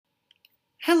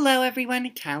Hello everyone,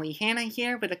 Callie Hannah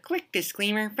here with a quick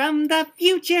disclaimer from the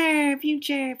future.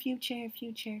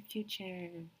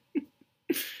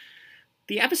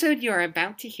 The episode you are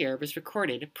about to hear was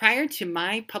recorded prior to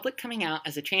my public coming out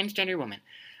as a transgender woman.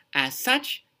 As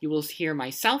such, you will hear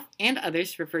myself and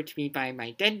others refer to me by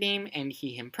my dead name and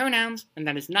he/him pronouns, and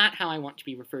that is not how I want to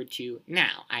be referred to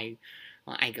now. I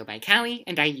go by Callie,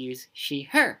 and I use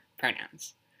she/her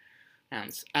pronouns.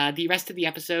 The rest of the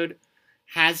episode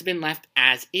has been left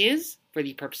as is for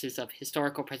the purposes of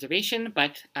historical preservation,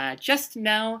 but just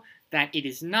know that it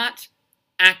is not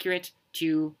accurate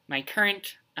to my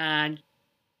current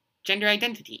gender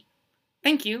identity.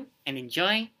 Thank you, and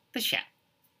enjoy the show.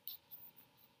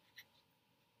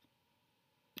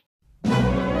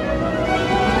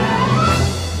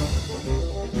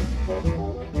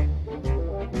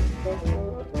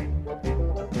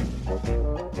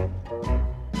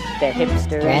 The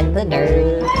hipster and the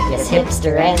nerd. Yes,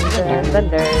 hipster and the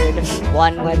nerd.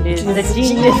 One is the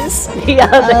genius, the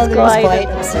other's quite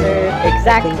absurd.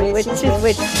 Exactly which is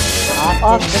which.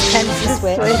 Often tends to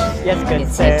switch. Yes, good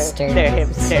It's sir. hipster. They're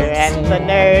hipster and the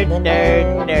nerd.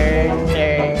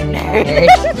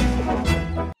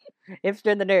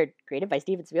 Hipster and the nerd. Created by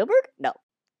Steven Spielberg? No.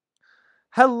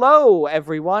 Hello,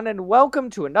 everyone, and welcome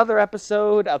to another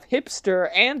episode of Hipster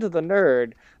and the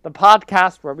Nerd, the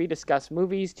podcast where we discuss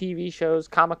movies, TV shows,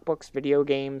 comic books, video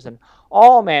games, and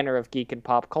all manner of geek and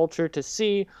pop culture to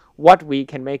see what we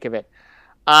can make of it.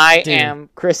 I am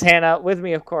Chris Hanna. With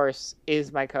me, of course,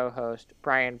 is my co-host,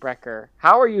 Brian Brecker.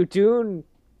 How are you doing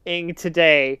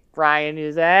today? Brian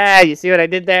is, you see what I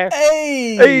did there?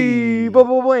 Hey,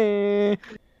 blah.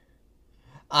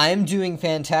 I'm doing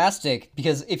fantastic,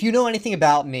 because if you know anything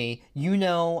about me, you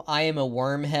know I am a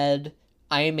wormhead.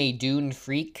 I am a Dune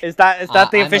freak. Is that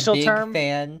the official term? I'm a big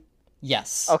fan.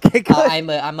 Yes. Okay, good.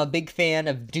 I'm a big fan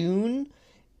of Dune.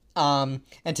 And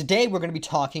today we're going to be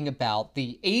talking about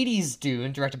the 80s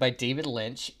Dune, directed by David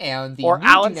Lynch, and the new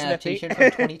Dune adaptation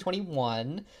from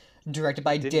 2021, directed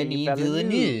by Denis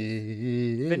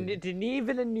Villeneuve. Denis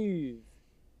Villeneuve.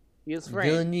 He is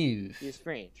French. Villeneuve. He is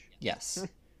French. Yes.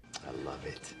 I love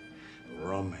it.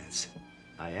 Romance.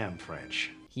 I am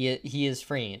French. He is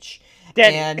French.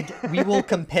 Dead. And we will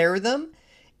compare them,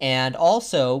 and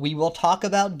also we will talk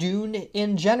about Dune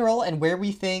in general and where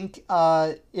we think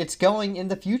it's going in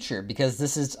the future, because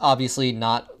this is obviously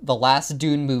not the last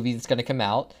Dune movie that's going to come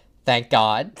out. Thank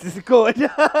God. This is good.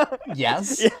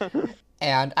 Yes. Yeah.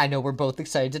 And I know we're both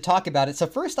excited to talk about it. So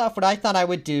first off, what I thought I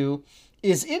would do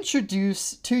is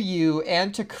introduce to you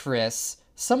and to Chris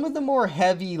some of the more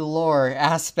heavy lore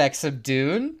aspects of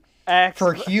Dune.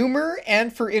 For humor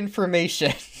and for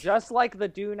information. Just like the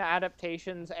Dune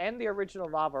adaptations and the original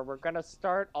novel, we're going to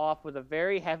start off with a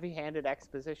very heavy-handed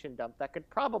exposition dump that could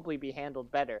probably be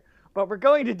handled better. But we're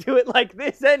going to do it like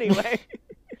this anyway.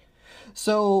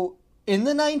 So, in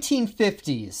the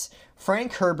 1950s,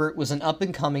 Frank Herbert was an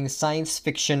up-and-coming science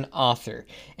fiction author,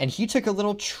 and he took a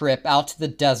little trip out to the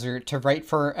desert to write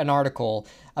for an article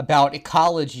about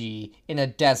ecology in a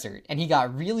desert, and he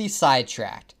got really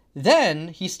sidetracked. Then,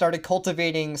 he started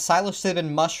cultivating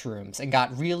psilocybin mushrooms and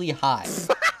got really high.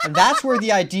 And that's where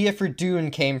the idea for Dune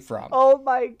came from. Oh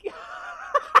my god.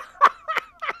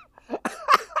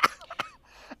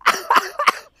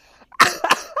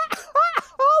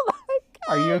 Oh my god.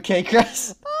 Are you okay,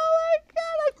 Chris? Oh my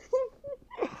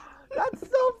god. That's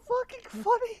so fucking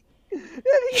funny. And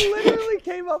he literally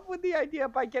came up with the idea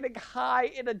by getting high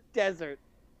in a desert.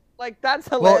 Like, that's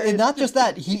hilarious. Well, and not just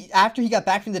that. After he got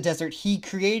back from the desert, he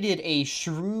created a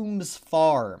shrooms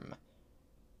farm.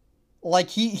 Like,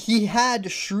 he had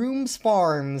shrooms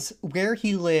farms where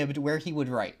he lived, where he would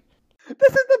write. This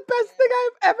is the best thing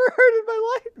I've ever heard in my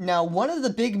life. Now, one of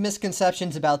the big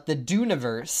misconceptions about the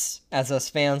Duneverse, as us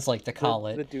fans like to call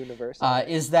it, the Duneverse,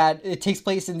 is that it takes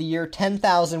place in the year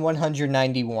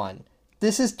 10,191.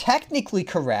 This is technically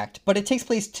correct, but it takes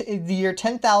place in the year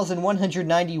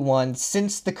 10,191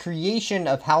 since the creation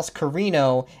of House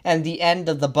Carino and the end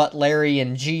of the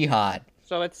Butlerian Jihad.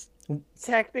 So it's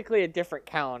technically a different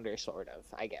calendar, sort of,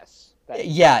 I guess.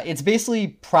 Yeah, it's basically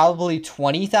probably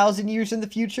 20,000 years in the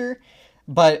future,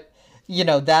 but, you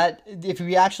know, that, if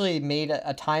we actually made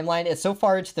a timeline, it's so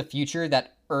far into the future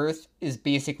that Earth is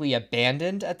basically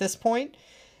abandoned at this point,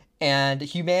 and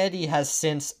humanity has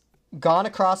since gone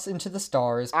across into the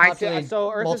stars. I see.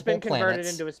 So Earth has been converted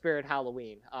planets. into a spirit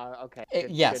Halloween. Okay.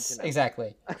 Yes, good to know.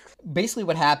 exactly. Basically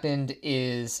what happened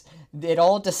is it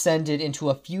all descended into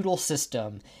a feudal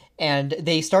system, and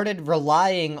they started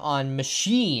relying on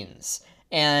machines,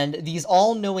 and these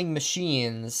all-knowing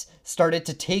machines started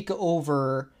to take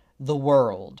over the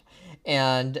world.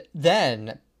 And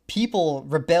then people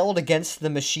rebelled against the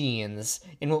machines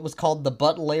in what was called the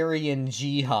Butlerian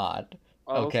Jihad.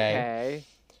 Okay.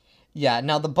 Yeah,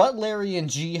 now the Butlerian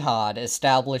Jihad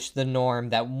established the norm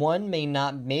that one may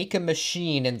not make a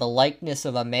machine in the likeness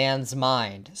of a man's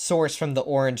mind, sourced from the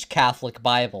Orange Catholic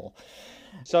Bible.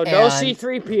 So no And-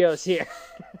 C-3POs here.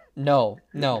 No.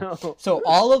 No. So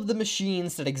all of the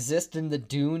machines that exist in the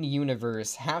Dune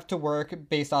universe have to work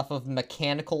based off of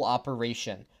mechanical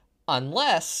operation.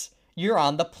 Unless you're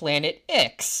on the planet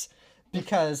Ix.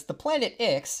 Because the planet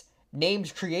Ix,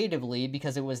 named creatively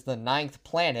because it was the 9th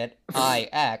planet,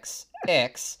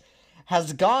 Ix,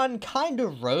 has gone kind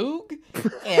of rogue,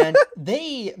 and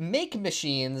they make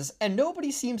machines, and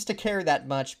nobody seems to care that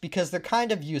much because they're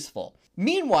kind of useful.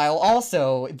 Meanwhile,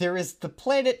 also, there is the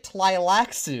planet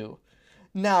Tlilaxu.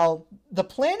 Now, the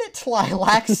planet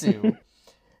Tlilaxu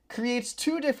creates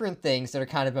two different things that are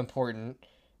kind of important.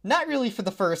 Not really for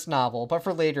the first novel, but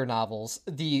for later novels.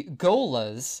 The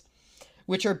Golas,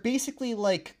 which are basically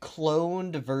like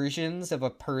cloned versions of a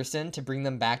person to bring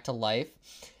them back to life,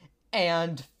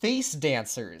 and face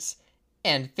dancers.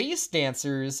 And face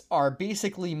dancers are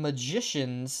basically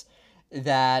magicians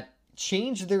that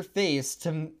change their face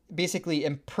to basically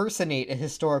impersonate a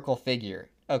historical figure,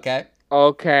 okay?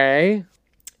 Okay.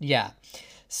 Yeah.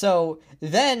 So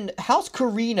then House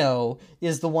Corino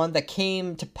is the one that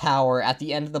came to power at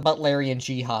the end of the Butlerian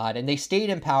Jihad, and they stayed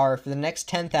in power for the next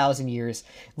 10,000 years,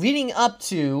 leading up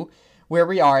to where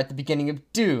we are at the beginning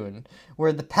of Dune,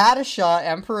 where the Padishah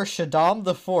Emperor Shaddam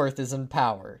IV is in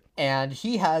power. And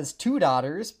he has two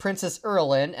daughters, Princess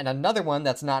Erlin, and another one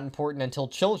that's not important until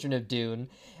Children of Dune,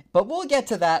 but we'll get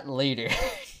to that later.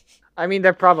 I mean,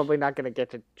 they're probably not going to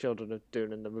get to Children of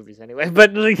Dune in the movies anyway,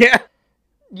 but yeah.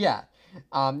 Yeah.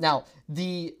 Now,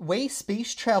 the way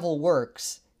space travel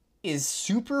works is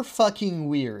super fucking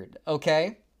weird,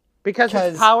 okay? Because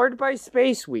it's powered by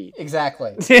space weed.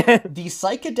 Exactly. The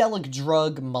psychedelic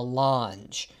drug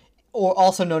melange, or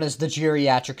also known as the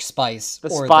geriatric spice, The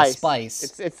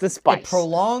spice. It's the spice. It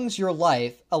prolongs your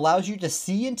life, allows you to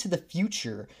see into the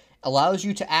future, allows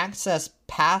you to access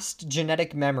past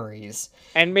genetic memories.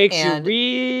 And makes you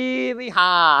really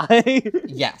high.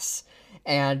 Yes.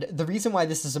 And the reason why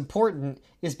this is important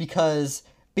is because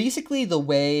basically the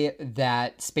way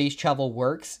that space travel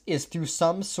works is through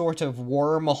some sort of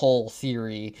wormhole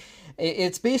theory.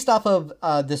 It's based off of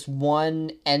this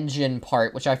one engine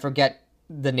part, which I forget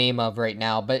the name of right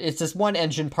now, but it's this one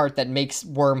engine part that makes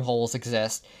wormholes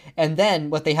exist. And then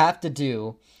what they have to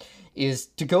do is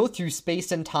to go through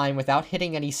space and time without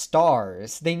hitting any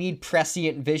stars. They need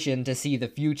prescient vision to see the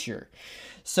future.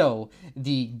 So,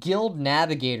 the guild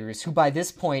navigators, who by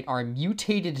this point are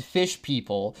mutated fish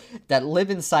people that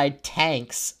live inside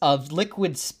tanks of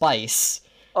liquid spice,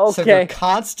 so they're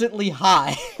constantly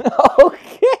high,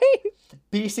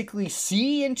 basically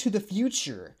see into the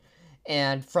future.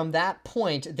 And from that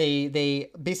point,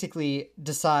 they basically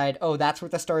decide, oh, that's where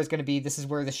the star is going to be, this is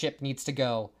where the ship needs to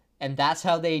go. And that's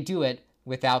how they do it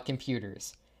without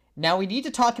computers. Now we need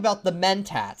to talk about the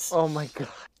Mentats. Oh my god.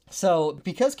 So,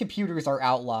 because computers are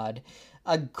outlawed,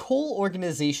 a whole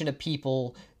organization of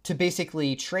people to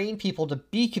basically train people to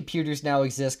be computers now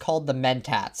exists called the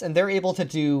Mentats. And they're able to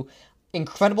do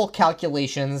incredible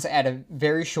calculations at a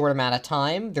very short amount of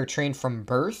time. They're trained from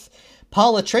birth.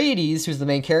 Paul Atreides, who's the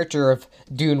main character of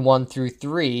Dune 1 through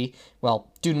 3,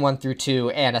 well, Dune 1 through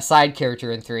 2, and a side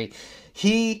character in 3,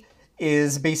 he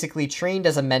is basically trained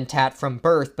as a Mentat from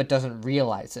birth, but doesn't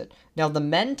realize it. Now, the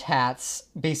Mentats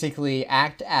basically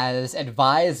act as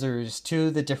advisors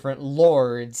to the different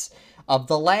lords of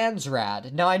the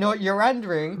Landsrad. Now, I know what you're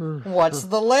wondering. What's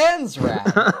the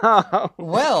Landsrad?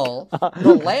 Well,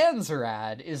 the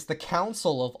Landsrad is the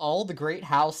council of all the great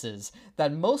houses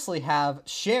that mostly have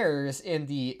shares in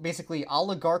the basically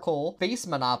oligarchical space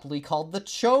monopoly called the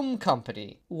Chome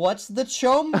Company. What's the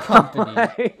Chome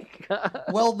Company?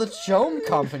 Well, the Chome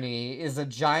Company is a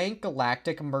giant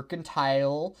galactic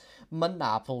mercantile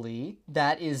monopoly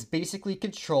that is basically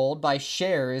controlled by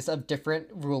shares of different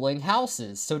ruling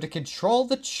houses. So to control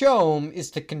the Chome is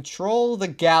to control the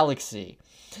galaxy.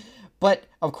 But,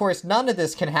 of course, none of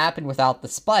this can happen without the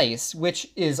spice,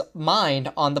 which is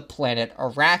mined on the planet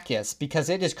Arrakis, because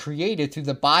it is created through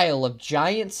the bile of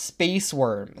giant space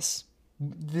worms.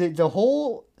 The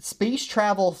whole space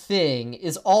travel thing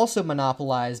is also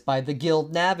monopolized by the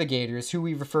Guild Navigators, who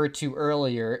we referred to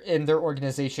earlier in their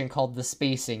organization called the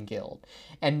Spacing Guild.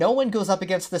 And no one goes up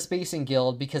against the Spacing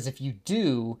Guild, because if you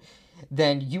do,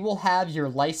 then you will have your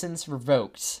license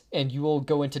revoked, and you will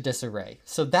go into disarray.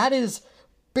 So that is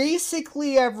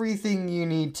basically everything you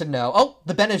need to know. Oh,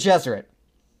 the Bene Gesserit.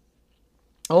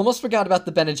 Almost forgot about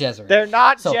the Bene Gesserit. They're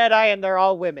not So- Jedi and they're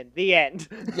all women. The end.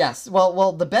 Yes,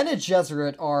 well, the Bene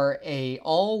Gesserit are a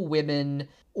all-women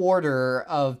order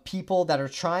of people that are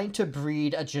trying to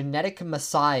breed a genetic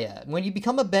messiah. When you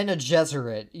become a Bene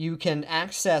Gesserit, you can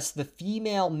access the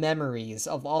female memories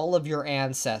of all of your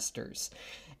ancestors.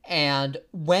 And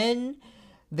when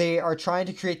they are trying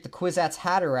to create the Kwisatz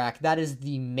Haderach, that is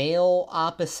the male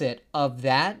opposite of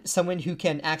that. Someone who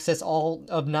can access all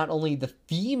of not only the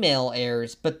female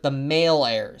heirs, but the male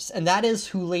heirs. And that is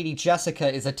who Lady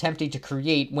Jessica is attempting to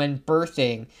create when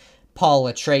birthing Paul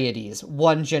Atreides,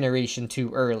 one generation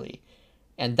too early.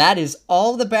 And that is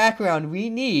all the background we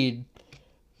need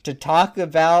to talk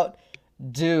about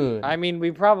Dune. I mean,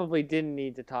 we probably didn't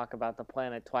need to talk about the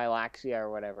planet Twilaxia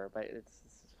or whatever, but it's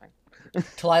fine.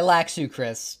 Twilaxu,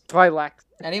 Chris. Twilax.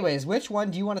 Anyways, which one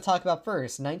do you want to talk about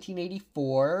first?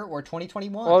 1984 or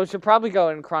 2021? Well, we should probably go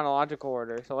in chronological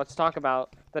order. So let's talk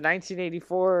about the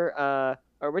 1984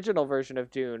 original version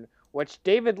of Dune, which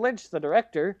David Lynch, the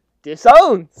director,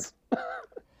 disowns.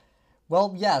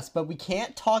 Well, yes, but we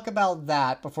can't talk about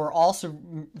that before also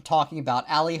talking about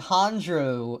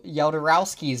Alejandro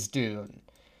Jodorowsky's Dune.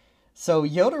 So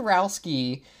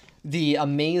Jodorowsky, the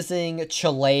amazing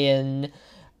Chilean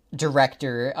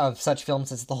director of such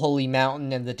films as The Holy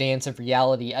Mountain and The Dance of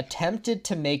Reality, attempted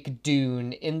to make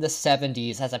Dune in the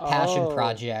 70s as a passion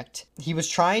project. He was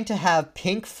trying to have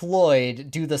Pink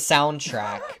Floyd do the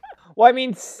soundtrack. Well, I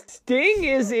mean, Sting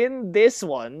is in this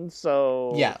one,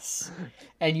 so... Yes.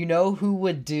 And you know who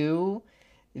would do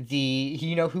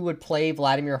you know who would play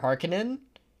Vladimir Harkonnen?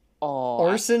 Oh,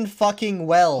 Orson fucking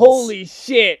Welles. holy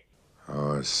shit!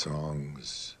 Our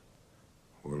songs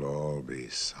will all be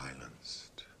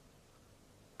silenced.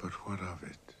 But what of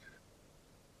it?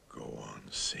 Go on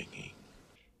singing.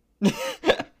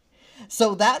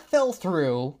 So that fell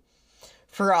through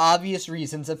for obvious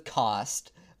reasons of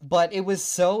cost, but it was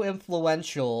so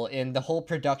influential in the whole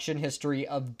production history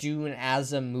of Dune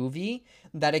as a movie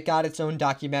that it got its own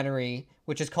documentary,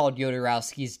 which is called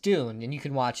Jodorowsky's Dune, and you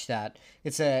can watch that.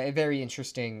 It's a very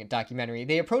interesting documentary.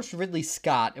 They approached Ridley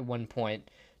Scott at one point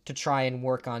to try and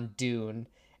work on Dune,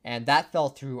 and that fell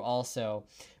through also,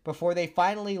 before they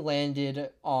finally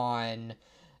landed on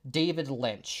David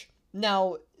Lynch.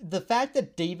 Now, the fact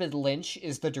that David Lynch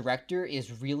is the director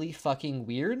is really fucking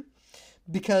weird,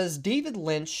 because David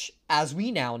Lynch, as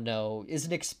we now know, is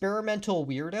an experimental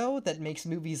weirdo that makes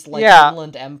movies like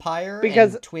Inland Empire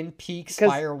and Twin Peaks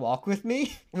Fire Walk With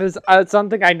Me. It was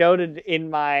something I noted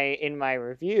in my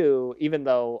review, even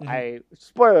though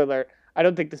spoiler alert, I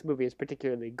don't think this movie is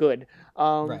particularly good.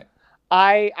 Right.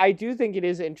 I do think it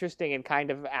is interesting and kind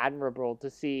of admirable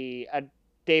to see a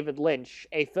David Lynch,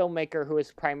 a filmmaker who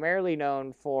is primarily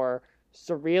known for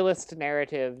surrealist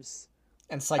narratives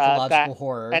and psychological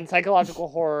horror. And psychological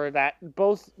horror that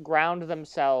both ground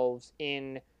themselves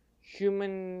in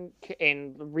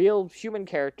real human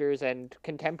characters and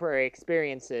contemporary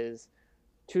experiences.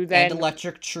 To then and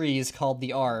electric trees called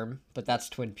The Arm, but that's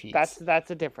Twin Peaks.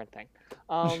 That's a different thing.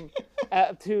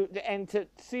 To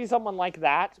see someone like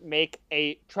that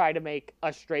try to make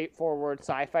a straightforward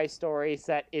sci-fi story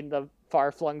set in the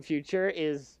far-flung future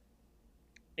is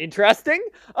interesting.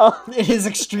 It is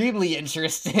extremely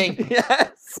interesting.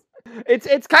 Yes.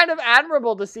 It's kind of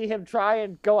admirable to see him try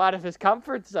and go out of his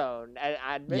comfort zone,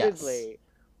 admittedly. Yes.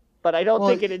 But I don't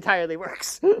think it entirely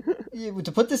works.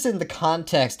 To put this in the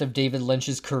context of David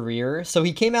Lynch's career, so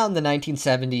he came out in the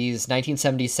 1970s,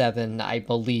 1977, I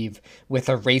believe, with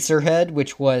Eraserhead,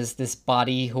 which was this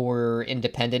body horror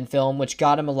independent film, which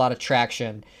got him a lot of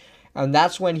traction. And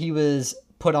that's when he was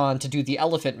put on to do The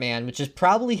Elephant Man, which is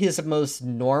probably his most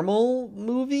normal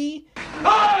movie.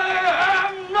 I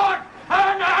am not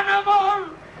an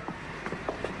animal!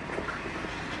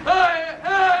 I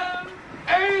am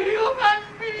a human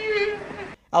being!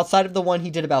 Outside of the one he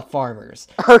did about farmers.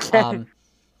 Okay.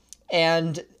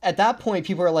 And at that point,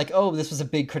 people were like, oh, this was a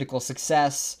big critical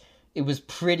success. It was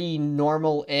pretty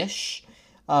normal-ish.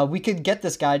 We could get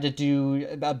this guy to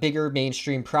do a bigger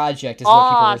mainstream project, is what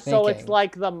people were thinking. So it's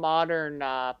like the modern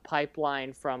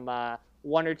pipeline from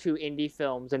one or two indie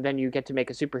films, and then you get to make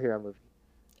a superhero movie.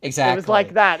 Exactly. It was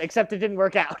like that, except it didn't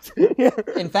work out.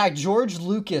 In fact, George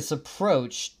Lucas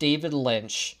approached David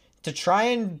Lynch to try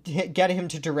and get him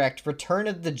to direct Return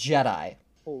of the Jedi.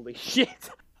 Holy shit.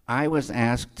 I was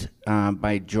asked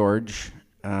by George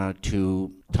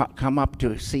to come up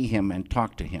to see him and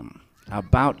talk to him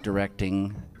about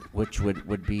directing, which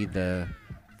would be the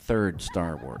third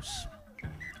Star Wars.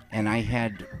 And I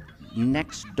had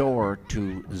next door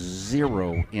to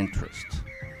zero interest.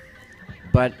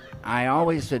 But I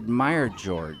always admired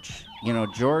George. You know,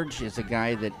 George is a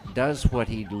guy that does what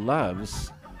he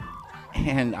loves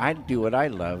and I do what I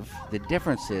love. The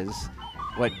difference is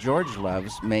what George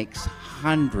loves makes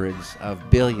hundreds of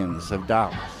billions of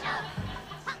dollars.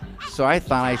 So I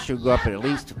thought I should go up and at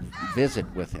least visit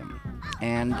with him.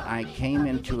 And I came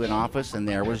into an office, and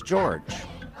there was George.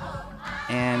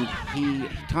 And he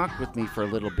talked with me for a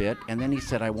little bit, and then he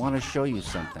said, I want to show you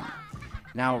something.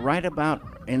 Now, right about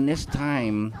in this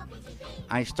time,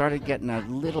 I started getting a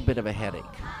little bit of a headache.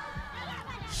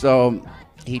 So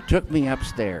he took me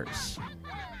upstairs,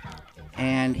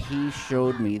 and he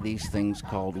showed me these things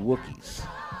called Wookiees.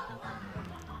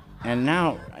 And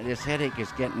now this headache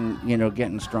is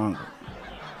getting stronger.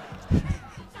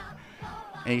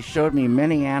 And he showed me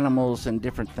many animals and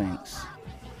different things.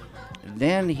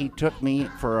 Then he took me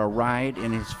for a ride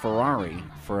in his Ferrari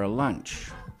for a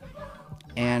lunch.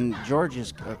 And George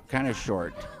is kind of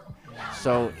short,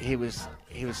 so his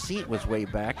seat was way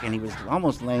back, and he was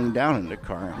almost laying down in the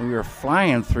car. We were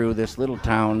flying through this little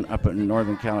town up in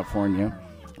Northern California.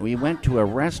 We went to a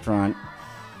restaurant.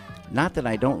 Not that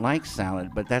I don't like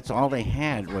salad, but that's all they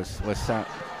had was salad.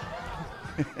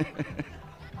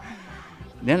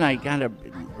 Then I got a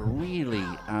really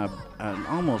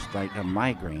almost like a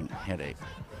migraine headache,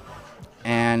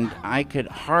 and I could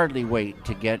hardly wait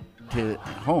to get to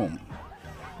home.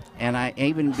 And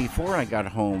even before I got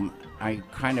home, I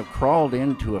kind of crawled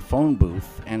into a phone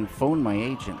booth and phoned my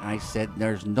agent. I said,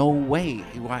 "There's no way.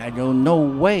 No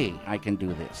way I can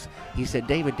do this." He said,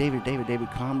 David,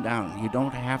 calm down. You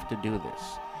don't have to do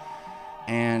this."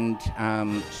 And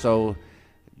so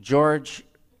George,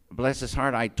 bless his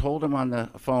heart, I told him on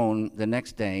the phone the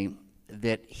next day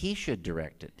that he should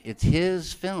direct it. It's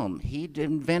his film. He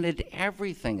invented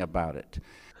everything about it.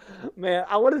 Man,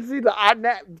 I want to see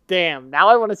now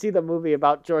I want to see the movie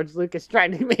about George Lucas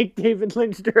trying to make David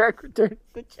Lynch direct Return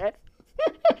of the Jedi.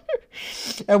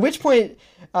 At which point,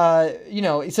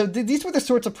 so these were the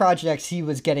sorts of projects he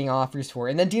was getting offers for.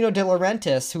 And then Dino De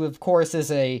Laurentiis, who of course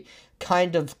is a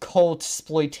kind of cult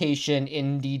exploitation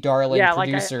indie darling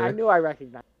producer. Yeah, I knew I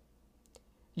recognized.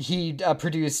 He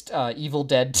produced Evil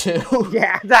Dead 2.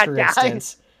 Yeah, that for guy.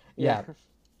 instance. Yeah.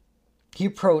 He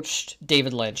approached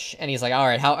David Lynch, and he's like, all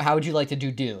right, how would you like to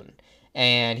do Dune?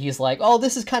 And he's like, oh,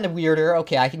 this is kind of weirder.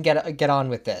 Okay, I can get on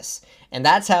with this. And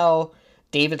that's how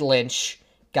David Lynch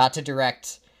got to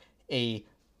direct a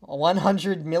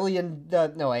 $100 million,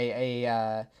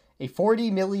 a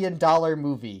 $40 million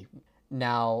movie.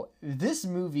 Now, this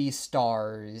movie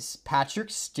stars Patrick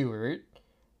Stewart,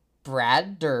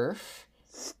 Brad Dourif,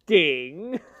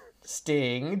 Sting,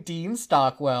 Dean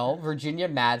Stockwell, Virginia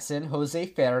Madsen, Jose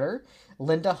Ferrer,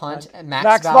 Linda Hunt, and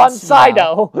Max von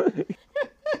Sydow.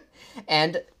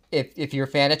 And if you're a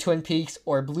fan of Twin Peaks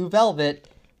or Blue Velvet,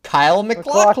 Kyle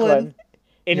MacLachlan.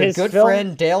 In your his good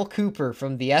friend Dale Cooper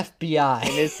from the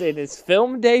FBI. In his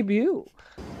film debut.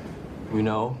 You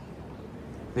know,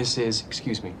 this is,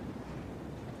 excuse me,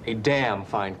 a damn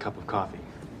fine cup of coffee.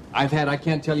 I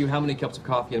can't tell you how many cups of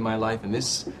coffee in my life, and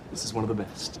this is one of the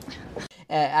best.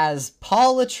 As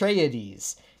Paul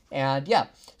Atreides. And yeah,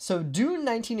 so Dune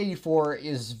 1984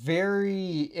 is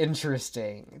very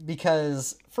interesting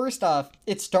because, first off,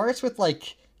 it starts with,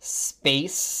 like,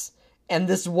 space, and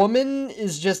this woman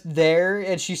is just there,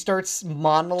 and she starts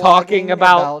monologuing talking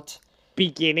about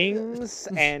beginnings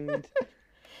and...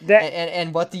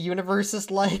 and what the universe is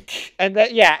like. And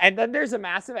then there's a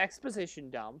massive exposition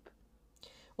dump.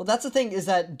 Well, that's the thing, is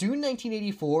that Dune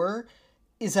 1984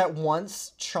 is at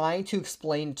once trying to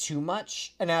explain too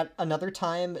much, and at another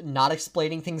time not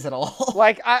explaining things at all.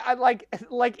 Like I like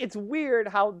it's weird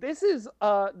how this is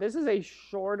a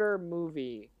shorter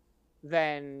movie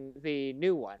than the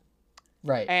new one.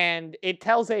 Right. And it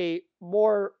tells a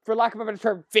more, for lack of a better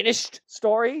term, finished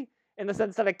story in the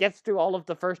sense that it gets through all of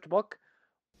the first book.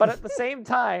 But at the same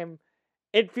time,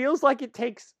 it feels like it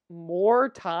takes more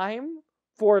time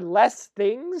for less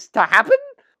things to happen.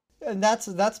 And that's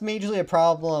majorly a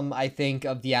problem, I think,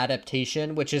 of the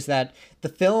adaptation, which is that the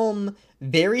film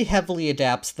very heavily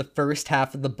adapts the first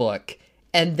half of the book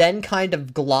and then kind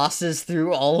of glosses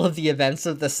through all of the events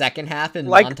of the second half in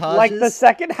montages. Like the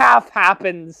second half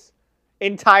happens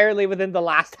entirely within the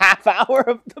last half hour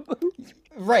of the movie.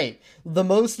 Right. The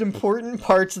most important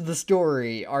parts of the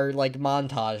story are, like,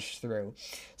 montaged through.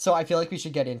 So I feel like we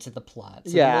should get into the plot.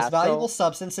 So the most valuable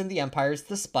substance in the Empire is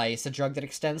the spice, a drug that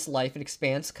extends life and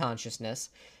expands consciousness.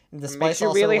 And the spice makes you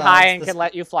also really high and can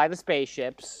let you fly the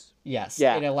spaceships. Yes.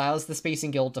 Yeah. It allows the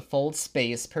Spacing Guild to fold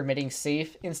space, permitting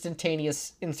safe,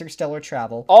 instantaneous interstellar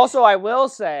travel. Also, I will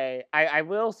say, I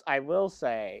will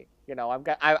say, you know,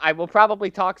 I will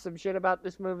probably talk some shit about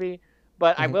this movie,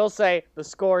 but I will say the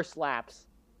score slaps.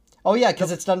 Oh yeah,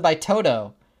 because it's done by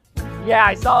Toto. Yeah,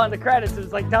 I saw in the credits. It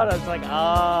was like Toto. It's like,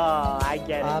 oh, I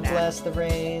get it I now. bless the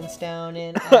rains down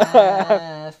in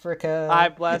Africa. I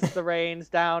bless the rains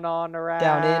down on Arrakis.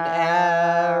 Down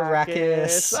in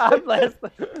Arrakis. I bless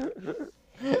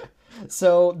the...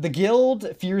 So, the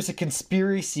Guild fears a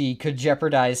conspiracy could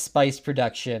jeopardize spice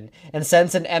production and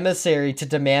sends an emissary to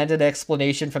demand an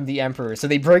explanation from the Emperor. So,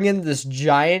 they bring in this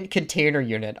giant container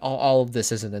unit. All of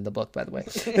this isn't in the book, by the way.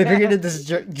 They bring in this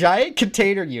giant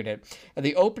container unit, and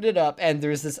they open it up, and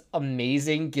there's this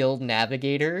amazing Guild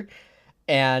navigator.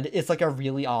 And it's like a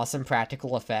really awesome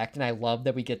practical effect, and I love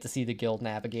that we get to see the Guild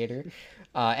navigator.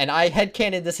 And I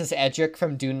headcanon this as Edric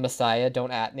from Dune Messiah, don't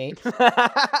at me.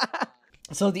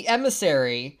 So the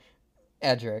emissary,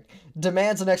 Edric,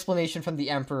 demands an explanation from the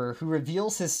Emperor, who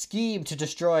reveals his scheme to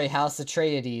destroy House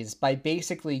Atreides by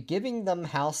basically giving them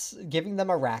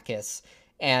Arrakis,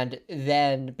 and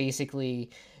then basically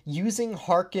using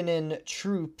Harkonnen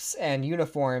troops and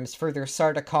uniforms for their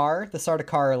Sardaukar. The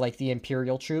Sardaukar are like the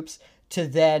Imperial troops, to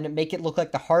then make it look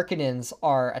like the Harkonnens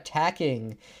are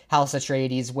attacking House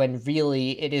Atreides when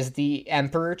really it is the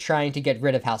Emperor trying to get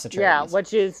rid of House Atreides. Yeah,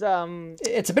 which is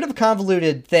It's a bit of a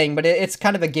convoluted thing, but it's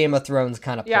kind of a Game of Thrones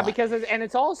kind of plot. Yeah, because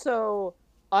it's also,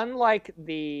 unlike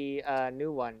the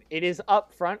new one, it is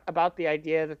upfront about the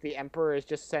idea that the Emperor is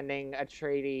just sending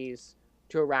Atreides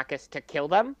to Arrakis to kill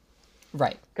them.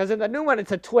 Right. Because in the new one,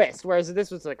 it's a twist, whereas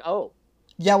this was like, oh.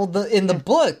 Yeah, well, in the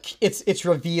book, it's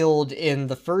revealed in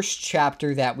the first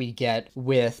chapter that we get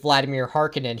with Vladimir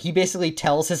Harkonnen. He basically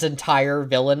tells his entire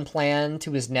villain plan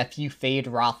to his nephew Fade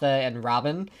Rotha and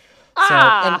Robin.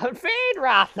 Fade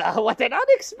Rotha, what an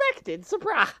unexpected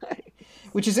surprise!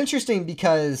 Which is interesting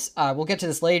because, we'll get to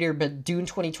this later, but Dune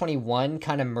 2021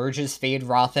 kind of merges Fade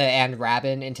Rotha and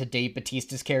Rabin into Dave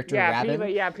Bautista's character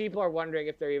Rabin. People are wondering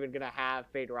if they're even going to have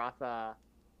Fade Rotha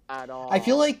at all. I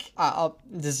feel like,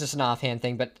 this is just an offhand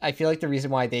thing, but I feel like the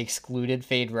reason why they excluded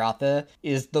Fade Rotha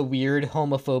is the weird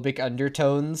homophobic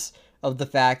undertones of the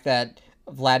fact that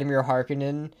Vladimir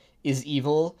Harkonnen is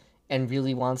evil and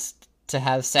really wants to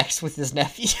have sex with his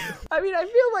nephew. I mean, I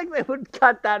feel like they would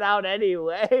cut that out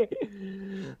anyway.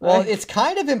 Well, it's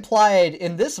kind of implied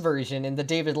in this version, in the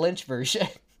David Lynch version.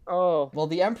 Oh. Well,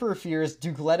 the Emperor fears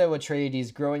Duke Leto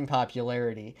Atreides' growing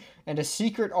popularity, and a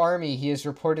secret army he is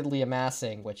reportedly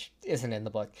amassing, which isn't in the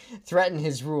book, threaten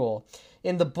his rule.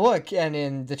 In the book, and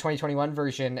in the 2021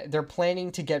 version, they're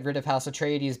planning to get rid of House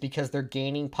Atreides because they're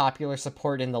gaining popular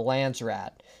support in the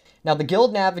Landsrat. Now, the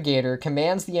Guild Navigator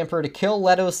commands the Emperor to kill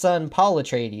Leto's son, Paul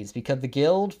Atreides, because the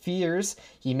Guild fears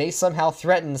he may somehow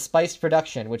threaten spice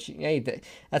production, which, hey,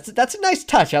 that's a nice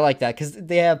touch. I like that, because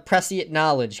they have prescient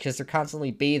knowledge, because they're constantly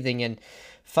bathing in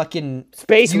fucking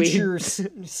space future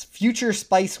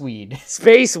spice weed.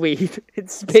 Space weed.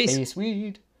 It's space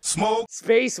weed. Smoke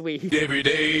space weed every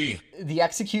day. The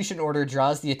execution order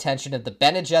draws the attention of the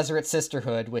Bene Gesserit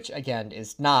Sisterhood, which, again,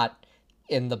 is not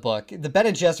in the book. The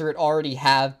Bene Gesserit already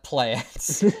have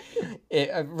plans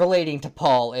relating to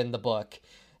Paul in the book,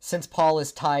 since Paul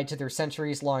is tied to their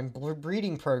centuries-long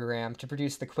breeding program to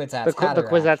produce the Kwisatz Haderach. The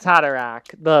Kwisatz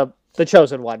Haderach, the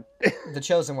chosen one. The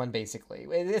chosen one, basically.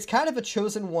 It's kind of a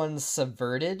chosen one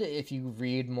subverted if you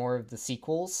read more of the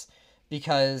sequels,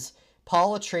 because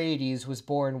Paul Atreides was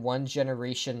born one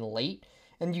generation late.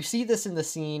 And you see this in the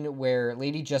scene where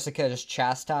Lady Jessica is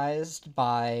chastised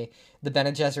by the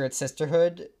Bene Gesserit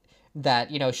Sisterhood that,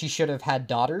 she should have had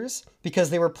daughters, because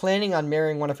they were planning on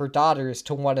marrying one of her daughters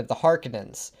to one of the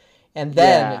Harkonnens. And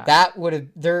then that would have,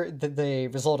 the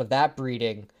result of that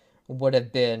breeding would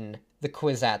have been the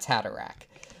Kwisatz Haderach.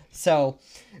 So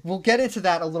we'll get into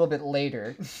that a little bit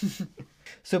later.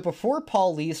 So before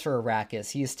Paul leaves for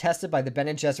Arrakis, he is tested by the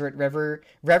Bene Gesserit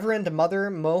Reverend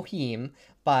Mother Mohim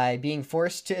by being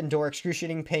forced to endure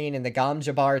excruciating pain in the Gam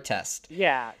Jabbar test.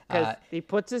 Yeah, because he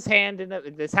puts his hand in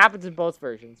this happens in both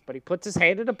versions, but he puts his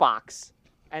hand in a box,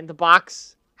 and the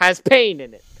box has pain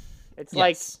in it. It's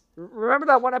like, remember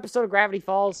that one episode of Gravity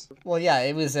Falls? Well, yeah,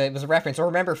 it was a reference. Or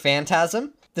remember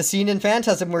Phantasm? The scene in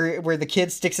Phantasm where the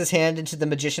kid sticks his hand into the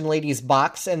magician lady's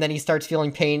box, and then he starts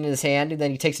feeling pain in his hand, and then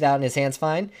he takes it out and his hand's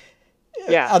fine.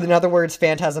 Yeah. In other words,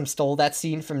 Phantasm stole that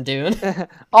scene from Dune.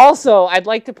 Also, I'd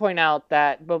like to point out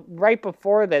that right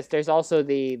before this, there's also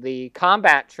the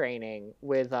combat training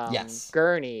with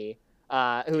Gurney,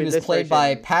 who is played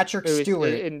by Patrick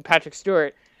Stewart. In Patrick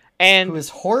Stewart. And who is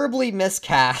horribly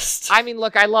miscast. I mean,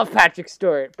 look, I love Patrick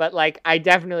Stewart, but I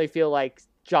definitely feel like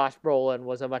Josh Brolin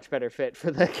was a much better fit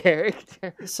for the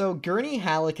character. So Gurney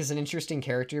Halleck is an interesting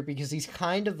character because he's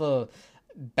kind of a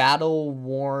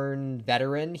battle-worn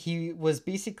veteran. He was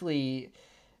basically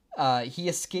he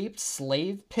escaped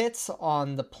slave pits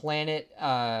on the planet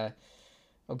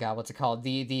oh god, what's it called?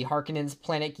 The Harkonnens'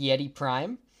 planet Yeti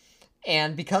Prime.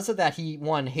 And because of that, he,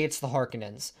 one, hates the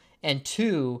Harkonnens, and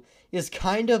two, is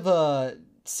kind of a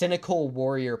cynical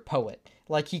warrior poet.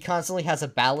 Like, he constantly has a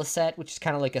balisette, which is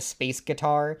kind of like a space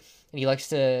guitar, and he likes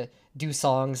to do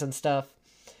songs and stuff.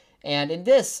 And in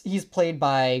this, he's played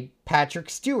by Patrick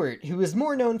Stewart, who is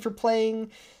more known for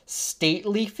playing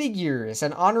stately figures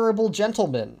and honorable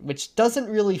gentlemen, which doesn't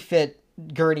really fit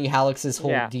Gurney Halleck's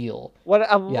whole deal.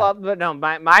 But no,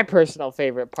 my personal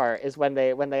favorite part is when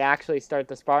they actually start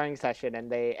the sparring session and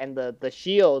the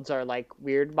shields are like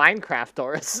weird Minecraft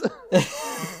doors.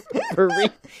 For real.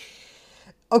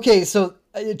 Okay, so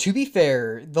to be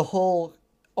fair, the whole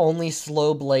only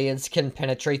slow blades can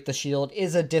penetrate the shield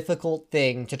is a difficult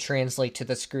thing to translate to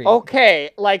the screen. Okay,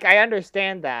 like I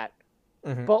understand that,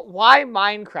 but why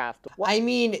Minecraft? I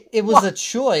mean, it was a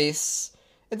choice.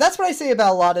 That's what I say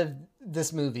about a lot of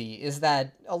this movie, is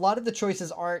that a lot of the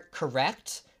choices aren't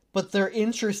correct, but they're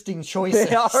interesting choices.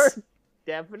 They are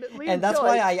definitely, and that's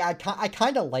why I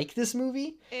kind of like this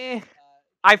movie.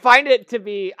 I find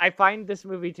this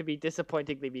movie to be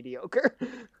disappointingly mediocre.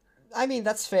 I mean,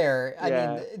 that's fair. I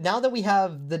mean, now that we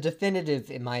have the definitive,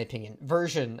 in my opinion,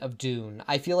 version of Dune,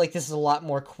 I feel like this is a lot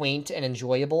more quaint and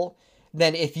enjoyable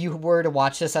than if you were to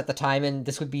watch this at the time and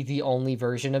this would be the only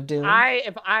version of Dune.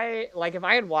 If I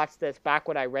had watched this back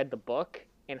when I read the book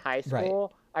in high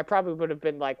school, I probably would have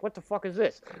been like, what the fuck is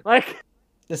this? Like,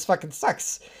 this fucking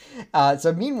sucks.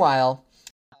 So meanwhile,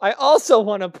 I also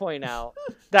want to point out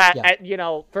that,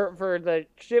 for the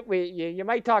shit you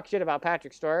might talk shit about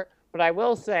Patrick Stewart, but I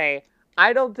will say,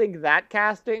 I don't think that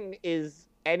casting is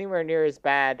anywhere near as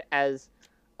bad as,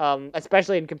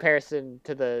 especially when compared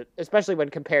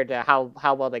to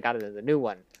how well they got it in the new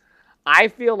one. I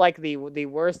feel like the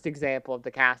worst example of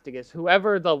the casting is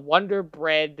whoever the Wonder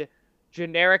Bread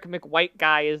generic McWhite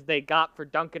guy is they got for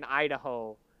Duncan,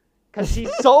 Idaho. Because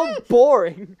he's so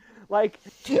boring. Like...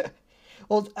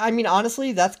 Well, I mean,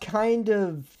 honestly, that's kind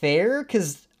of fair,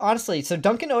 because, honestly, so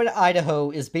Duncan, Idaho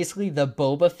is basically the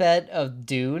Boba Fett of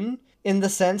Dune, in the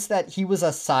sense that he was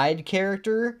a side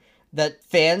character that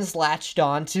fans latched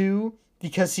onto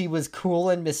because he was cool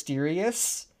and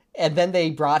mysterious, and then they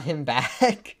brought him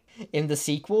back in the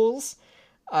sequels.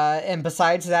 And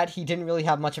besides that, he didn't really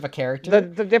have much of a character.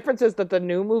 The difference is that the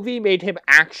new movie made him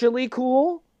actually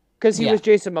cool, because he was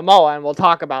Jason Momoa, and we'll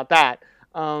talk about that.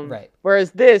 Right.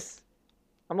 Whereas this...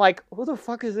 I'm like, who the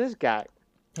fuck is this guy?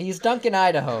 He's Duncan,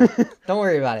 Idaho. Don't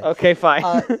worry about it. Okay, fine.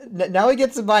 Now we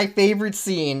get to my favorite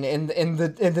scene in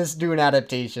this Dune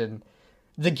adaptation.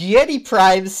 The Yeti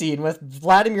Prime scene with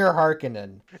Vladimir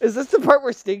Harkonnen. Is this the part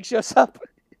where Sting shows up?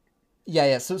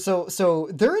 Yeah. So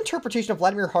their interpretation of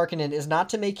Vladimir Harkonnen is not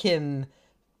to make him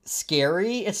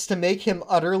scary, it's to make him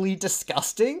utterly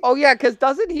disgusting. Oh yeah, because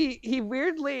doesn't he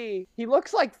weirdly, he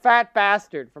looks like Fat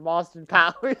Bastard from Austin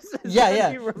Powers.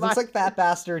 Yeah. He looks like Fat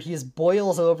Bastard. He just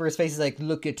boils over his face. He's like,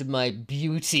 look at my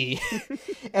beauty.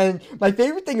 And my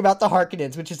favorite thing about the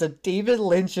Harkonnens, which is a David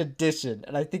Lynch edition,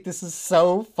 and I think this is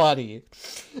so funny,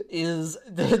 is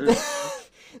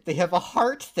they have a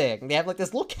heart thing. They have like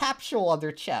this little capsule on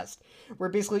their chest where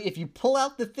basically if you pull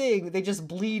out the thing, they just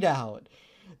bleed out.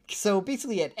 So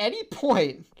basically, at any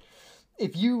point,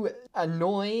 if you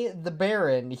annoy the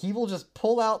Baron, he will just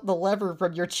pull out the lever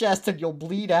from your chest and you'll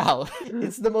bleed out.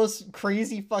 It's the most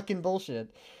crazy fucking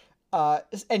bullshit.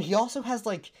 And he also has,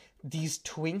 like, these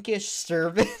twinkish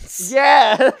servants.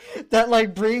 Yeah! That,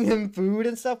 like, bring him food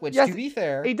and stuff, which, to be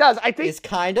fair... He does, I think... is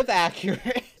kind of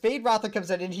accurate. Fade Rother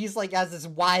comes in and he's, like, has this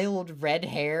wild red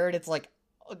hair and it's, like,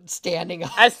 standing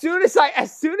up. As soon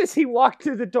as he walked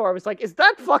through the door, I was like, is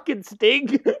that fucking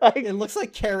Sting? Like, it looks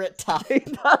like Carrot Top. It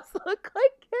does look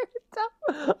like Carrot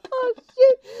Top. Oh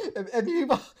shit. And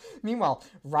meanwhile,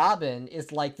 Robin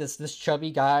is like this chubby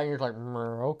guy, and you're like,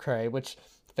 okay, which,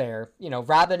 fair. You know,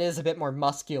 Robin is a bit more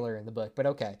muscular in the book, but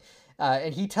okay.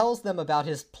 And he tells them about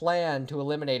his plan to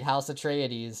eliminate House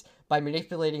Atreides by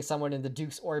manipulating someone in the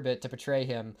Duke's orbit to betray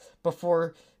him,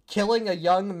 before killing a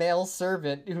young male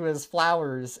servant who has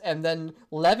flowers, and then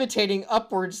levitating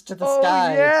upwards to the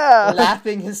sky,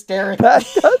 laughing hysterically. That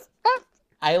does happen.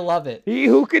 I love it. He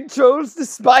who controls the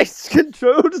spice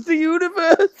controls the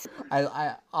universe.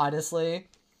 I honestly,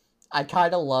 I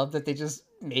kind of love that they just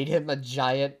made him a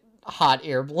giant hot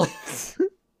air balloon.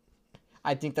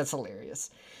 I think that's hilarious.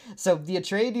 So the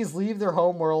Atreides leave their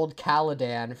homeworld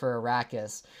Caladan for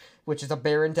Arrakis, which is a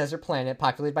barren desert planet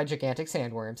populated by gigantic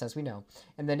sandworms, as we know.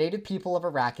 And the native people of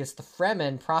Arrakis, the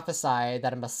Fremen, prophesy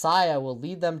that a messiah will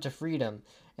lead them to freedom.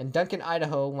 And Duncan,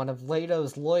 Idaho, one of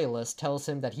Leto's loyalists, tells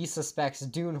him that he suspects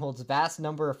Dune holds a vast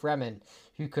number of Fremen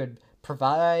who could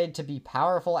provide to be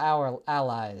powerful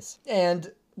allies.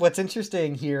 And what's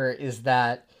interesting here is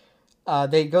that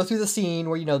they go through the scene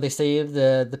where, they save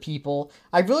the people.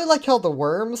 I really like how the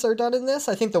worms are done in this.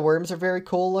 I think the worms are very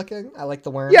cool looking. I like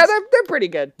the worms. Yeah, they're pretty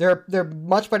good. They're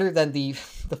much better than the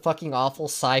fucking awful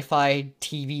sci-fi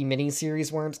TV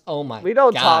miniseries worms. Oh my god. We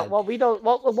don't talk.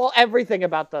 Well, everything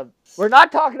about them. We're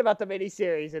not talking about the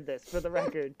miniseries in this, for the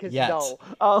record, because no.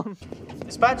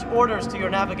 Dispatch orders to your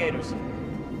navigators.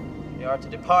 They are to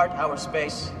depart our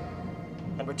space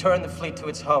and return the fleet to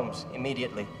its homes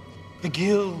immediately. The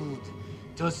guild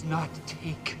does not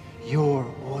take your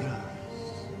orders.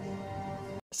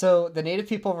 So the native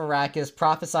people of Arrakis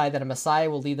prophesy that a messiah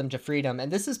will lead them to freedom,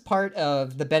 and this is part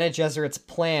of the Bene Gesserit's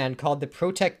plan called the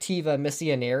Protectiva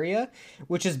Missionaria,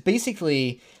 which is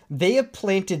basically, they have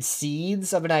planted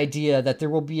seeds of an idea that there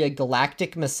will be a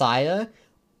galactic messiah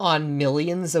on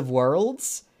millions of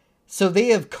worlds. So they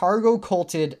have cargo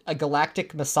culted a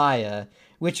galactic messiah,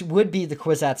 which would be the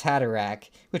Kwisatz Haderach,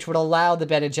 which would allow the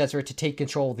Bene Gesserit to take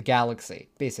control of the galaxy,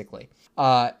 basically.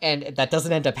 And that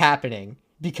doesn't end up happening,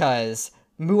 because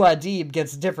Muad'Dib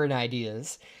gets different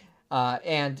ideas.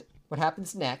 And what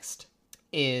happens next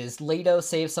is Leto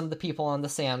saves some of the people on the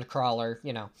Sandcrawler,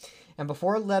 And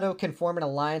before Leto can form an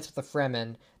alliance with the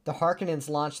Fremen, the Harkonnens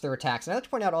launch their attacks. And I have to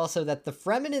point out also that the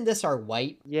Fremen in this are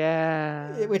white.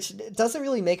 Yeah. Which doesn't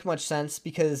really make much sense,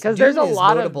 because there's a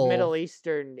lot of Middle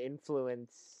Eastern influence.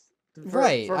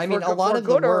 Right. A lot of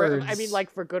the words...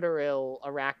 for good or ill,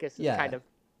 Arrakis is kind of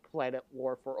planet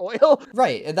war for oil.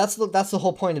 Right, and that's the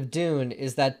whole point of Dune,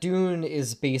 is that Dune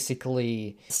is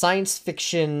basically science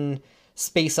fiction,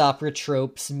 space opera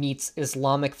tropes meets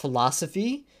Islamic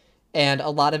philosophy, and a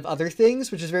lot of other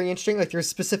things, which is very interesting. Like, there's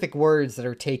specific words that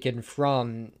are taken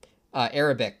from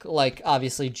Arabic, like,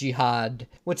 obviously, jihad.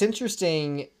 What's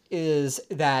interesting is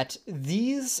that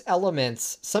these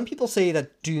elements, some people say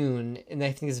that Dune, and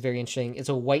I think this is very interesting, is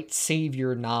a white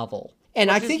savior novel.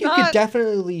 And I think you could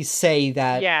definitely say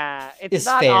that it's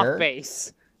not fair. Off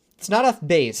base. It's not off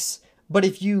base. But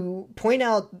if you point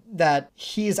out that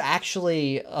he's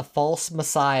actually a false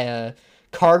messiah,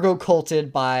 cargo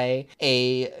culted by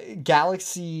a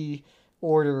galaxy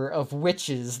order of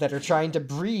witches that are trying to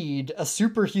breed a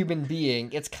superhuman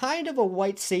being, it's kind of a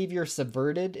white savior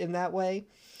subverted in that way.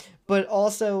 But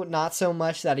also not so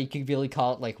much that you could really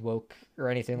call it like woke or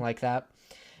anything like that.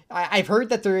 I've heard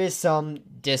that there is some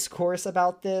discourse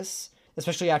about this,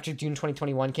 especially after Dune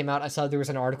 2021 came out. I saw there was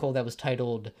an article that was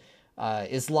titled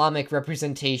Islamic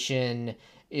representation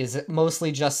is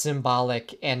mostly just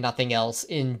symbolic and nothing else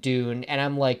in Dune. And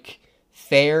I'm like,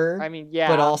 fair.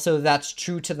 But also that's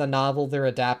true to the novel they're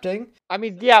adapting.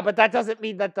 But that doesn't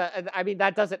mean that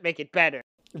that doesn't make it better.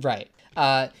 Right.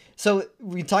 So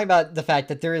we talk about the fact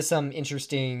that there is some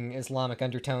interesting Islamic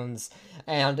undertones,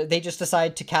 and they just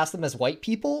decide to cast them as white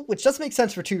people, which doesn't make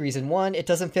sense for two reasons. One, it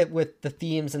doesn't fit with the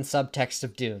themes and subtext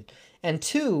of Dune. And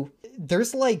two,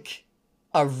 there's like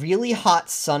a really hot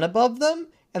sun above them,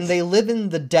 and they live in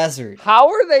the desert. How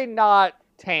are they not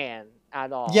tan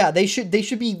at all? Yeah, they should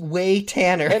be way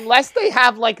tanner. Unless they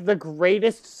have like the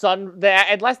greatest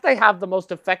unless they have the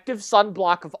most effective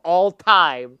sunblock of all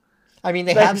time.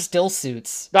 They have still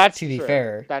suits, to be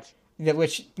fair.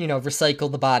 Which,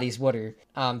 recycle the body's water.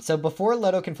 So before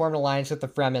Leto can form an alliance with the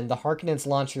Fremen, the Harkonnens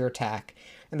launch their attack.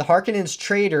 And the Harkonnens'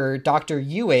 traitor, Dr.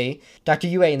 Yue in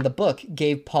the book,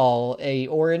 gave Paul a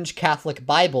orange Catholic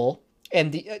Bible.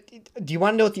 And do you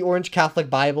want to know what the orange Catholic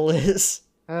Bible is?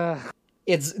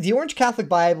 The orange Catholic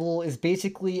Bible is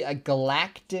basically a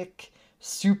galactic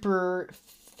super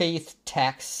faith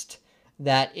text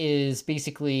that is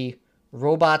basically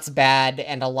robots bad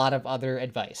and a lot of other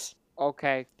advice.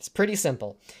 Okay. It's pretty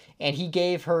simple. And he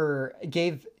gave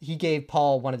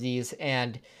Paul one of these,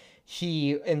 and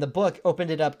he, in the book, opened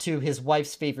it up to his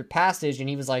wife's favorite passage, and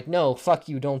he was like, no, fuck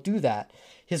you, don't do that.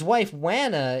 His wife,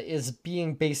 Wanna, is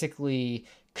being basically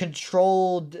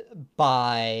controlled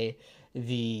by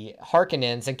the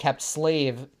Harkonnens and kept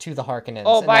slave to the Harkonnens.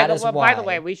 Oh, by the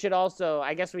way, we should also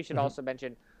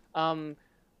mention,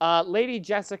 Lady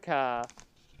Jessica,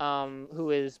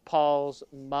 who is Paul's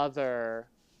mother,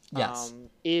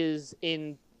 is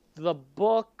in the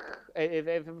book,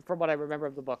 from what I remember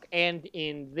of the book, and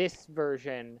in this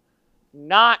version,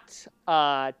 not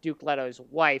Duke Leto's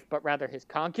wife, but rather his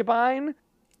concubine.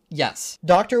 Yes.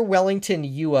 Dr. Wellington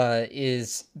Yueh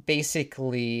is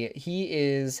basically, he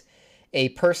is a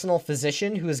personal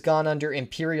physician who has gone under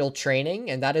Imperial training,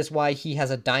 and that is why he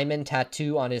has a diamond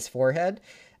tattoo on his forehead.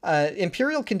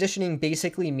 Imperial conditioning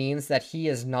basically means that he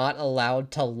is not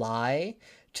allowed to lie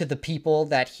to the people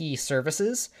that he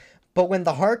services. But when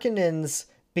the Harkonnens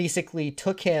basically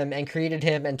took him and created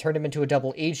him and turned him into a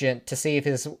double agent to save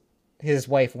his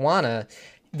wife Wanna,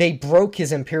 they broke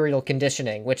his imperial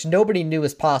conditioning, which nobody knew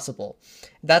was possible.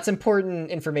 That's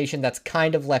important information that's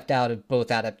kind of left out of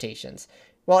both adaptations.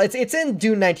 Well, it's in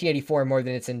Dune 1984 more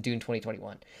than it's in Dune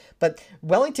 2021. But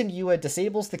Wellington Yueh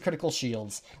disables the critical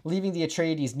shields, leaving the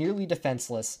Atreides nearly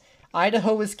defenseless.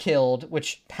 Idaho is killed,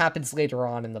 which happens later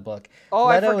on in the book. Oh,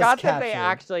 Leto I forgot is that they captured.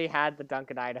 actually had the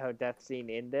Duncan Idaho death scene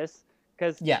in this,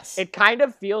 because Yes. it kind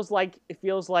of feels like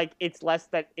it's less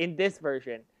that in this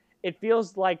version. It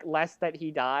feels like less that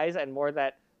he dies and more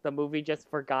that the movie just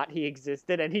forgot he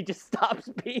existed and he just stops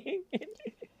being.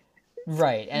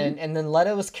 Right, and then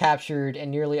Leto is captured,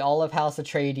 and nearly all of House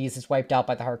Atreides is wiped out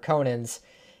by the Harkonnens.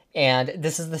 And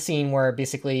this is the scene where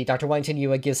basically Dr. Wellington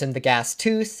Yueh gives him the gas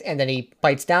tooth, and then he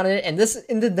bites down on it. And this,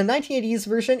 in the 1980s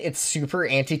version, it's super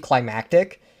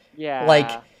anticlimactic. Yeah.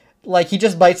 Like he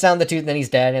just bites down the tooth and then he's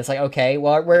dead, and it's like, okay.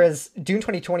 Well, whereas Dune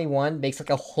 2021 makes like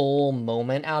a whole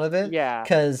moment out of it. Yeah.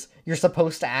 Because you're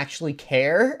supposed to actually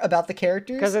care about the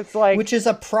characters. Because it's like... Which is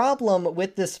a problem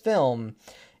with this film,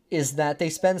 is that they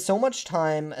spend so much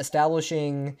time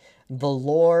establishing the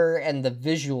lore and the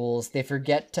visuals, they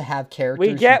forget to have characters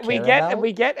we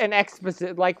get an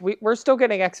exposition, like we're still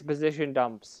getting exposition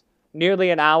dumps nearly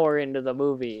an hour into the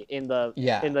movie in the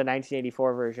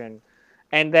 1984 version.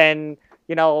 And then,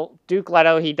 you know, Duke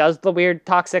Leto, he does the weird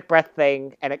toxic breath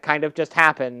thing and it kind of just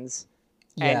happens.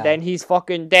 Yeah. And then he's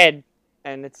fucking dead.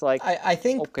 And it's like, I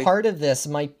think part of this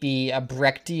might be a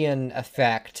Brechtian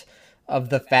effect of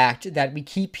the fact that we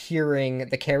keep hearing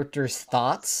the character's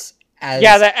thoughts as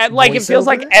like it feels voiceover.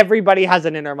 like everybody has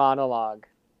an inner monologue.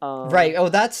 Right. Oh,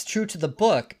 that's true to the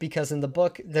book, because in the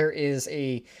book there is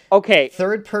a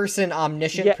third-person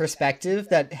omniscient perspective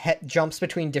that jumps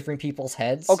between different people's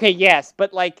heads. Okay, yes,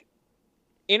 but like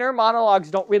inner monologues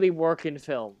don't really work in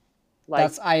film.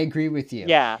 Like I agree with you.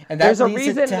 Yeah, and that there's a leads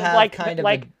reason it to have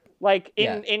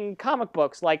in comic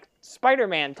books, like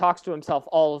Spider-Man talks to himself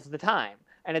all of the time,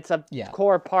 and it's a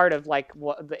core part of like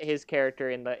his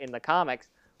character in the comics.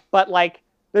 But like,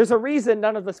 there's a reason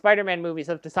none of the Spider-Man movies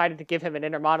have decided to give him an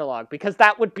inner monologue, because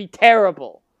that would be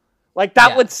terrible. Like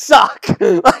that would suck.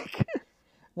 Like,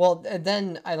 well,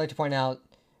 then I'd like to point out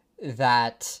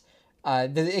that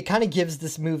it kind of gives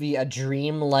this movie a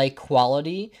dream-like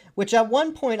quality, which at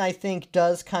one point I think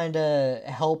does kind of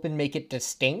help and make it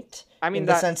distinct. I mean, in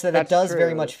the sense that it does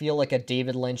very much feel like a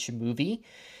David Lynch movie.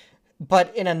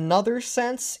 But in another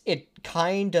sense, it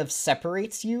kind of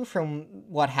separates you from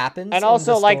what happens. And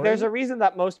also, like, there's a reason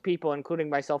that most people, including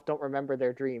myself, don't remember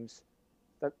their dreams.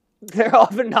 That they're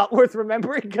often not worth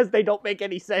remembering because they don't make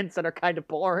any sense and are kind of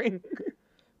boring.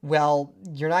 Well,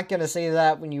 you're not going to say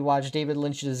that when you watch David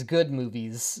Lynch's good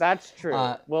movies. That's true.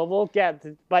 Well, we'll get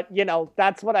to, but, you know,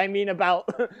 that's what I mean about...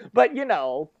 But, you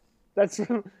know, that's...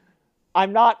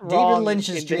 I'm not wrong. David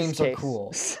Lynch's dreams are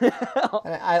cool.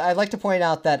 I'd like to point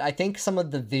out that I think some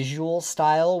of the visual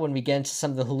style, when we get into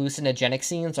some of the hallucinogenic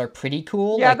scenes, are pretty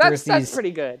cool. Yeah, like, that's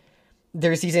pretty good.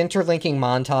 There's these interlinking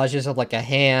montages of like a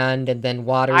hand and then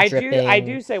water dripping. I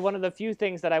do say one of the few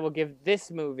things that I will give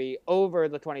this movie over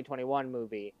the 2021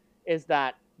 movie is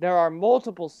that there are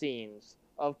multiple scenes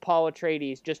of Paul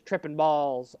Atreides just tripping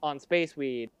balls on space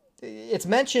weed. It's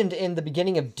mentioned in the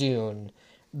beginning of Dune,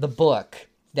 the book,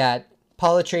 that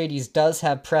Paul Atreides does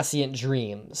have prescient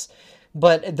dreams,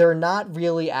 but they're not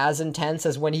really as intense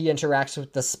as when he interacts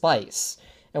with the spice.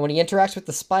 And when he interacts with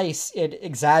the spice, it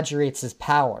exaggerates his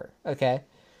power, okay?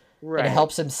 Right. And it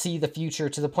helps him see the future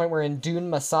to the point where in Dune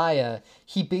Messiah,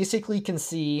 he basically can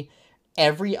see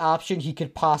every option he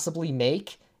could possibly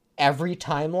make, every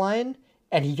timeline,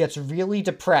 and he gets really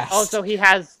depressed. Oh, so he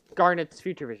has Garnet's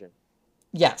future vision.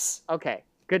 Yes. Okay,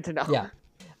 good to know. Yeah.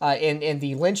 In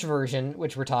the Lynch version,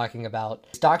 which we're talking about,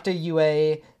 Dr.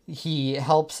 Yueh, he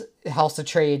helps House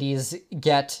Atreides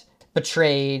get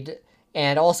betrayed,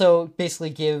 and also basically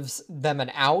gives them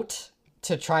an out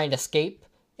to try and escape.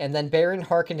 And then Baron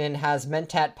Harkonnen has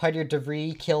Mentat Piter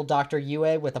DeVries kill Dr.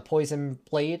 Yueh with a poison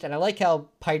blade. And I like how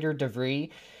Piter DeVries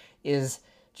is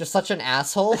just such an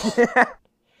asshole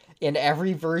in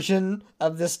every version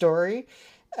of this story.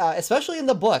 Especially in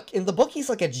the book. In the book, he's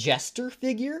like a jester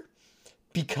figure,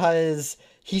 because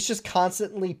he's just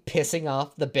constantly pissing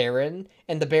off the Baron,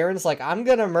 and the Baron's like, I'm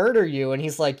gonna murder you, and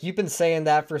he's like, you've been saying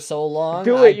that for so long,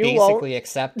 I basically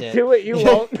accept it. Do it, you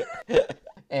won't.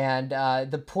 And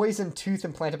the poison tooth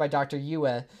implanted by Dr.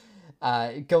 Yueh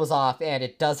goes off, and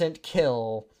it doesn't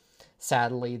kill,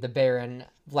 sadly, the Baron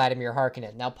Vladimir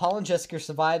Harkonnen. Now, Paul and Jessica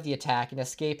survive the attack and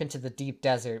escape into the deep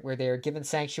desert, where they are given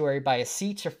sanctuary by a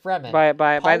siege of Fremen.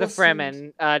 By the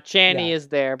Fremen. Chani is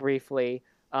there briefly.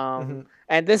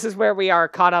 And this is where we are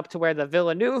caught up to where the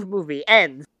Villeneuve movie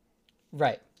ends.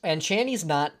 Right. And Channy's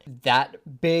not that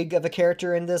big of a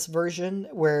character in this version,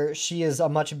 where she is a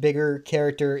much bigger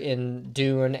character in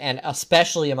Dune, and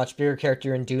especially a much bigger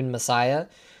character in Dune Messiah.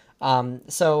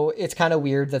 So it's kind of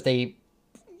weird that they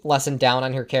lessened down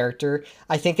on her character.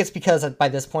 I think it's because by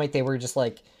this point they were just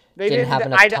like didn't have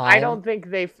enough time. I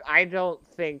don't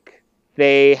think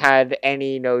they had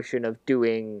any notion of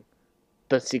doing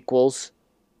the sequels.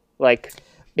 Like,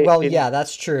 yeah,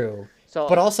 that's true. So,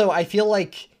 but also I feel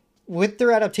like with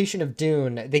their adaptation of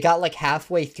Dune, they got like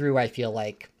halfway through, I feel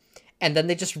like, and then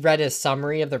they just read a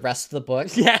summary of the rest of the book.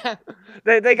 Yeah,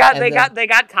 they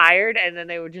got tired, and then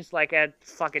they were just like,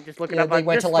 "Fuck it, just look it up." They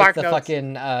went to like the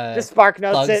fucking just Spark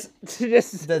Notes thugs, it,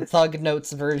 just the Thug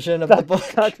Notes version of the book.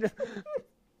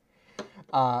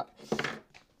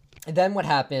 Then what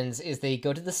happens is they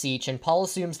go to the Siege, and Paul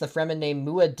assumes the Fremen name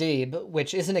Muad'Dib,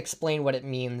 which isn't explained what it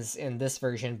means in this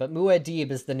version, but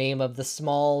Muad'Dib is the name of the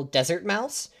small desert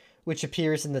mouse, which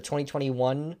appears in the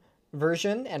 2021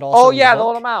 version, and also the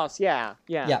little mouse, yeah.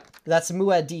 That's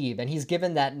Muad'Dib, and he's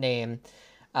given that name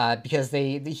because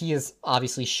he is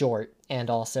obviously short, and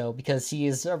also because he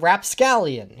is a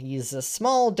rapscallion. He's a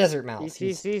small desert mouse.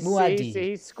 He's Muad'Dib.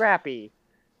 He's scrappy.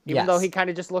 Even though he kind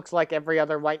of just looks like every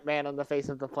other white man on the face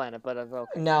of the planet, but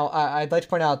okay. Now, I'd like to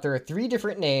point out there are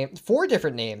four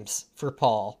different names for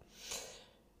Paul.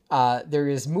 There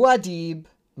is Muad'Dib,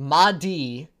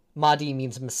 Mahdi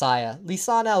means Messiah,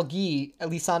 Lisan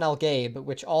al-Gaib,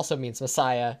 which also means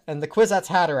Messiah, and the Kwisatz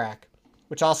Haderach,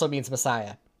 which also means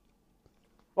Messiah.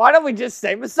 Why don't we just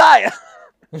say Messiah?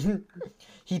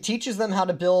 He teaches them how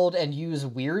to build and use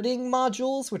weirding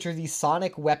modules, which are these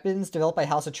sonic weapons developed by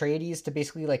House Atreides to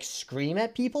basically, like, scream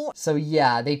at people. So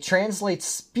yeah, they translate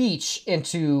speech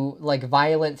into, like,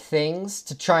 violent things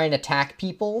to try and attack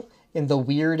people in the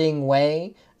weirding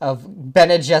way of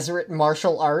Bene Gesserit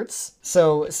martial arts.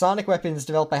 So sonic weapons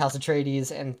developed by House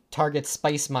Atreides and target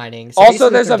spice mining. So also,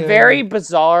 there's a very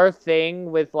bizarre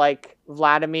thing with, like,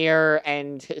 Vladimir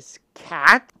and his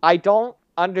cat. I don't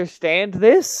understand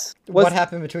this. What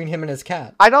happened between him and his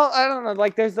cat? I don't know.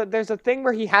 Like, there's a thing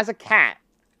where he has a cat,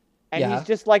 and he's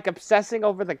just like obsessing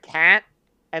over the cat,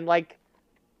 and like,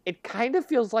 it kind of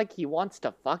feels like he wants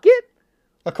to fuck it.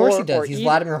 Of course he does. He's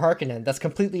Vladimir Harkonnen. That's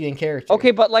completely in character.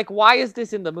 Okay, but like, why is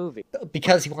this in the movie?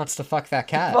 Because he wants to fuck that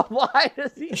cat. But why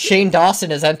does he? Shane Dawson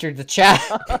has entered the chat.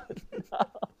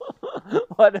 No.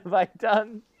 What have I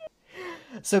done?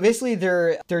 So basically,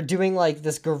 they're doing like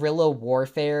this guerrilla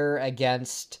warfare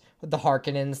against the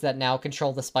Harkonnens that now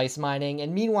control the spice mining,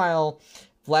 and meanwhile,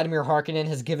 Vladimir Harkonnen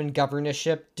has given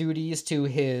governorship duties to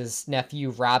his nephew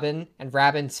Rabin, and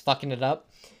Rabin's fucking it up.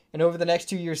 And over the next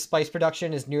 2 years, spice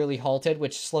production is nearly halted,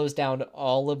 which slows down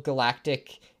all of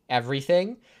galactic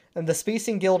everything. And the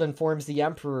Spacing Guild informs the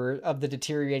Emperor of the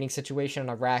deteriorating situation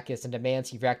on Arrakis and demands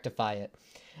he rectify it.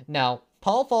 Now,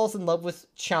 Paul falls in love with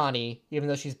Chani, even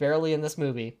though she's barely in this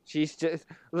movie. She's just...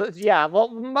 Yeah, well,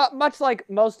 much like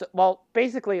most... Well,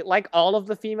 basically, like all of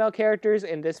the female characters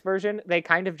in this version, they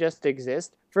kind of just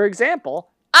exist. For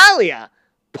example, Alia,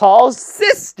 Paul's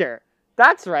sister.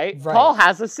 That's right. Paul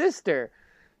has a sister.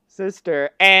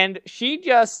 And she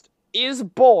just is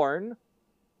born,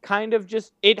 kind of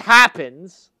just... It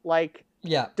happens, like,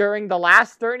 during the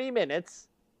last 30 minutes,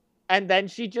 and then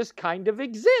she just kind of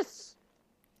exists.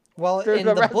 Well, in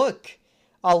the book,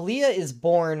 Aaliyah is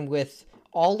born with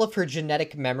all of her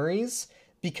genetic memories,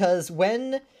 because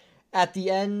when, at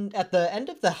the end of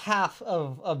the half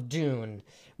of Dune,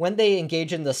 when they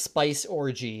engage in the spice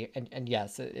orgy, and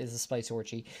yes, it is a spice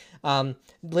orgy,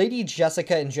 Lady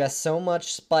Jessica ingests so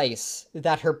much spice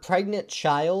that her pregnant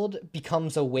child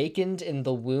becomes awakened in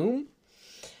the womb,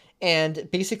 and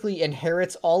basically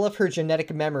inherits all of her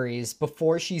genetic memories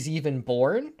before she's even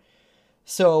born.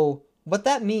 So what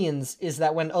that means is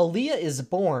that when Aaliyah is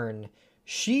born,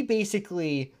 she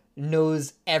basically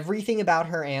knows everything about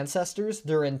her ancestors,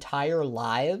 their entire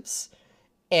lives,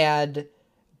 and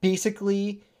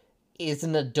basically is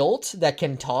an adult that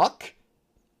can talk.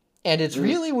 And it's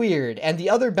really weird. And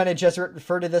the other Bene Gesserit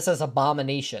refer to this as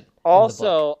abomination.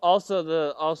 Also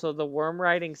the worm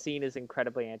riding scene is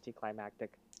incredibly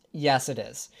anticlimactic. Yes, it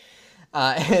is.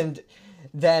 And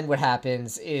then what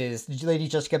happens is Lady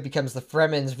Jessica becomes the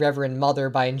Fremen's Reverend Mother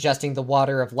by ingesting the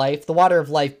Water of Life. The Water of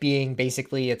Life being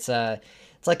basically it's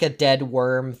like a dead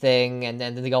worm thing, and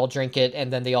then they all drink it,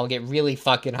 and then they all get really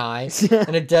fucking high.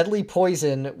 And a deadly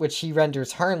poison, which she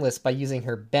renders harmless by using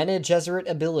her Bene Gesserit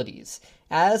abilities.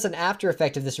 As an after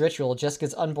effect of this ritual,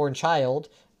 Jessica's unborn child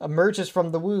emerges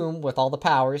from the womb with all the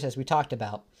powers, as we talked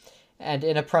about. And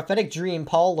in a prophetic dream,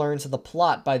 Paul learns of the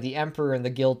plot by the Emperor and the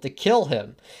Guild to kill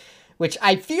him, which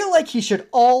I feel like he should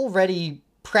already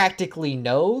practically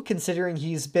no, considering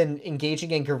he's been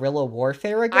engaging in guerrilla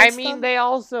warfare against them. they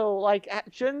also, like,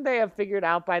 shouldn't they have figured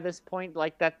out by this point,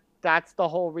 like, that's the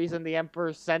whole reason the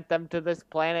Emperor sent them to this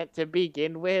planet to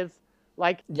begin with?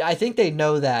 Like, Yeah, I think they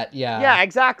know that, yeah. Yeah,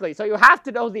 exactly. So you have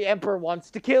to know the Emperor wants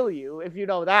to kill you if you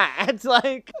know that. It's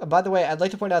like... By the way, I'd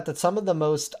like to point out that some of the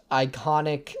most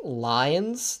iconic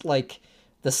lines, like,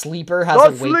 the sleeper has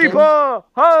awakened. The sleeper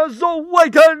has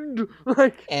awakened!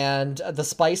 Like, and the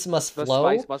spice must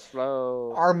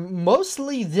flow. Are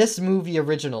mostly this movie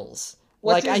originals.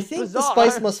 Like, I think bizarre. the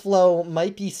spice must flow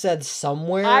might be said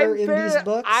somewhere in these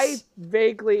books. I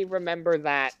vaguely remember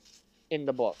that in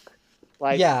the book.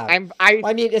 Like, yeah,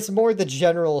 I mean, it's more the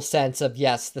general sense of,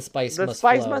 yes, the spice must flow. The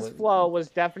spice must flow was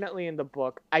definitely in the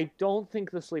book. I don't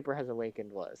think the sleeper has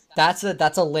awakened was. That's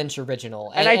a Lynch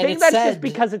original. And I think that's just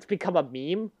because it's become a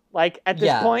meme, like, at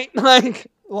this point. Like,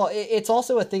 well, it's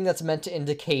also a thing that's meant to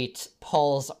indicate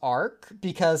Paul's arc,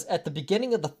 because at the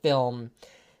beginning of the film,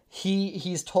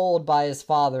 he's told by his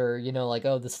father, you know, like,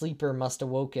 oh, the sleeper must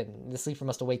awaken.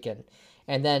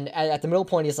 And then at the middle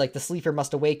point, he's like, the sleeper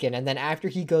must awaken. And then after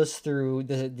he goes through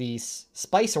the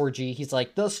spice orgy, he's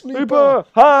like, the sleeper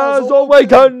has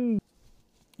awakened!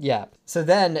 Yeah. So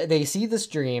then they see this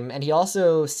dream, and he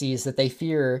also sees that they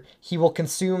fear he will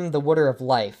consume the water of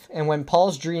life. And when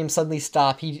Paul's dreams suddenly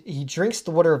stop, he drinks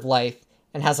the water of life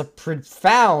and has a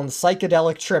profound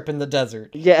psychedelic trip in the desert.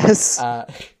 Yes.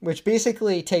 Which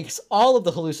basically takes all of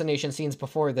the hallucination scenes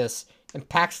before this and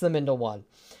packs them into one.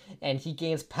 And he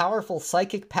gains powerful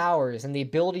psychic powers and the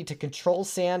ability to control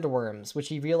sandworms, which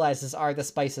he realizes are the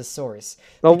spice's source.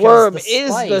 The worm is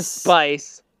the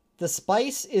spice. The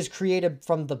spice is created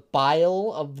from the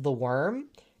bile of the worm.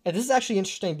 And this is actually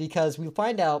interesting because we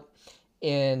find out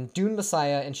in Dune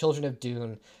Messiah and Children of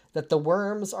Dune that the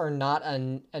worms are not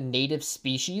a native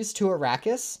species to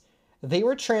Arrakis. They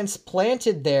were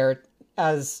transplanted there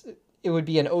as it would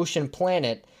be an ocean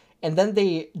planet, and then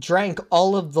they drank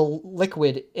all of the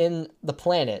liquid in the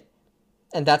planet.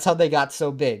 And that's how they got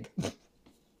so big.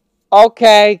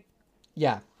 Okay.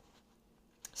 Yeah.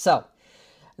 So,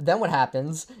 then what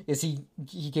happens is he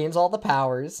gains all the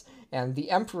powers, and the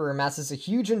Emperor amasses a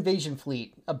huge invasion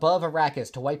fleet above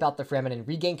Arrakis to wipe out the Fremen and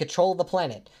regain control of the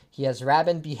planet. He has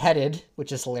Rabban beheaded,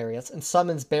 which is hilarious, and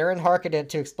summons Baron Harkonnen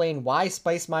to explain why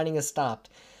spice mining has stopped.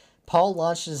 Paul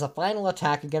launches a final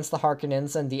attack against the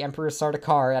Harkonnens and the Emperor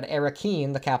Sardaukar at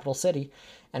Arrakeen, the capital city,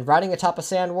 and riding atop a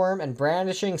sandworm and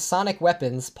brandishing sonic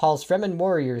weapons, Paul's Fremen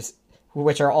warriors,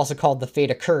 which are also called the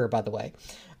Fate Occur, by the way,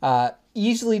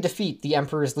 easily defeat the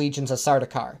Emperor's legions of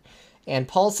Sardaukar. And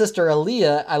Paul's sister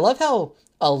Aaliyah, I love how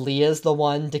Aaliyah's the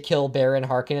one to kill Baron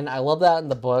Harkonnen. I love that in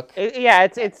the book.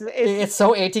 It's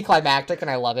so anticlimactic,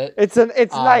 and I love it. It's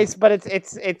nice, but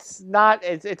it's not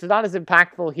as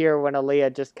impactful here when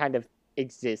Aaliyah just kind of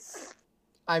exists.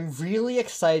 I'm really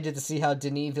excited to see how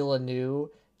Denis Villeneuve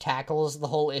tackles the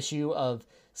whole issue of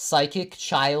psychic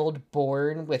child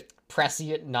born with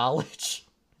prescient knowledge.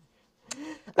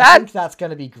 I think that's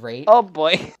gonna be great. Oh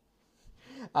boy.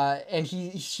 And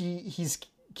he's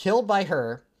killed by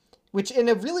her, which in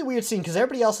a really weird scene because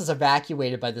everybody else is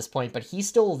evacuated by this point, but he's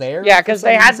still there. Yeah, because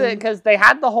they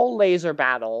had the whole laser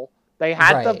battle. They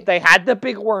had the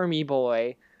big wormy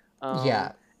boy.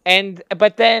 Yeah.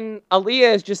 But then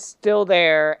Aaliyah is just still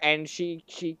there, and she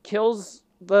kills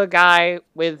the guy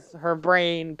with her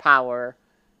brain power,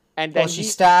 and then she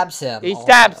stabs him. He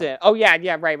stabs him. Oh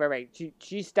yeah, right.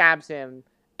 She stabs him,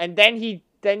 and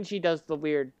then she does the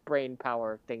weird brain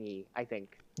power thingy, I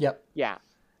think. Yep. Yeah.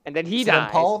 And then he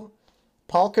dies. Then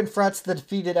Paul confronts the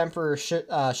defeated Emperor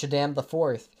Shaddam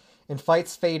IV and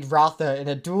fights Fade Rotha in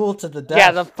a duel to the death.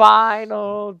 Yeah, the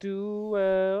final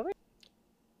duel.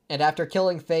 And after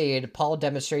killing Fade, Paul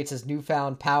demonstrates his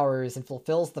newfound powers and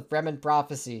fulfills the Fremen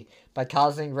prophecy by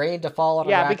causing rain to fall on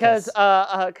Arrakis.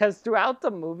 Yeah, because throughout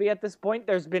the movie at this point,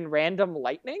 there's been random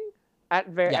lightning at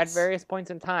various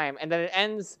points in time, and then it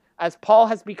ends as Paul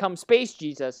has become Space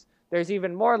Jesus. There's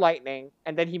even more lightning,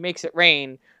 and then he makes it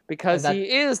rain because he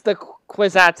is the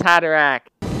Kwisatz Haderach.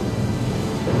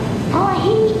 For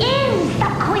he is the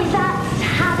Kwisatz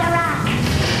Haderach.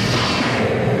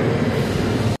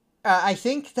 I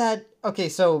think that, okay,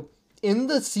 so in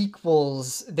the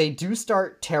sequels, they do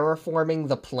start terraforming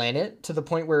the planet to the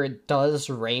point where it does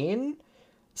rain.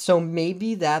 So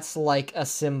maybe that's like a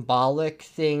symbolic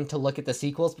thing to look at the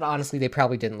sequels, but honestly, they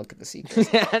probably didn't look at the sequels.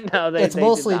 No, it's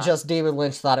mostly just David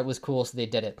Lynch thought it was cool, so they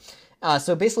did it.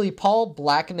 So basically, Paul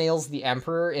blackmails the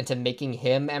Emperor into making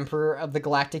him Emperor of the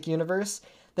Galactic Universe.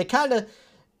 They kind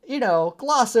of,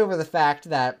 gloss over the fact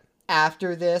that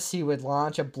after this, he would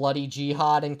launch a bloody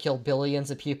jihad and kill billions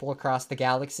of people across the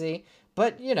galaxy.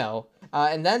 But,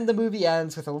 and then the movie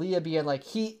ends with Aaliyah being like,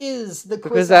 he is the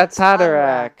Because that's Kwisatz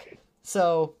Haderach.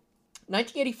 So,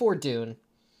 1984 Dune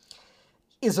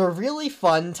is a really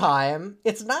fun time.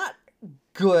 It's not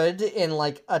good in,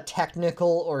 like, a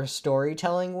technical or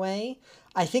storytelling way.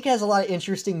 I think it has a lot of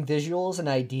interesting visuals and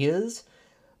ideas,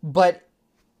 but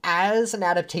as an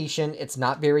adaptation, it's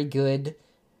not very good.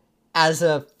 As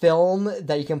a film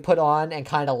that you can put on and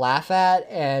kind of laugh at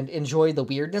and enjoy the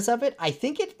weirdness of it, I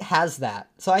think it has that.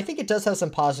 So I think it does have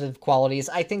some positive qualities.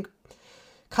 I think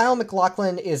Kyle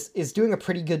MacLachlan is doing a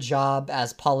pretty good job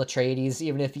as Paul Atreides,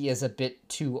 even if he is a bit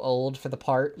too old for the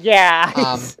part.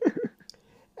 Yeah.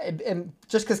 And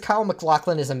just because Kyle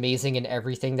MacLachlan is amazing in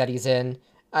everything that he's in.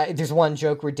 There's one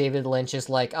joke where David Lynch is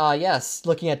like, yes,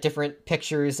 looking at different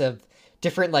pictures of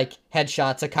different, like,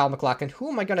 headshots of Kyle MacLachlan. Who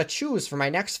am I going to choose for my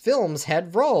next film's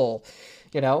head role?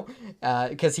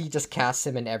 Because he just casts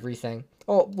him in everything.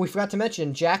 Oh, we forgot to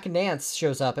mention, Jack Nance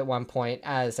shows up at one point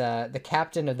as the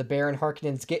captain of the Baron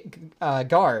Harkonnen's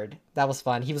guard. That was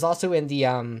fun. He was also in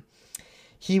the...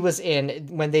 he was in,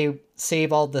 when they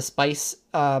save all the spice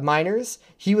miners,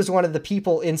 he was one of the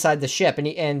people inside the ship.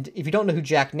 And if you don't know who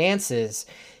Jack Nance is,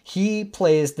 he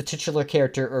plays the titular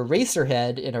character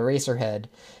Eraserhead in Eraserhead,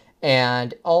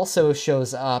 and also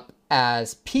shows up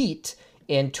as Pete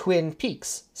in Twin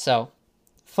Peaks. So,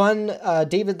 fun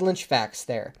David Lynch facts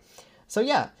there. So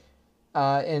yeah,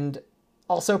 and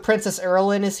also Princess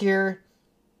Erlin is here.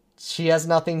 She has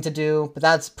nothing to do, but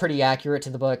that's pretty accurate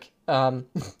to the book.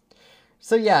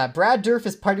 So yeah, Brad Dourif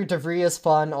as Peter DeVries is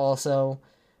fun also.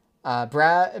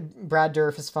 Brad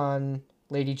Dourif is fun.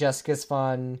 Lady Jessica's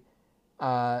fun.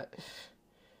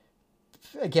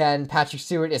 Again, Patrick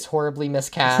Stewart is horribly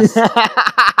miscast.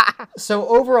 So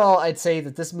overall, I'd say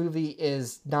that this movie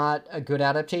is not a good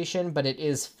adaptation, but it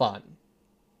is fun.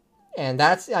 And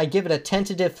I give it a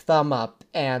tentative thumb up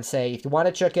and say, if you want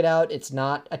to check it out, it's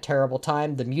not a terrible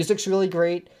time. The music's really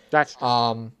great. That's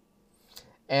true.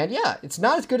 And yeah, it's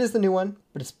not as good as the new one,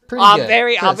 but it's pretty good.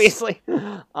 Very Chris, obviously.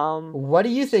 What do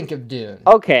you think of Dune?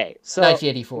 Okay, so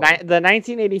 1984. The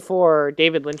 1984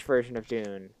 David Lynch version of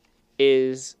Dune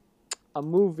is a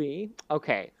movie.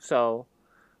 Okay, so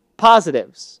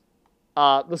positives.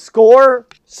 The score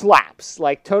slaps.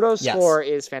 Like, Toto's score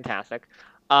is fantastic.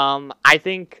 I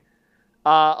think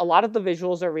a lot of the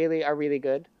visuals are really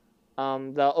good.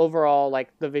 The overall,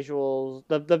 like, the visuals,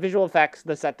 the visual effects,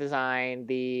 the set design,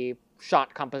 the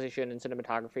shot composition and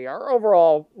cinematography are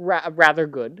overall rather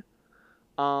good.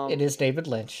 It is David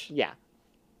Lynch. Yeah.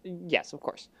 Yes, of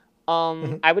course.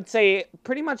 I would say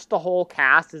pretty much the whole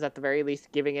cast is at the very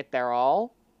least giving it their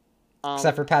all.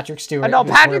 Except for Patrick Stewart, no,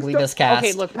 who's horribly miscast.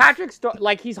 Okay, look, Patrick Stewart,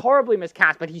 like, he's horribly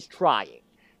miscast, but he's trying.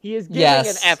 He is giving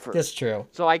an effort. That's true.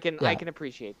 So I can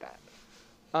appreciate that.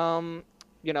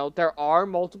 There are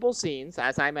multiple scenes,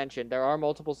 as I mentioned,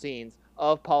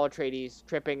 of Paul Atreides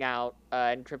tripping out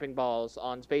and tripping balls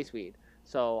on space weed.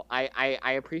 So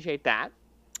I appreciate that.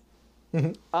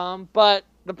 But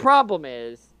the problem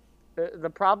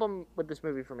with this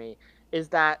movie for me is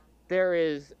that there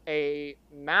is a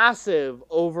massive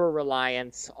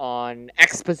over-reliance on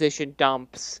exposition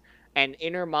dumps and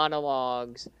inner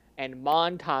monologues and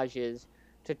montages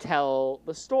to tell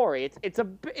the story.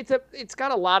 It's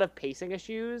got a lot of pacing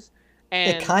issues.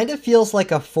 And it kind of feels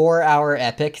like a 4-hour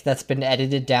epic that's been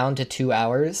edited down to 2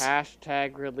 hours. #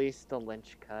 release the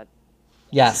Lynch cut.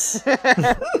 Yes.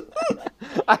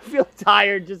 I feel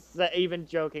tired just even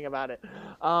joking about it.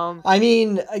 I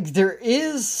mean, there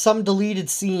is some deleted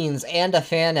scenes and a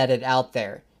fan edit out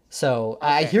there. So okay.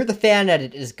 I hear the fan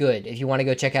edit is good if you want to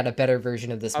go check out a better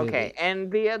version of this movie. Okay, and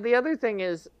the other thing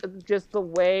is just the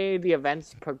way the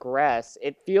events progress.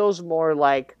 It feels more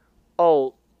like,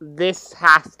 oh, this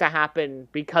has to happen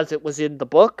because it was in the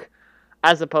book,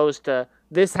 as opposed to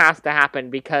this has to happen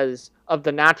because of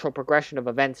the natural progression of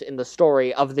events in the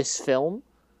story of this film.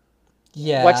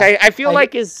 Yeah. Which I feel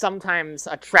like is sometimes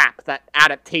a trap that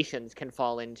adaptations can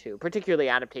fall into, particularly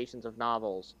adaptations of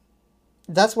novels.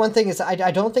 That's one thing, is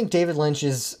I don't think David Lynch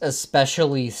is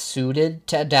especially suited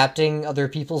to adapting other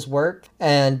people's work.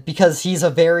 And because he's a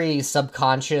very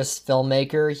subconscious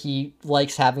filmmaker, he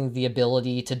likes having the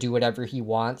ability to do whatever he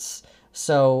wants.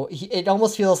 So it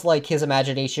almost feels like his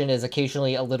imagination is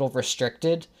occasionally a little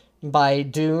restricted by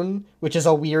Dune, which is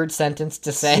a weird sentence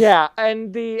to say. Yeah,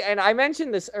 and I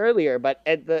mentioned this earlier, but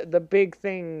the big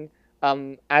thing,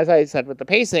 as I said with the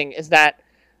pacing, is that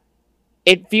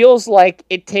it feels like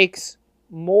it takes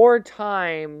more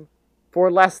time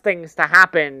for less things to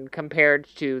happen compared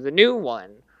to the new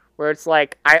one, where it's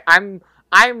like I'm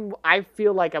I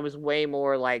feel like I was way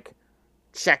more like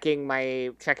checking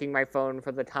my phone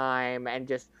for the time and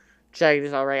just checking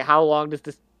this. All right, how long does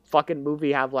this fucking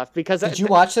movie have left? Because did you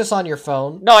watch this on your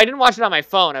phone? No, I didn't watch it on my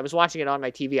phone. I was watching it on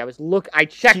my TV. I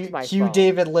checked my phone.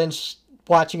 David Lynch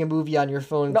watching a movie on your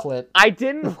phone clip. I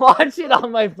didn't watch it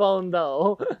on my phone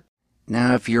though.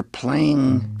 Now, if you're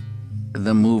playing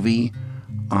the movie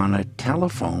on a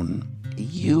telephone,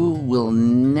 you will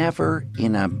never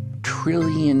in a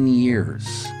trillion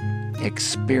years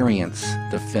experience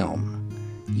the film.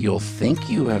 You'll think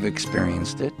you have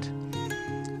experienced it,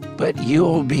 but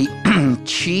you'll be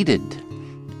cheated.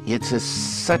 It's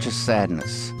such a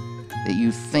sadness that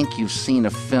you think you've seen a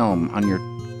film on your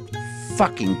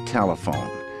fucking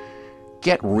telephone.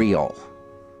 Get real.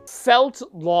 Felt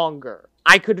longer.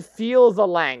 I could feel the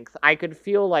length. I could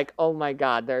feel like, oh my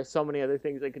god, there are so many other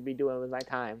things I could be doing with my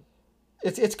time.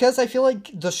 It's because I feel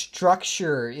like the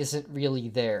structure isn't really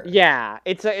there. Yeah,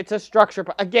 it's a structure.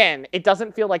 Again, it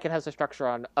doesn't feel like it has a structure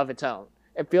of its own.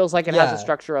 It feels like it has a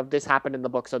structure of this happened in the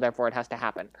book, so therefore it has to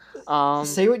happen.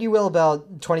 Say what you will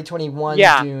about 2021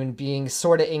 Dune being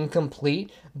sort of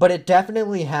incomplete, but it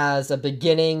definitely has a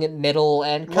beginning, middle,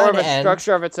 and kind more of of a end.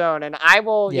 structure of its own. And I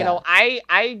will, you know,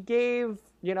 I gave,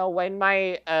 you know, when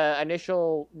my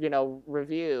initial, you know,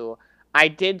 review, I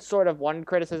did sort of one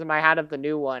criticism I had of the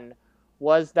new one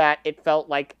was that it felt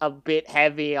like a bit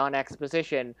heavy on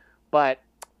exposition, but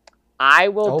I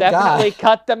will definitely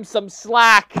cut them some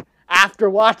slack after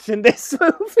watching this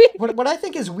movie. What I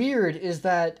think is weird is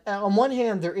that on one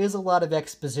hand there is a lot of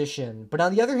exposition, but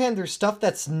on the other hand there's stuff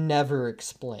that's never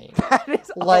explained. That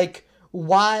is like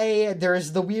why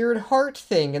there's the weird heart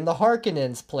thing in the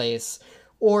Harkonnens' place,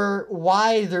 or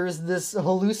why there's this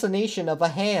hallucination of a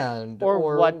hand,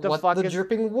 or what the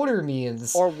dripping water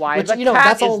means, or why which, the you know, cat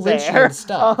that's all is Lynchian there.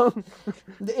 stuff.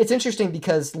 It's interesting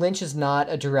because Lynch is not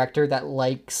a director that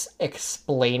likes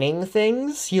explaining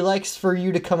things. He likes for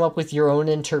you to come up with your own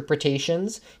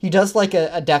interpretations. He does like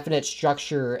a definite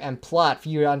structure and plot for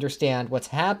you to understand what's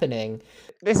happening.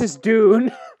 This is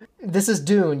Dune. This is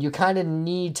Dune. You kind of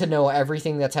need to know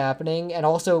everything that's happening, and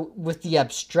also with the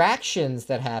abstractions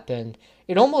that happen,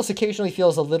 it almost occasionally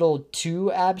feels a little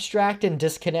too abstract and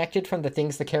disconnected from the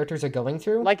things the characters are going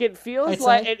through. Like it feels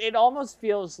like it almost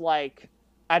feels like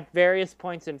at various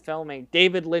points in filming,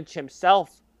 David Lynch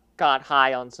himself got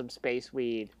high on some space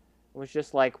weed. It was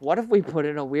just like, what if we put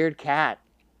in a weird cat?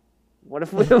 What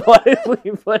if we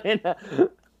put in a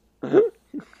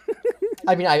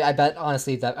I mean, I bet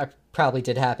honestly that probably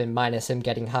did happen, minus him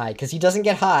getting high, because he doesn't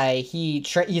get high.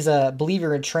 He's a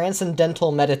believer in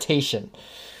transcendental meditation.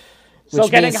 So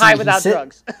getting high without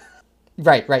drugs.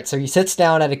 Right. So he sits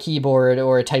down at a keyboard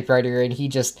or a typewriter and he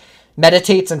just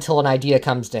meditates until an idea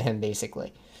comes to him,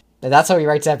 basically. And that's how he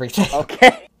writes everything.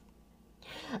 Okay.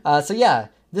 So yeah,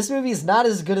 this movie is not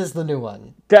as good as the new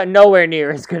one. Nowhere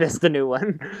near as good as the new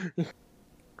one.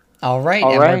 All right,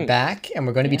 we're back, and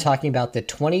we're going to be talking about the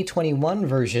 2021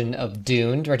 version of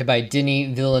Dune, directed by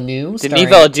Denis Villeneuve. Denis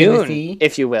Villeneuve,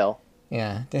 if you will.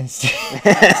 Yeah.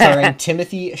 Starring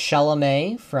Timothée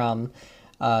Chalamet from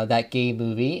that gay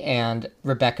movie, and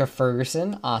Rebecca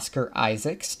Ferguson, Oscar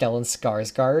Isaac, Stellan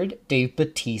Skarsgård, Dave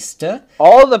Bautista.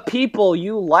 All the people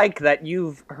you like that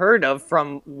you've heard of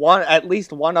from at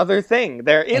least one other thing.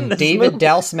 They're in this movie. David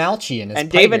Dastmalchian is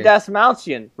David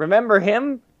Dastmalchian. Remember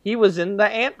him? He was in the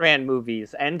Ant-Man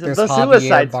movies and the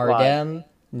Suicide Squad. Bardem,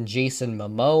 Jason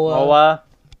Momoa.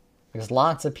 There's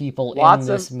lots of people in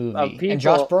this movie. And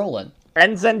Josh Brolin.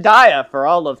 And Zendaya for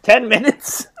all of 10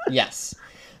 minutes. Yes.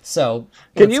 So,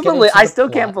 can you believe? I still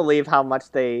can't believe how much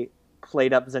they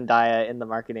played up Zendaya in the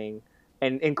marketing,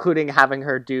 and including having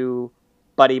her do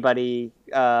buddy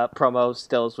promo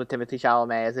stills with Timothée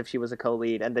Chalamet as if she was a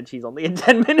co-lead, and then she's only in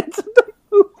 10 minutes of the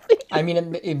movie. I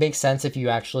mean, it makes sense if you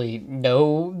actually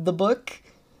know the book.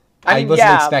 I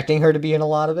wasn't expecting her to be in a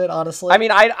lot of it, honestly. I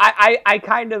mean, I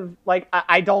kind of like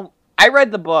I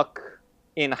read the book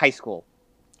in high school,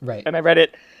 right? And I read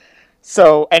it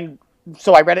so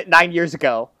I read it 9 years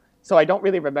ago, so I don't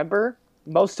really remember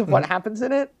most of what happens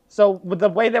in it. So with the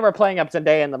way they were playing up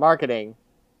Zendaya in the marketing,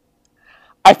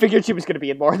 I figured she was going to be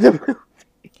in more of the movie.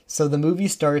 So the movie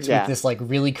starts with this like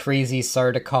really crazy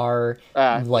Sardaukar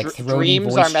like throaty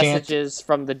dreams voice are chant. Messages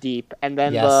from the deep, and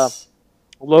then the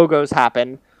logos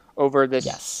happen over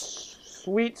this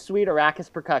sweet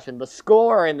Arrakis percussion. The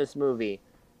score in this movie,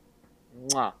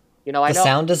 mwah. You know, the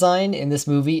sound design in this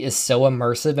movie is so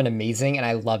immersive and amazing, and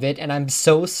I love it. And I'm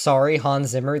so sorry, Hans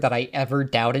Zimmer, that I ever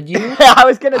doubted you.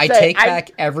 I take back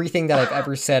everything that I've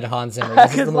ever said, Hans Zimmer.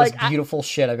 This is the most beautiful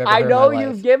shit I've ever heard in my life. I know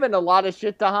you've given a lot of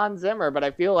shit to Hans Zimmer, but I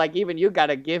feel like even you got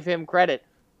to give him credit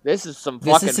This is some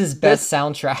This fucking... is his best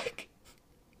soundtrack.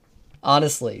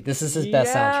 Honestly, this is his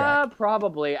best soundtrack. Yeah,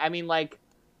 probably. I mean, like...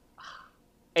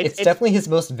 It's definitely his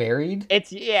most varied. It's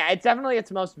definitely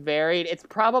its most varied. It's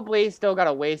probably still got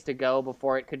a ways to go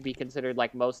before it could be considered,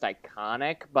 like, most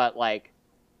iconic, but, like,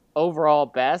 overall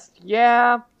best,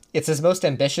 yeah. It's his most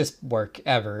ambitious work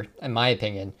ever, in my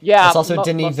opinion. Yeah, it's also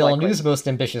Denis Villeneuve's most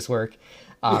ambitious work.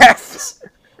 Yes!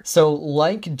 So,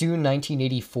 like Dune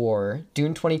 1984,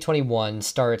 Dune 2021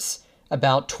 starts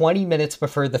about 20 minutes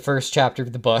before the first chapter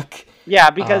of the book. Yeah,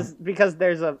 because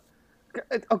there's a...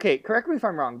 Okay, correct me if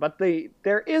I'm wrong, but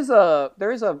there is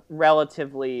a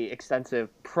relatively extensive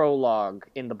prologue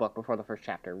in the book before the first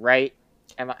chapter, right?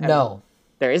 No.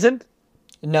 There isn't?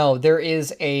 No, there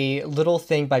is a little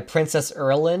thing by Princess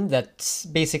Erlin that's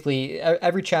basically...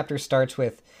 Every chapter starts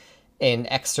with an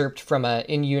excerpt from an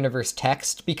in-universe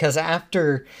text, because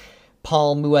after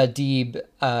Paul Muad'Dib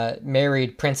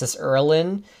married Princess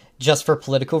Erlin, just for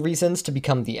political reasons, to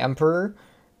become the emperor...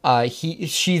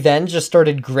 she then just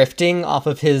started grifting off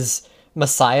of his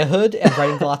messiahhood and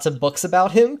writing lots of books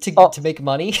about him to make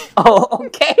money. Oh,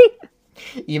 okay.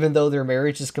 Even though their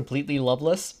marriage is completely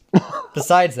loveless.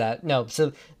 Besides that, no.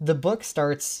 So the book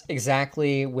starts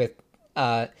exactly with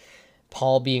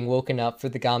Paul being woken up for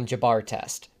the Gam Jabbar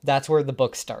test. That's where the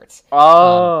book starts.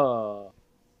 Oh.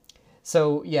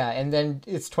 So yeah, and then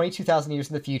it's 22,000 years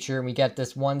in the future, and we get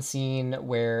this one scene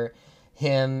where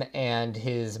him and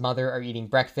his mother are eating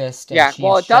breakfast. And yeah, she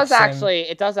well, it does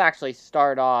instructs actually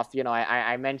start off. You know,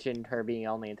 I mentioned her being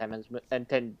only in 10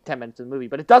 minutes of the movie,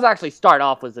 but it does actually start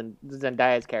off with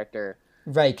Zendaya's character.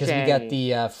 Right, because we get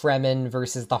the Fremen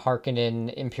versus the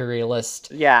Harkonnen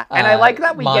imperialist. Yeah, and I like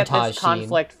that we get this scene.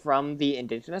 conflict from the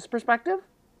indigenous perspective.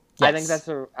 Yes.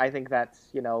 I think that's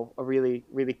you know a really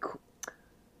really cool.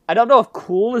 I don't know if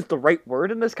 "cool" is the right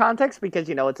word in this context because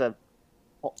you know it's a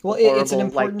it's an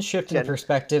important shift in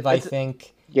perspective, I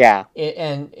think. Yeah.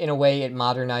 And in a way, it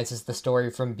modernizes the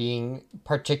story from being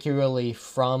particularly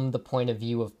from the point of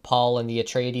view of Paul and the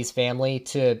Atreides family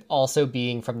to also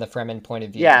being from the Fremen point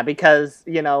of view. Yeah, because,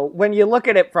 you know, when you look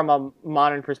at it from a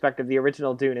modern perspective, the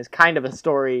original Dune is kind of a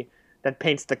story that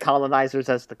paints the colonizers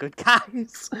as the good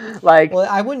guys. Well,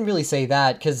 I wouldn't really say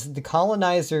that, because the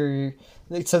colonizer...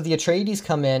 So the Atreides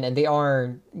come in, and they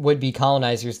are would-be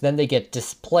colonizers, then they get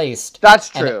displaced. That's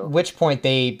true. At which point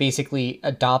they basically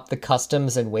adopt the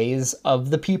customs and ways of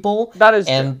the people. That is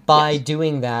and true. by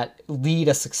doing that, lead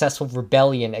a successful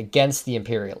rebellion against the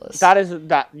imperialists. That is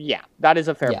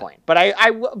a fair point. But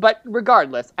but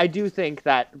regardless, I do think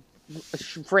that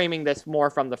framing this more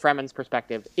from the Fremen's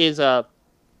perspective is a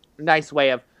nice way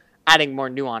of adding more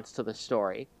nuance to the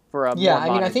story. I mean,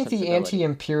 I think the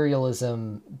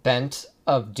anti-imperialism bent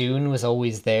of Dune was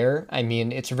always there. I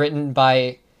mean, it's written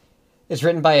by a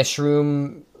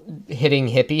shroom hitting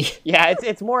hippie. Yeah,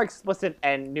 it's more explicit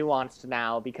and nuanced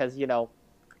now because, you know,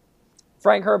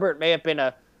 Frank Herbert may have been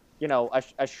a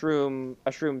shroom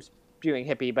spewing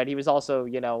hippie, but he was also,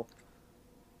 you know,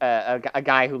 a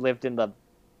guy who lived in the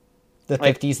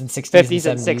 50s and 60s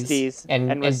and 60s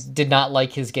and did not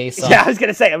like his gay son. Yeah, I was going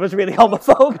to say, it was really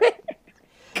homophobic.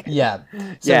 Yeah.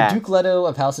 So Duke Leto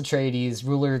of House Atreides,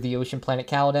 ruler of the ocean planet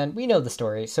Caladan, we know the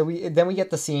story. So we get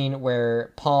the scene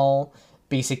where Paul,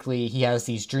 basically, he has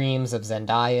these dreams of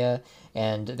Zendaya,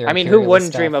 and they're who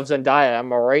wouldn't dream of Zendaya?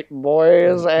 Am I right,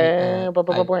 boys? I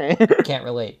can't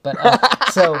relate.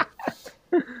 But, so...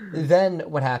 Then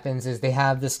what happens is they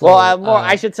have this... I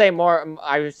would say more,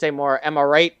 am I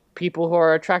right, people who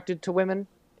are attracted to women?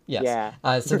 Yes.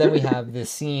 Yeah. So then we have this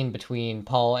scene between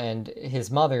Paul and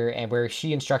his mother, and where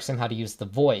she instructs him how to use the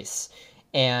voice,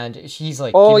 and she's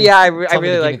like, "Oh yeah, I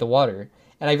really like the water."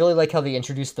 And I really like how they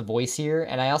introduce the voice here,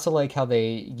 and I also like how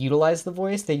they utilize the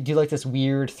voice. They do like this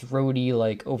weird, throaty,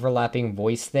 like overlapping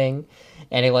voice thing,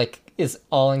 and it like is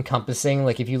all encompassing.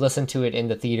 Like if you listen to it in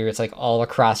the theater, it's like all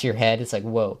across your head. It's like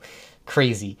whoa,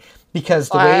 crazy. Because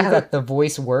the way that the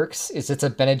voice works is it's a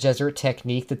Bene Gesserit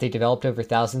technique that they developed over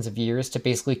thousands of years to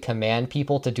basically command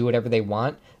people to do whatever they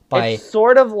want by it's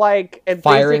sort of like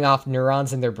firing off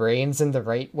neurons in their brains in the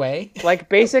right way. Like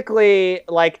basically,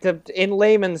 in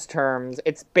layman's terms,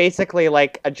 it's basically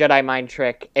like a Jedi mind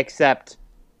trick, except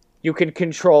you can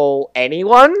control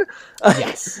anyone.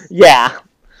 Yes. Yeah.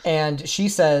 And she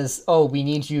says, "Oh, we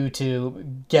need you to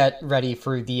get ready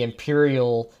for the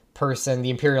Imperial person, the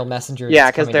Imperial messenger."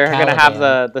 Yeah, because they're going to have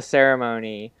the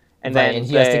ceremony, and then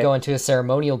he has to go into a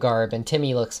ceremonial garb, and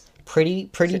Timmy looks pretty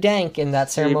dank in that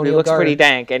ceremonial garb. He looks pretty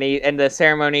dank, and the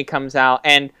ceremony comes out,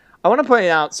 and I want to point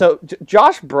out, so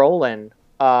Josh Brolin,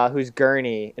 who's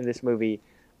Gurney in this movie,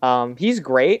 he's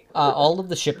great. All of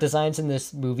the ship designs in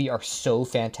this movie are so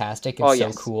fantastic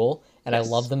and cool. and Yes. I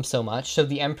love them so much. So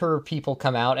the Emperor people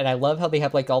come out, and I love how they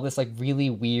have like all this like really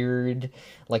weird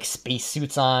like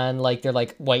spacesuits on, like they're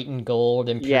like white and gold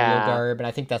Imperial Yeah. garb, and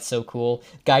I think that's so cool.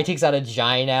 Guy takes out a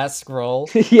giant ass scroll.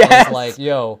 Yes. And is like,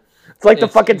 yo. It's like the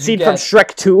fucking scene from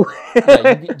Shrek 2.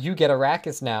 Yeah, you get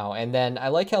Arrakis now. And then I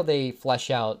like how they flesh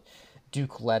out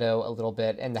Duke Leto a little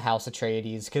bit and the House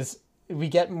Atreides, because we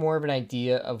get more of an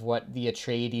idea of what the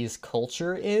Atreides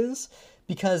culture is.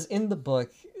 Because in the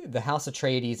book, the House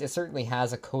Atreides, it certainly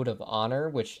has a code of honor,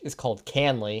 which is called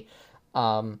Canley.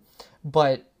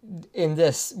 But in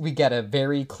this, we get a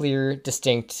very clear,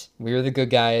 distinct, we're the good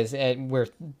guys, and where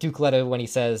Duke Leto, when he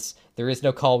says, there is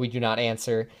no call we do not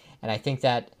answer. And I think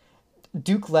that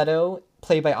Duke Leto,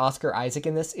 played by Oscar Isaac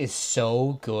in this, is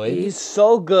so good. He's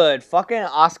so good. Fucking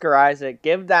Oscar Isaac.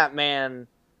 Give that man...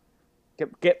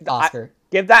 Oscar.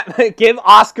 Give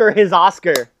Oscar his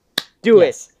Oscar. Do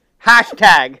it.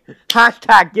 Hashtag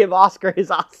give Oscar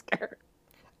his Oscar.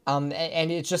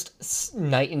 And it's just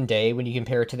night and day when you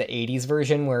compare it to the 80s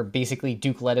version, where basically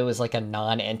Duke Leto is like a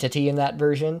non-entity in that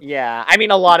version. Yeah, I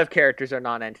mean, a lot of characters are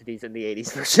non-entities in the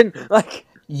 80s version. Like,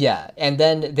 yeah, and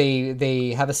then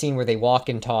they have a scene where they walk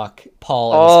and talk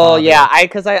Paul and his father. Oh, yeah,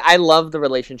 because I love the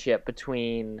relationship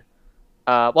between...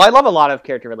 well, I love a lot of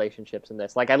character relationships in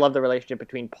this. Like, I love the relationship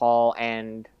between Paul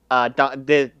and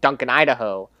Duncan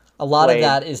Idaho. A lot of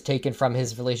that is taken from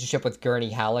his relationship with Gurney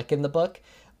Halleck in the book.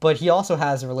 But he also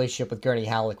has a relationship with Gurney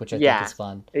Halleck, which I think is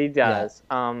fun. He does.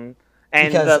 Yeah.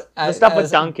 And the stuff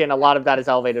with Duncan, a lot of that is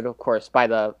elevated, of course, by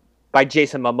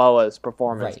Jason Momoa's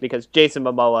performance, because Jason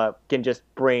Momoa can just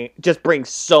bring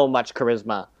so much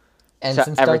charisma. And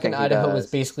since Duncan Idaho was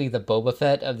basically the Boba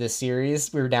Fett of this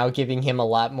series, we're now giving him a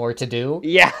lot more to do.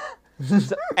 Yeah.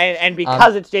 and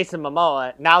because it's Jason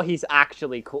Momoa, now he's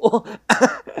actually cool.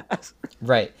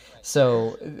 Right.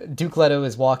 So Duke Leto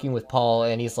is walking with Paul,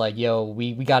 and he's like, "Yo,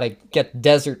 we gotta get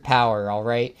desert power, all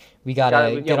right? We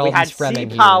gotta get all these Fremen here. We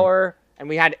had sea power and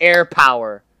we had air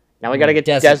power. Now we gotta get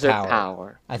desert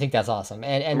power. I think that's awesome.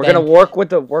 And we're gonna work with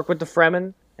the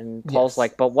Fremen. And Paul's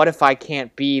like, "But what if I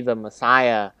can't be the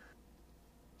Messiah?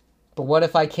 But what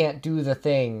if I can't do the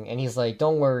thing?" And he's like,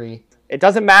 "Don't worry. It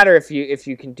doesn't matter if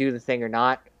you can do the thing or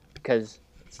not, because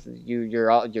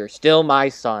you're still my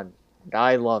son, and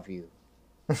I love you."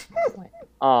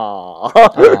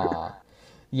 Aww.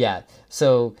 Yeah.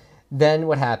 So then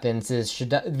what happens is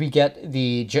we get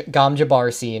the Gom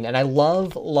Jabbar scene, and I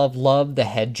love the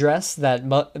headdress that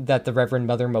the Reverend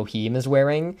Mother Mohim is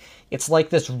wearing. It's like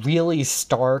this really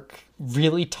stark,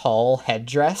 really tall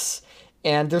headdress,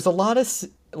 and there's a lot of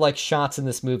like shots in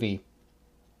this movie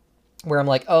where I'm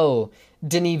like, oh,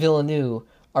 Denis Villeneuve,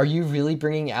 are you really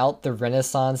bringing out the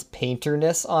Renaissance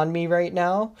painterness on me right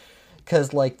now?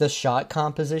 Because, like, the shot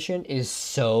composition is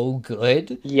so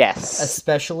good. Yes.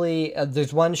 Especially,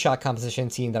 there's one shot composition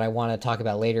scene that I want to talk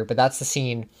about later, but that's the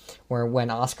scene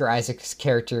when Oscar Isaac's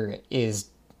character is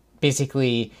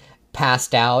basically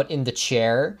passed out in the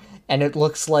chair, and it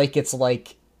looks like it's,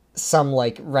 like, some,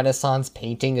 like, Renaissance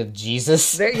painting of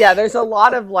Jesus. There's a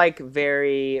lot of, like,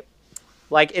 very...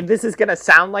 Like, and this is going to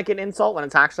sound like an insult when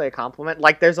it's actually a compliment.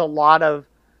 Like, there's a lot of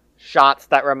shots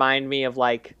that remind me of,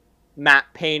 like, matte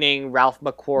painting, Ralph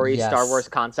McQuarrie, Star Wars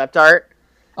concept art.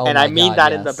 Oh, and I mean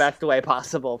that in the best way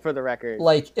possible, for the record.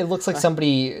 Like, it looks like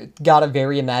somebody got a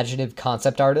very imaginative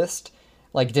concept artist.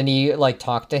 Like, Denis, like,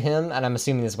 talked to him, and I'm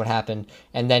assuming this is what happened.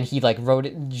 And then he, like,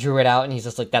 drew it out, and he's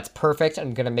just like, that's perfect.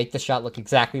 I'm going to make the shot look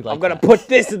exactly like I'm going to put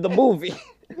this in the movie.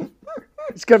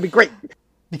 It's going to be great.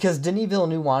 Because Denis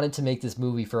Villeneuve wanted to make this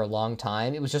movie for a long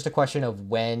time. It was just a question of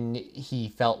when he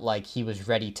felt like he was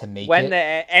ready to make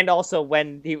it. And also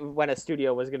when a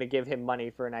studio was going to give him money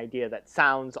for an idea that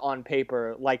sounds on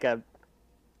paper like a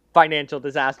financial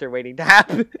disaster waiting to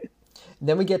happen.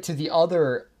 Then we get to the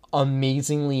other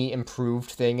amazingly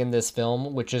improved thing in this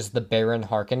film, which is the Baron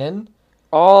Harkonnen.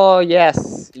 Oh,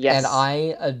 yes. Yes. And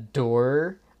I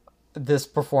adore this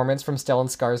performance from Stellan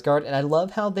Skarsgård, and I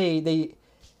love how they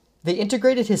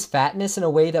integrated his fatness in a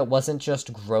way that wasn't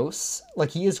just gross.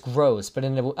 Like, he is gross, but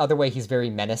in another way, he's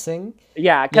very menacing.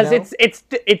 Yeah, because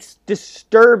it's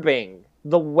disturbing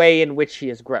the way in which he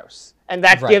is gross, and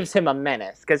that gives him a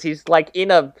menace. Because he's like in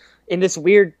this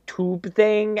weird tube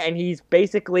thing, and he's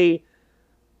basically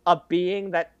a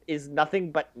being that is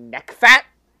nothing but neck fat,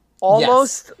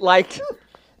 almost. Yes. Like.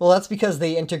 Well, that's because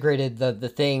they integrated the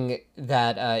thing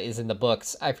that is in the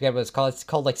books. I forget what it's called. It's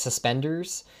called, like,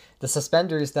 suspenders. The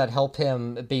suspenders that help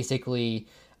him basically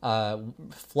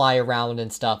fly around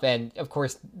and stuff. And, of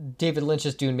course, David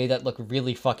Lynch's Dune made that look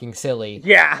really fucking silly.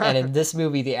 Yeah. And in this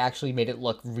movie, they actually made it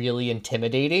look really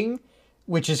intimidating,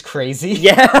 which is crazy.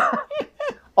 Yeah.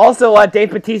 Also,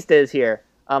 Dave Bautista is here.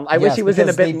 I wish he was in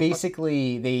a bit.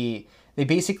 They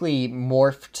basically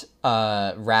morphed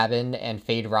Rabin and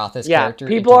Fade Rotha's Yeah, character.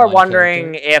 people into are one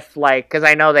wondering character. if, like, because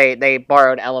I know they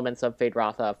borrowed elements of Fade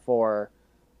Rotha for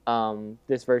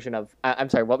this version of. I'm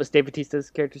sorry, what was Dave Bautista's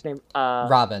character's name?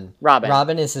 Robin. Robin.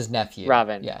 Robin is his nephew.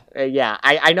 Robin. Yeah. Yeah.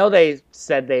 I know they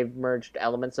said they've merged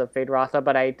elements of Fade Rotha,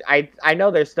 but I know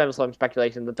there's still some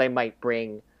speculation that they might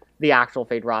bring the actual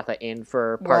Fade Rotha in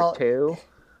for part 2.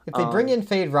 If they bring in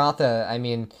Fade Rotha, I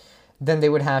mean, then they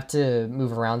would have to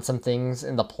move around some things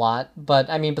in the plot. But,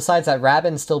 I mean, besides that,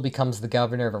 Rabin still becomes the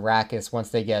governor of Arrakis once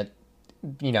they get,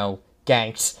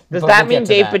 ganked. Does that mean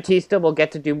Dave Bautista will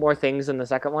get to do more things in the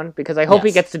second one? Because I hope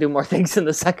he gets to do more things in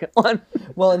the second one.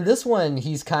 Well, in this one,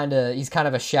 he's kind of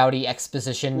a shouty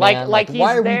exposition like, man. Like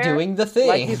why are we doing the thing?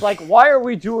 Like he's like, why are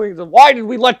we doing the? Why did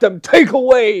we let them take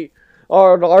away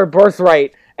our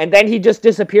birthright? And then he just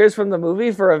disappears from the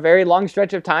movie for a very long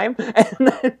stretch of time. And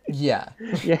then... Yeah.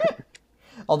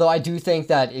 Although I do think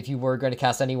that if you were going to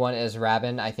cast anyone as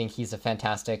Rabin, I think he's a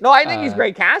fantastic. No, I think he's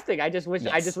great casting. I just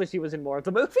wish he was in more of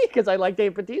the movie because I like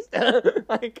Dave Bautista.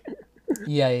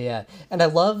 Yeah, and I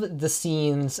love the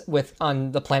scenes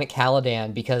on the planet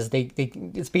Caladan because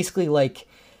it's basically like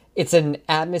it's an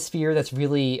atmosphere that's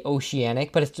really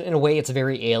oceanic, but in a way it's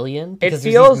very alien because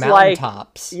it feels there's these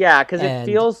mountaintops. Yeah, because it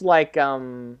feels like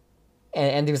and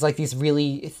there's like these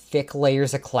really thick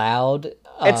layers of cloud.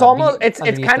 It's almost it's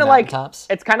kind of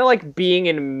like being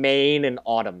in Maine in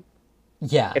autumn.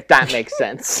 Yeah, if that makes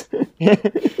sense.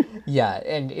 Yeah,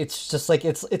 and it's just like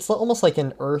it's almost like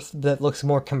an Earth that looks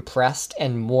more compressed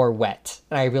and more wet,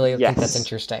 and I really think that's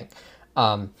interesting.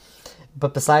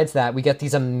 But besides that, we get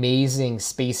these amazing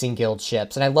Spacing Guild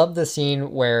ships, and I love the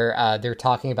scene where they're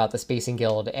talking about the Spacing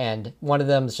Guild, and one of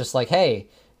them is just like, "Hey,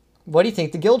 what do you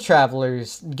think the Guild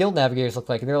Navigators look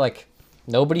like?" And they're like,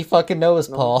 "Nobody fucking knows,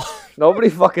 Paul." Nobody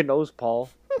fucking knows, Paul.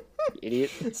 You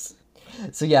idiot.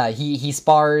 So yeah, he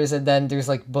spars, and then there's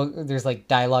like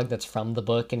dialogue that's from the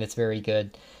book, and it's very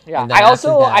good. Yeah,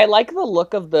 I like the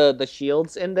look of the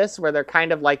shields in this, where they're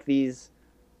kind of like these.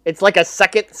 It's like a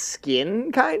second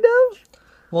skin, kind of.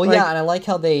 Well, yeah, and I like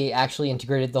how they actually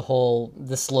integrated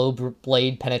the slow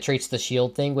blade penetrates the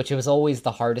shield thing, which was always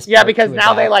the hardest. Yeah, because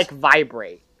now they like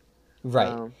vibrate.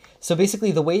 Right. So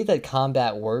basically, the way that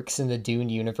combat works in the Dune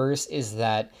universe is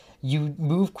that you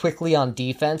move quickly on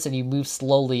defense and you move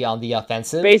slowly on the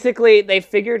offensive. Basically, they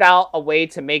figured out a way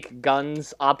to make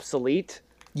guns obsolete.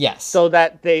 Yes. So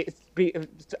that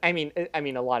I mean,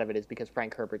 a lot of it is because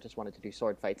Frank Herbert just wanted to do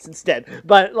sword fights instead.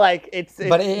 But like,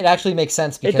 but it actually makes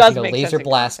sense because laser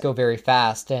blasts go very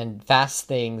fast, and fast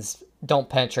things don't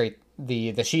penetrate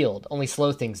the shield. Only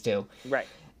slow things do. Right.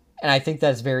 And I think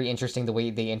that's very interesting the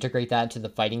way they integrate that into the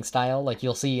fighting style. Like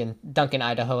you'll see in Duncan,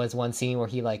 Idaho, has one scene where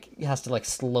he has to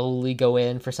slowly go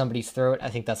in for somebody's throat. I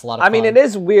think that's a lot of fun. I mean, it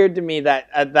is weird to me that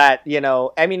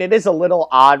it is a little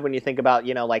odd when you think about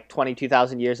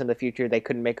 22,000 years in the future they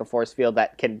couldn't make a force field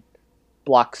that can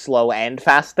block slow and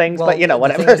fast things. Well, but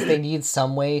whatever. The thing is, they need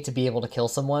some way to be able to kill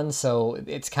someone, so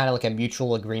it's kind of like a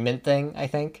mutual agreement thing, I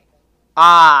think.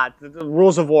 The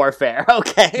rules of warfare.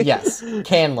 Okay. Yes,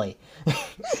 Canley.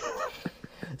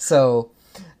 So,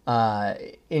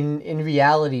 in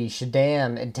reality,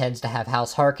 Shaddam intends to have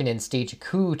House Harkonnen stage a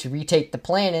coup to retake the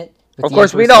planet. Of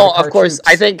course, we don't. Of course,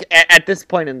 I think at this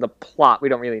point in the plot, we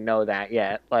don't really know that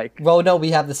yet. Well, no,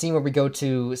 we have the scene where we go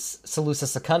to Seleucus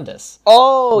Secundus.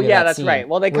 Oh, yeah, that's right.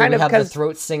 Well, they kind of have the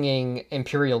throat singing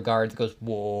Imperial Guard that goes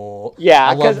whoa. Yeah,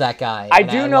 I love that guy. I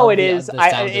do know it is.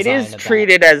 It is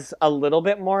treated as a little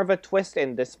bit more of a twist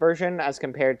in this version as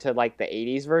compared to the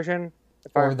 '80s version.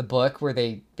 Or the book where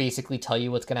they basically tell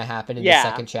you what's going to happen in the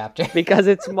second chapter. because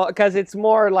it's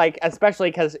more like, especially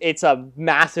because it's a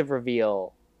massive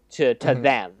reveal to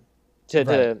them,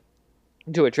 to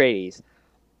Atreides.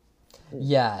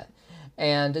 Yeah,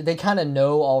 and they kind of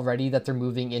know already that they're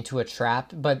moving into a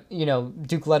trap, but,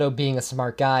 Duke Leto being a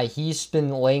smart guy, he's been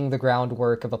laying the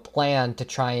groundwork of a plan to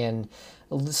try and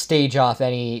stage off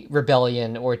any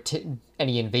rebellion or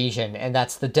any invasion, and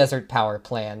that's the Desert Power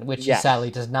plan, which he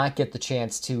sadly does not get the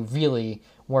chance to really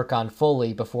work on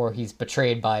fully before he's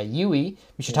betrayed by Yui.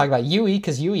 We should talk about Yui,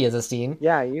 because Yui is a scene.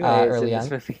 Yeah, Yui early is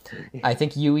on. I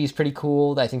think Yui's pretty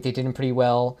cool. I think they did him pretty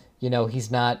well.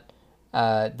 He's not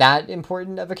that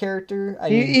important of a character.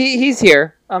 He's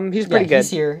here. He's pretty good. He's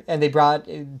here, and they brought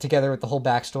together with the whole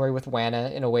backstory with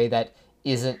Wanna in a way that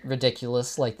isn't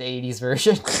ridiculous like the 80s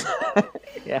version.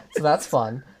 Yeah. So that's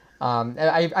fun.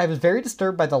 I was very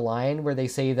disturbed by the line where they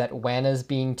say that Wanna's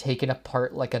being taken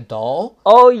apart like a doll.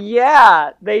 Oh,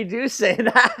 yeah, they do say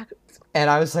that. And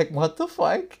I was like, what the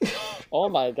fuck? Oh,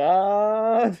 my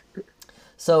God.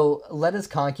 So Letta's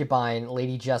concubine,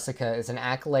 Lady Jessica, is an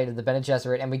acolyte of the Bene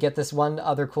Gesserit, and we get this one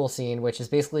other cool scene, which is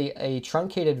basically a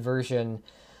truncated version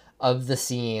of the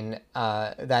scene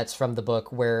that's from the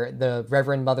book, where the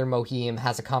Reverend Mother Mohim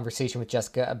has a conversation with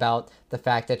Jessica about the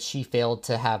fact that she failed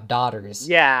to have daughters.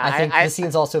 Yeah, I think the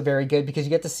scene's also very good because you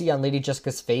get to see on Lady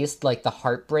Jessica's face like the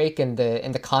heartbreak and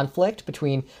the conflict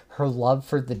between her love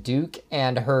for the Duke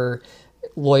and her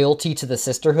loyalty to the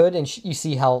sisterhood, and you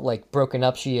see how like broken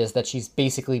up she is, that she's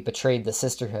basically betrayed the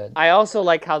sisterhood. I also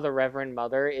like how the Reverend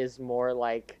Mother is more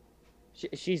like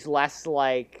she's less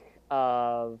like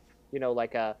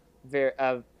like a very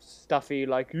stuffy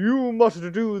like you must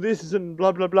do this and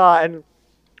blah blah blah, and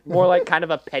more like kind of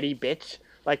a petty bitch,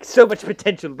 like so much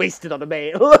potential wasted on a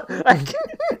male.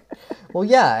 Well,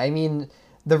 yeah, I mean,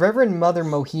 the Reverend Mother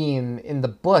Mohim in the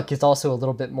book is also a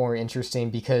little bit more interesting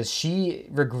because she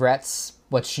regrets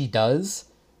what she does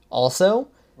also,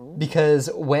 because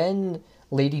when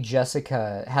Lady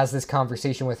Jessica has this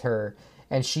conversation with her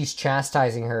and she's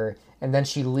chastising her and then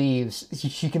she leaves,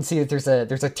 you can see that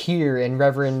there's a tear in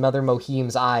Reverend Mother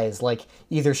Mohim's eyes, like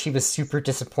either she was super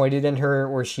disappointed in her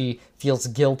or she feels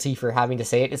guilty for having to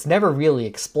say it. It's never really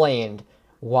explained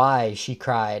why she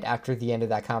cried after the end of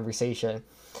that conversation.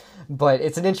 But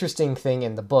it's an interesting thing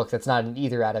in the book that's not in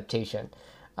either adaptation.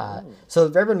 So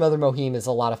Reverend Mother Mohim is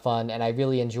a lot of fun, and I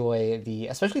really enjoy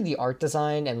especially the art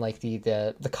design, and like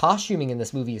the costuming in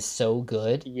this movie is so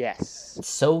good. Yes. It's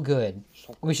so good.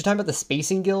 We should talk about the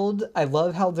Spacing Guild. I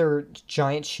love how their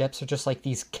giant ships are just like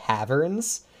these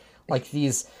caverns, like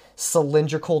these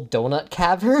cylindrical donut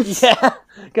caverns. Yeah,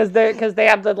 because they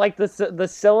have the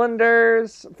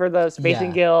cylinders for the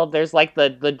Spacing Guild. There's like the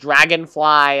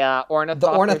dragonfly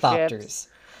ornithopter ships.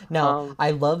 Now,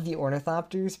 I love the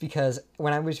ornithopters because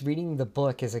when I was reading the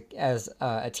book as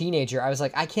a teenager, I was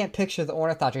like, I can't picture the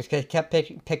ornithopters because I kept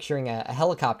picturing a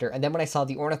helicopter. And then when I saw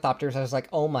the ornithopters, I was like,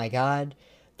 oh my god,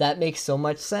 that makes so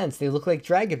much sense. They look like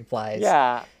dragonflies.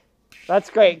 Yeah, that's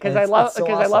great because I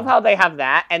love how they have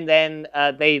that, and then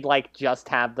they like just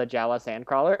have the Jawa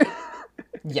sandcrawler.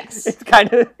 Yes, it's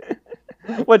kind of.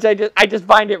 Which I just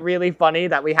find it really funny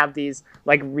that we have these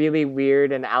like really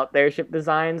weird and out there ship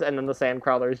designs, and then the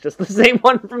Sandcrawler is just the same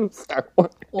one from Star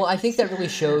Wars. Well, I think that really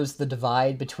shows the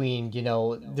divide between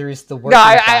there's the working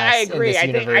class. I agree.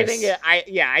 In this universe.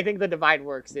 I think the divide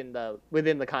works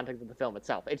within the context of the film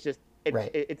itself. It's just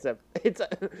it's a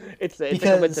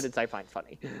coincidence I find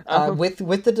funny.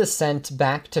 With the descent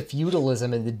back to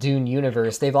feudalism in the Dune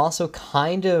universe, they've also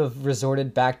kind of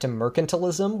resorted back to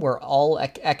mercantilism, where all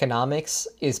economics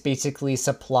is basically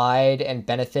supplied and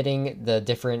benefiting the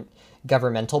different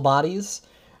governmental bodies.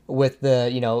 With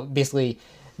basically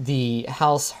the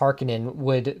House Harkonnen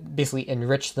would basically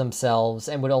enrich themselves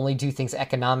and would only do things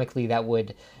economically that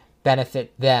would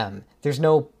benefit them. There's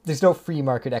no free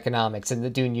market economics in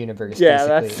the Dune universe.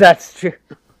 Yeah, basically. that's true.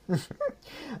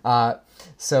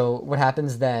 So what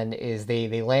happens then is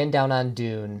they land down on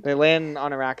Dune. They land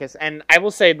on Arrakis, and I will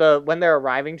say when they're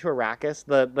arriving to Arrakis,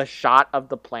 the shot of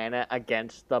the planet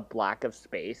against the black of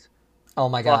space. Oh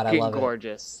my god, I love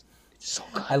gorgeous. It's so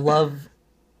good. I love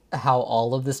how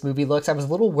all of this movie looks. I was a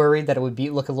little worried that it would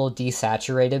look a little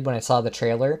desaturated when I saw the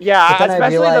trailer. Yeah, but then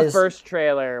especially the first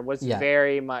trailer was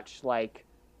very much like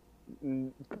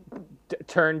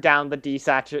turn the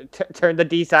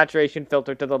desaturation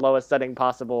filter to the lowest setting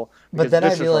possible. But then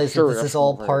I realized that this is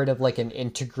all part of like an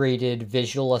integrated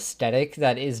visual aesthetic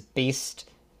that is based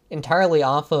entirely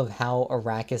off of how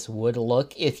Arrakis would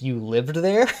look if you lived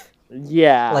there.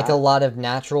 Yeah. Like a lot of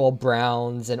natural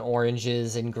browns and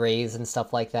oranges and grays and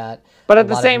stuff like that. But at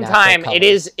the same time,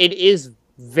 colors. it is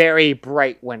very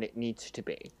bright when it needs to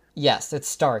be. Yes, it's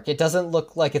stark. It doesn't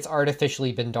look like it's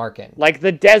artificially been darkened. Like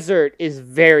the desert is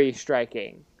very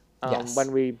striking. Yes.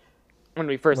 When we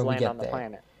first land on the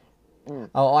planet.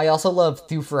 Oh, I also love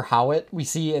Thufir Hawat.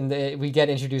 We get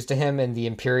introduced to him in the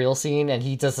Imperial scene, and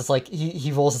he does this like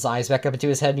he rolls his eyes back up into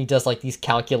his head, and he does like these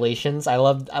calculations. I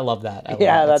love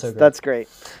that. That's great.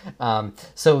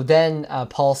 So then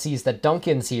Paul sees that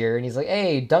Duncan's here, and he's like,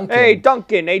 "Hey, Duncan! Hey,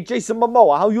 Duncan! Hey, Jason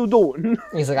Momoa! How you doing?" And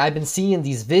he's like, "I've been seeing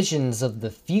these visions of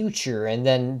the future," and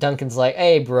then Duncan's like,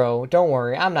 "Hey, bro, don't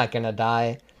worry, I'm not gonna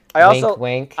die."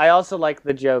 Wink. I also like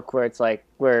the joke where it's like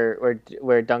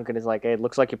where Duncan is like, "Hey, it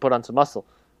looks like you put on some muscle."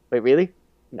 Wait, really?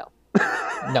 No.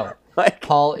 No.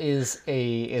 Paul is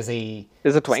a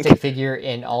twink stick figure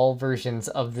in all versions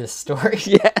of this story.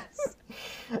 Yes.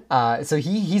 So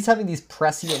he's having these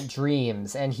prescient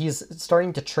dreams, and he's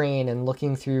starting to train and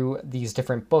looking through these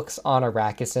different books on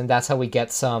Arrakis, and that's how we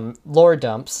get some lore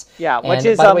dumps. Yeah, which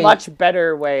is a much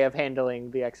better way of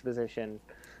handling the exposition.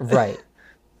 Right.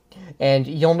 And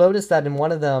you'll notice that in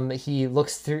one of them, he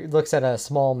looks at a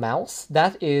small mouse.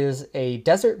 That is a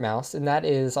desert mouse, and that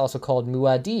is also called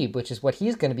Muad'Dib, which is what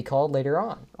he's going to be called later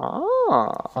on.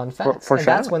 Oh, fun fact! And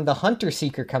that's when the Hunter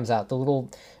Seeker comes out, the little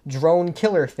drone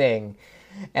killer thing.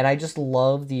 And I just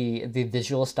love the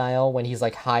visual style when he's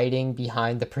like hiding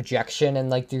behind the projection, and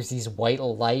like there's these white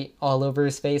light all over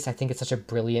his face. I think it's such a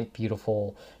brilliant,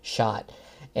 beautiful shot.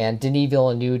 And Denis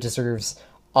Villeneuve deserves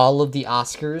all of the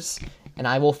Oscars. And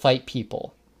I will fight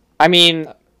people. I mean,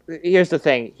 here's the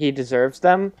thing: he deserves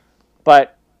them,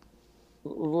 but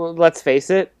let's face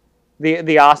it,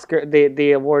 the Oscar,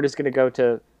 the award is going to go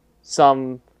to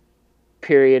some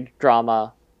period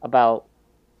drama about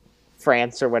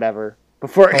France or whatever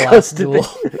before it goes to.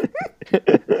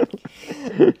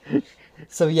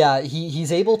 So yeah,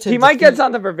 he's able to. He might get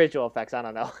something for visual effects. I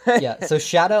don't know. Yeah. So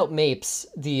shout out Mapes,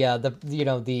 the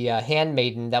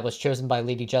handmaiden that was chosen by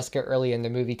Lady Jessica early in the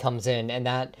movie comes in, and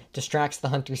that distracts the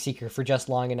Hunter Seeker for just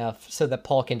long enough so that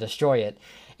Paul can destroy it.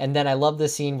 And then I love the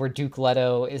scene where Duke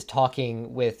Leto is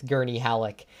talking with Gurney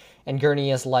Halleck. And Gurney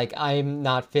is like, I'm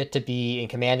not fit to be in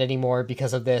command anymore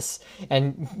because of this.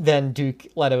 And then Duke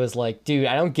Leto is like, dude,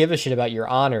 I don't give a shit about your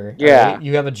honor. Yeah. Right?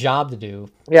 You have a job to do.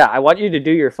 Yeah, I want you to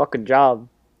do your fucking job.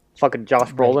 Fucking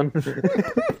Josh Brolin.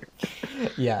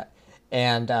 Right. Yeah.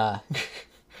 And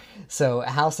so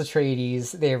House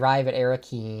Atreides, they arrive at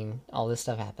Arrakeen. All this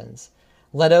stuff happens.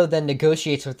 Leto then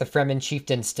negotiates with the Fremen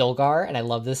chieftain Stilgar, and I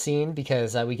love this scene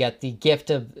because we get the gift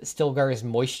of Stilgar's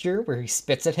moisture, where he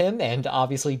spits at him, and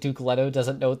obviously Duke Leto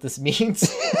doesn't know what this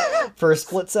means for a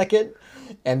split second.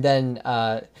 And then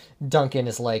Duncan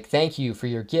is like, thank you for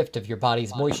your gift of your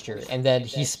body's moisture. And then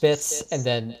he spits, and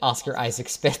then Oscar Isaac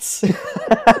spits.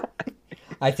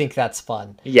 I think that's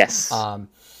fun. Yes. And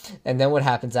then what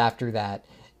happens after that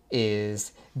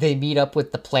is they meet up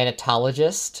with the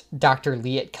planetologist, Dr.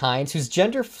 Liet Kynes, who's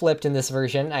gender flipped in this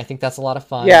version. I think that's a lot of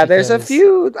fun. Yeah, there's a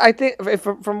few, I think,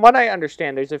 from what I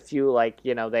understand, there's a few, like,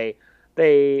 they're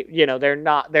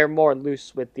more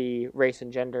loose with the race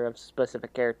and gender of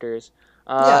specific characters.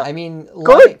 Yeah, I mean,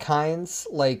 Liet Kynes,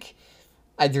 like,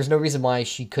 there's no reason why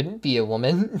she couldn't be a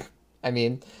woman. I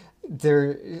mean,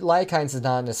 Liet Kynes is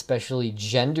not an especially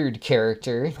gendered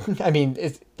character. I mean,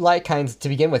 Liet Kynes, to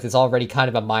begin with, is already kind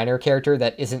of a minor character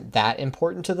that isn't that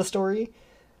important to the story.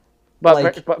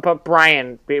 But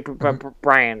Brian,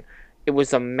 Brian, it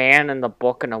was a man in the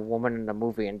book and a woman in the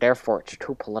movie, and therefore it's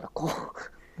too political.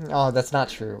 Oh, that's not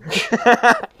true.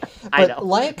 I know. But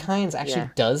Liet Kynes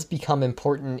actually does become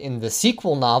important in the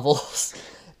sequel novels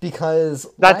because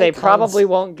that they probably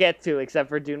won't get to, except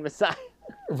for Dune Messiah.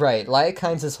 Right. Liet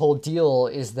Kynes' whole deal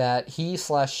is that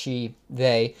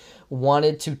they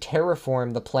wanted to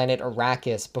terraform the planet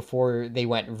Arrakis before they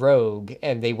went rogue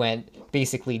and they went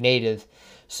basically native.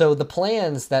 So the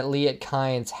plans that Liet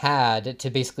Kynes had to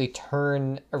basically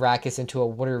turn Arrakis into a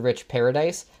water-rich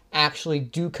paradise actually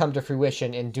do come to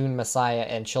fruition in Dune Messiah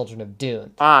and Children of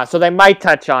Dune. So they might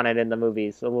touch on it in the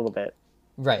movies a little bit.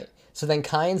 Right. So then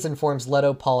Kynes informs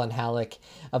Leto, Paul, and Halleck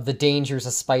of the dangers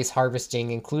of spice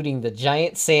harvesting, including the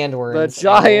giant sandworms. The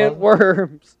giant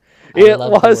worms. It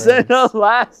was an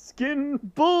Alaskan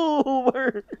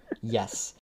bullworm.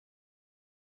 Yes.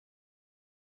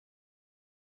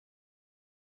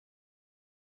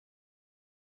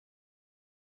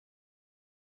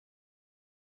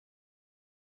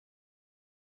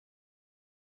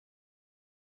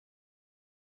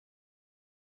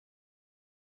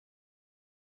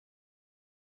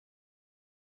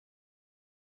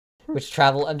 Which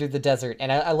travel under the desert.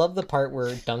 And I love the part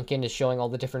where Duncan is showing all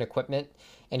the different equipment,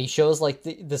 and he shows like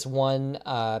this one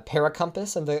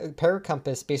paracompass, and the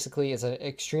paracompass basically is an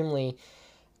extremely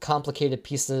complicated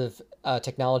piece of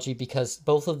technology because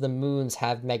both of the moons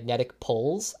have magnetic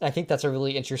poles. And I think that's a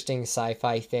really interesting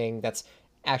sci-fi thing that's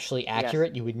actually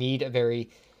accurate. Yes. You would need a very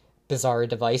bizarre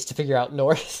device to figure out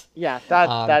north. Yeah,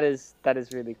 that is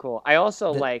really cool. I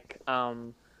also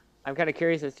I'm kind of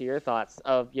curious as to your thoughts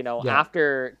of,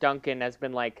 after Duncan has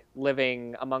been like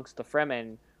living amongst the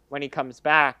Fremen, when he comes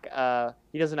back,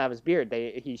 he doesn't have his beard.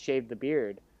 He shaved the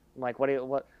beard. I'm like,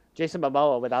 what? Jason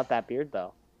Momoa without that beard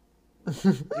though.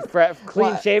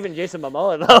 Clean shaven Jason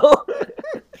Momoa though.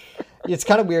 It's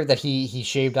kind of weird that he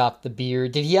shaved off the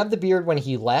beard. Did he have the beard when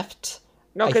he left?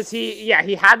 No, because he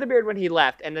had the beard when he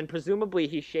left, and then presumably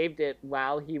he shaved it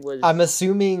while he was. I'm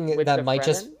assuming that might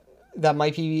Fremen? That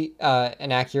might be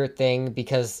an accurate thing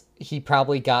because he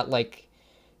probably got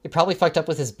it probably fucked up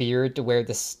with his beard to wear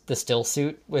the still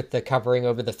suit with the covering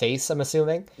over the face, I'm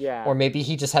assuming. Yeah. Or maybe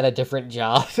he just had a different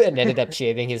job and ended up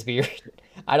shaving his beard.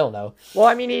 I don't know. Well,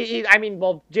 I mean,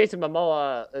 Jason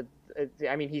Momoa,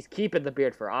 I mean, he's keeping the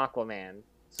beard for Aquaman.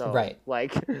 So, Right.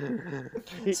 like,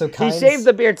 he Kynes- shaved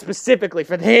the beard specifically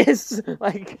for this.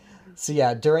 Like, So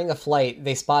yeah, during a flight,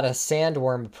 they spot a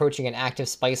sandworm approaching an active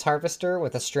spice harvester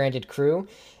with a stranded crew,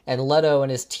 and Leto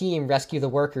and his team rescue the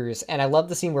workers. And I love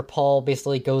the scene where Paul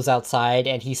basically goes outside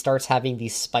and he starts having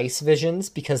these spice visions,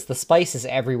 because the spice is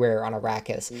everywhere on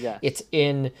Arrakis. Yeah. It's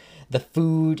in the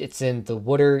food, it's in the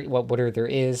water, what water there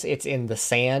is, it's in the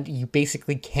sand. You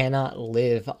basically cannot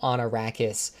live on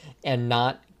Arrakis and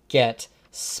not get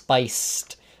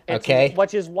spiced. Okay.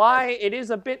 Which is why it is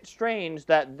a bit strange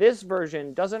that this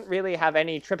version doesn't really have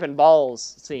any tripping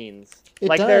balls scenes. It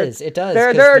like does. There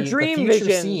are the dream future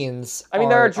visions. scenes. I mean,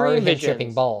 there are him dream visions.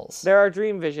 tripping balls. There are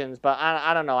dream visions, but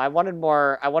I don't know. I wanted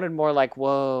more like,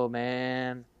 whoa,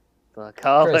 man, the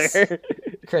color.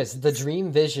 Chris, the dream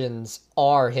visions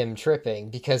are him tripping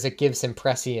because it gives him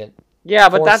prescient. Yeah,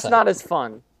 but that's foresight. not as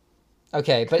fun.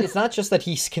 Okay, but it's not just that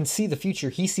he can see the future,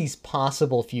 he sees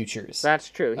possible futures. That's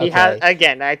true. He has,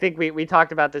 again, I think we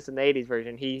talked about this in the 80s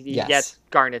version. He gets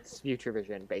Garnet's future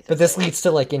vision, basically. But this leads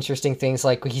to, like, interesting things,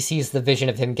 like he sees the vision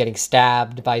of him getting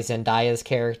stabbed by Zendaya's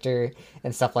character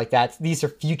and stuff like that. These are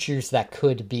futures that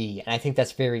could be, and I think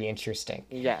that's very interesting.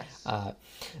 Yes.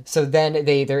 So then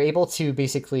they're able to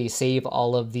basically save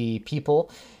all of the people,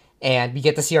 and we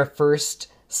get to see our first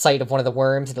sight of one of the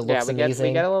worms, and it looks amazing.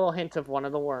 We get a little hint of one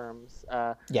of the worms.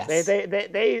 Yes.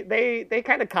 They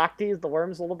kind of cock tease the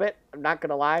worms a little bit. I'm not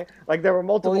gonna lie. Like, there were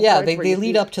multiple. Well, yeah, points they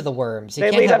lead up to the worms. You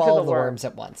can't lead have up to all the of the worms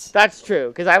at once. That's true,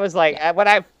 because I was like, when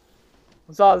I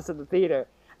saw this in the theater,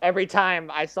 every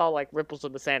time I saw like ripples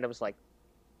in the sand, I was like,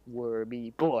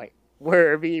 wormy boy,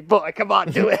 come on,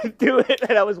 do it, do it.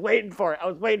 And I was waiting for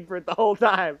it the whole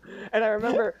time. And I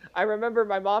remember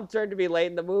my mom turned to me late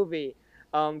in the movie,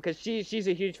 because she's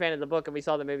a huge fan of the book, and we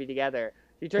saw the movie together.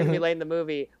 She turned to me late in the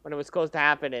movie when it was close to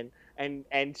happening, and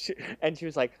she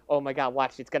was like, "Oh my God,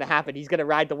 watch! It's gonna happen. He's gonna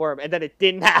ride the worm," and then it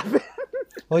didn't happen.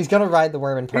 Well, he's gonna ride the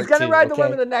worm in part 2. He's gonna ride the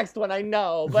worm in the next one. I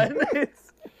know, but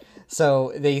it's.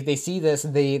 So they see this,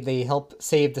 and they help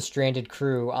save the stranded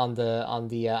crew on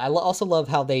the. I also love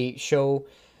how they show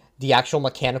the actual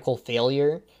mechanical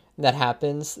failure that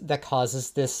happens that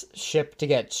causes this ship to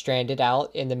get stranded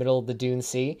out in the middle of the Dune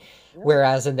Sea. Yeah.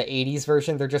 Whereas in the 80s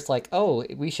version, they're just like, oh,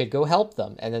 we should go help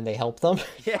them. And then they help them.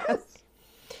 Yes.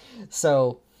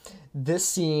 So this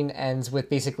scene ends with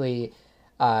basically,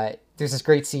 there's this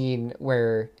great scene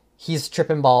where he's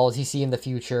tripping balls, he's seeing the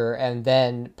future, and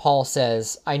then Paul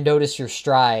says, I notice your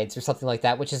strides, or something like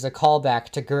that, which is a callback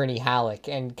to Gurney Halleck.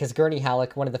 And because Gurney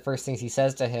Halleck, one of the first things he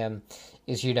says to him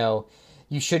is,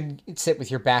 you shouldn't sit with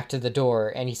your back to the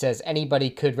door. And he says, anybody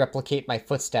could replicate my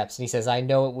footsteps. And he says, I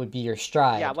know it would be your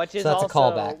stride. Yeah, which is that's also, a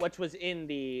callback. Which was in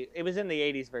the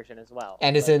 80s version as well.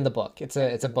 And is in the book. It's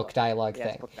a book dialogue thing.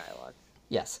 It's book dialogue.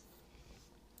 Yes.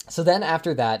 So then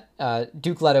after that,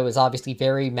 Duke Leto is obviously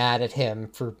very mad at him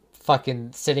for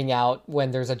fucking sitting out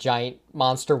when there's a giant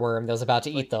monster worm that was about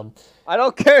to eat them. I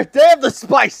don't care. Damn the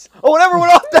spice. I want everyone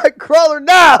off that crawler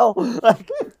now.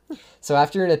 So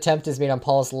after an attempt is made on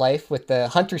Paul's life with the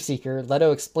Hunter Seeker,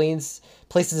 Leto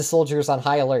places the soldiers on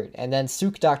high alert, and then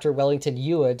Sook Dr. Wellington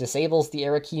Yua disables the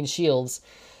Arakeen shields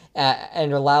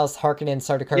and allows Harkonnen and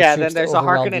Sardaukar troops to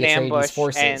overwhelm the Atreides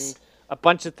forces. And a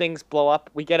bunch of things blow up.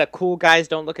 We get a cool guys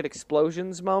don't look at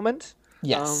explosions moment.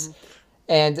 Yes.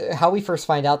 And how we first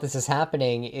find out this is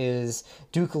happening is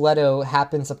Duke Leto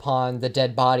happens upon the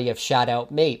dead body of Shadow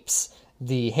Mapes,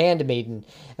 the handmaiden,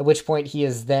 at which point he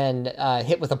is then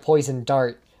hit with a poison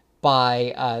dart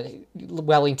by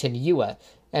Wellington Yua.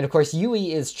 And of course,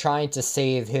 Yui is trying to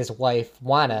save his wife,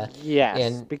 Wana,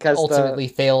 in because ultimately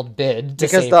failed bid to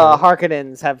because save the her.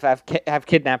 Harkonnens have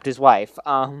kidnapped his wife.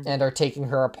 And are taking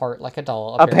her apart like a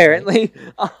doll, apparently.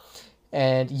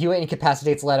 And Yua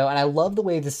incapacitates Leto, and I love the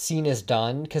way this scene is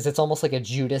done, because it's almost like a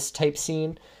Judas-type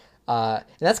scene. And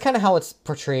that's kind of how it's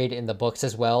portrayed in the books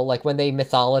as well. Like when they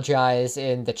mythologize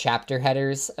in the chapter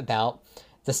headers about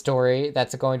the story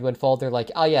that's going to unfold, they're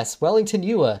like, oh yes, Wellington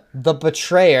Yua, the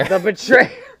betrayer. The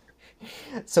betrayer.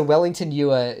 So Wellington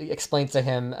Yua explains to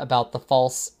him about the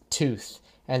false tooth,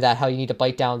 and that how you need to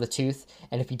bite down the tooth,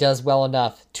 and if he does well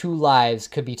enough, 2 lives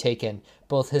could be taken,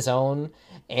 both his own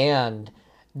and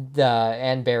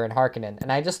Baron Harkonnen. And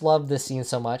I just love this scene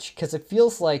so much, because it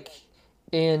feels like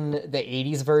in the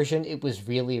 80s version, it was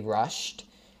really rushed.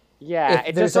 Yeah,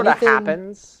 it just sort of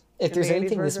happens. If there's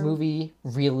anything this movie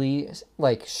really,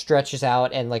 like, stretches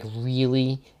out and, like,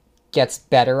 really gets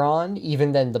better on,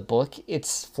 even than the book,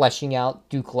 it's fleshing out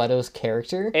Duke Leto's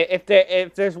character.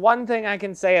 If there's one thing I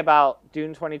can say about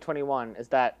Dune 2021, is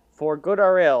that, for good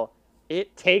or ill,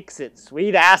 it takes its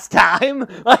sweet ass time.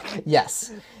 Like,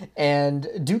 Yes. And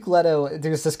Duke Leto,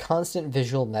 there's this constant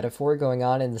visual metaphor going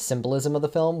on in the symbolism of the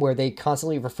film where they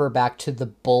constantly refer back to the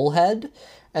bullhead.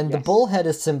 And the bullhead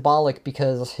is symbolic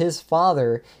because his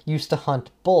father used to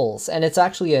hunt bulls. And it's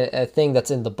actually a thing that's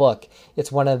in the book.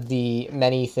 It's one of the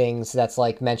many things that's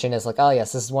like mentioned as like, oh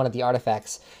yes, this is one of the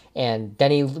artifacts. And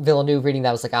Denis Villeneuve reading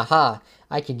that was like, aha,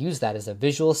 I could use that as a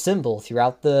visual symbol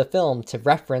throughout the film to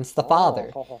reference the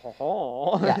father.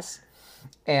 Yes.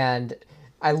 And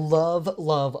I love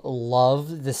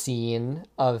the scene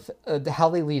of how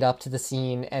they lead up to the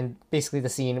scene, and basically the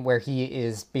scene where he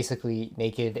is basically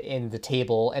naked in the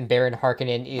table and Baron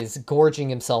Harkonnen is gorging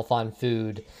himself on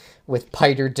food with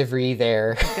Piter DeVries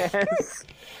there. yes.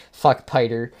 Fuck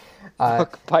Piter.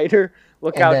 Fuck Piter.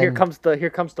 Look and out, then here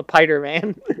comes the Piter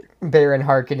man. Baron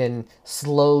Harkonnen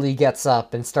slowly gets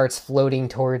up and starts floating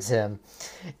towards him.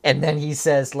 And then he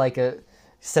says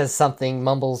says something,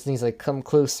 mumbles, and he's like, come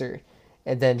closer.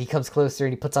 And then he comes closer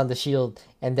and he puts on the shield,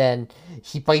 and then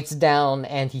he bites down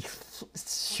and he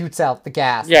shoots out the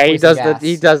gas. Yeah, he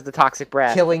does the toxic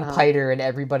breath, killing Piter and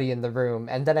everybody in the room.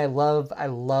 And then I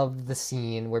love the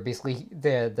scene where basically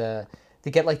they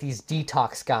get like these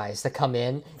detox guys that come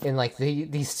in like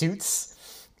these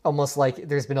suits, almost like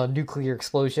there's been a nuclear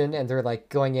explosion, and they're like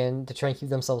going in to try and keep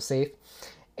themselves safe,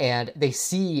 and they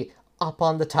see up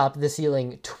on the top of the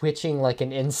ceiling twitching like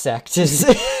an insect is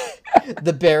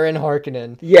the Baron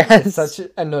Harkonnen. Yes. It's such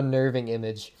an unnerving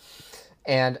image.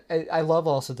 And I love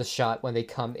also the shot when they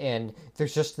come in.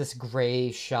 There's just this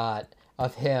gray shot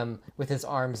of him with his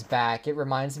arms back. It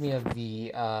reminds me of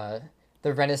the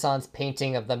Renaissance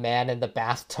painting of the man in the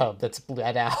bathtub that's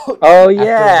bled out. Oh, yeah.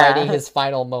 After writing his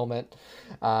final moment.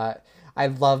 I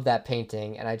love that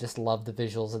painting, and I just love the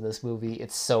visuals in this movie.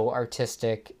 It's so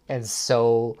artistic and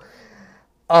so...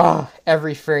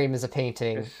 every frame is a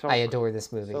painting. I adore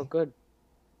this movie. So good.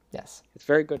 Yes. It's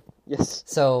very good. Yes.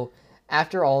 So,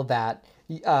 after all that,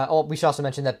 we should also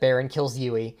mention that Baron kills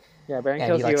Yui. Yeah, Baron and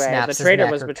kills he, like, Yui. snaps The his traitor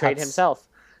neck was or betrayed cuts- himself.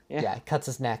 Yeah, cuts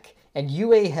his neck. And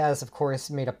Yui has, of course,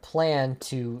 made a plan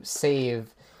to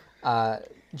save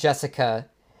Jessica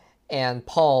and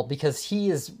Paul, because he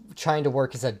is trying to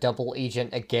work as a double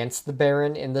agent against the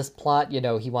Baron in this plot. You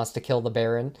know, he wants to kill the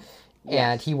Baron. Yes.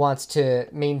 And he wants to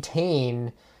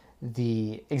maintain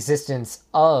the existence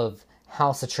of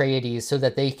House Atreides so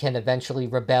that they can eventually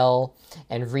rebel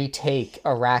and retake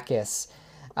Arrakis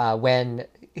when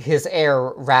his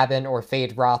heir, Rabin or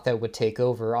Fade Rotha, would take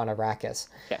over on Arrakis.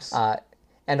 Yes.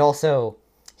 And also,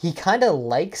 he kind of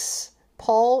likes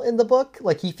Paul in the book.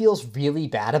 Like, he feels really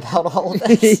bad about all of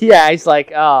this. Yeah, he's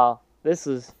like, oh, this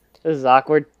is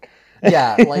awkward.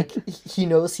 Yeah, like, he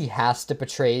knows he has to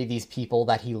betray these people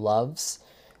that he loves,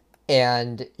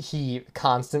 and he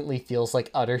constantly feels like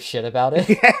utter shit about it.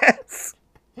 Yes.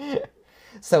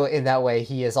 So in that way,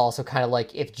 he is also kind of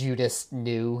like if Judas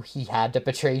knew he had to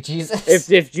betray Jesus.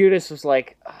 If Judas was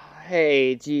like, oh,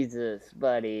 hey, Jesus,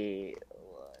 buddy,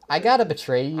 I gotta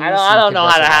betray you. I don't know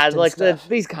how to have like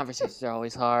these conversations are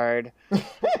always hard.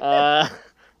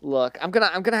 Look, I'm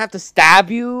gonna have to stab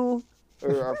you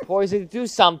or poison you, do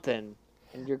something,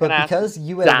 and you're gonna. But because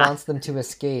Yue wants them to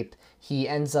escape, he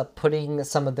ends up putting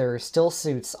some of their still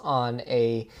suits on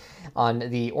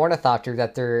the ornithopter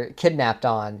that they're kidnapped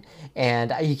on,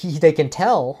 and they can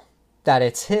tell that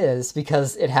it's his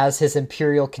because it has his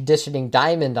Imperial conditioning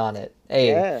diamond on it. Hey,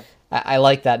 yeah. I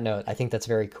like that note. I think that's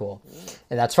very cool.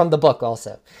 And that's from the book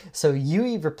also. So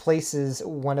Yui replaces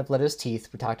one of Leto's teeth.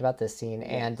 We talked about this scene.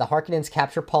 And the Harkonnens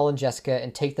capture Paul and Jessica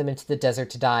and take them into the desert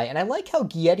to die. And I like how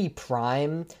Giedi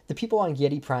Prime, the people on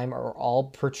Giedi Prime are all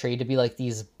portrayed to be like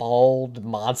these bald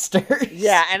monsters.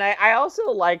 Yeah, and I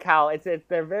also like how it's a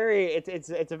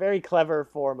very clever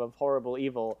form of horrible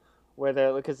evil where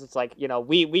they're, because it's like, you know,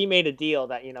 we made a deal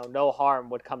that, you know, no harm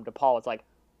would come to Paul. It's like,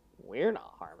 we're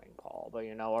not harming Paul, but,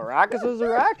 you know, Arrakis is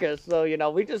Arrakis, so, you know,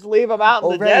 we just leave him out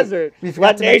in the desert.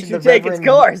 Let nature take its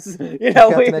course. You know,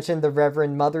 we forgot to mention the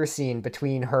Reverend Mother scene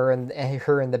between her and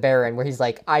the Baron, where he's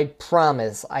like, I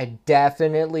promise, I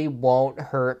definitely won't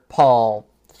hurt Paul.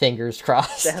 Fingers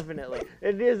crossed. Definitely.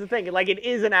 It is the thing. Like, it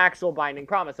is an actual binding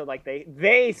promise. So, like,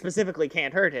 they specifically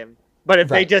can't hurt him. But if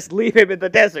they just leave him in the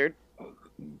desert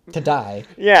to die.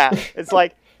 Yeah. It's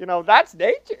like, you know, that's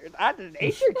nature.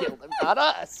 Nature killed him, not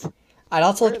us. I'd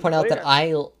also like to point out that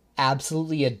I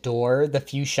absolutely adore the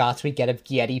few shots we get of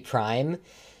Giedi Prime.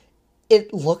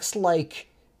 It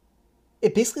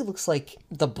basically looks like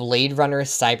the Blade Runner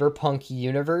cyberpunk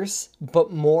universe, but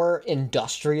more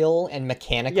industrial and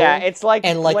mechanical. Yeah, it's like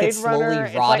and Blade like it's slowly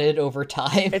Runner, rotted over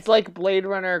time. It's like Blade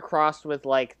Runner crossed with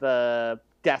like the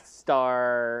Death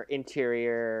Star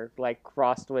interior, like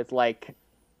crossed with like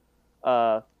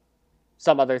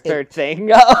some other third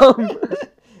thing.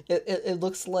 It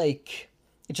looks like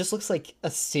it just looks like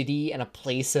a city and a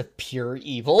place of pure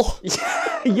evil.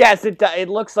 Yes, it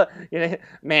looks like, you know,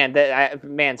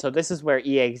 man. So this is where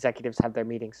EA executives have their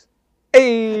meetings.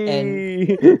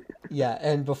 Hey!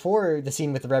 And before the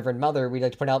scene with the Reverend Mother, we'd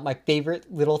like to point out my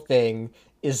favorite little thing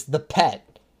is the pet.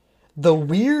 The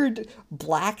weird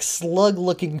black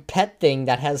slug-looking pet thing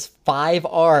that has 5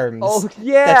 arms. Oh,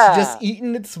 yeah! That's just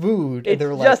eating its food. And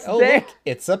they're like, oh, there. look,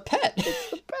 it's a pet.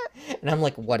 It's a pet. And I'm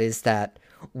like, what is that?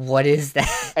 What is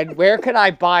that? And where can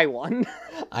I buy one?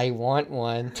 I want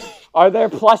one. Are there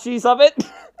plushies of it?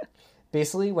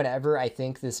 Basically, whenever I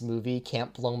think this movie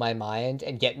can't blow my mind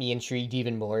and get me intrigued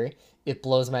even more, it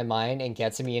blows my mind and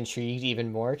gets me intrigued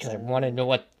even more because I want to know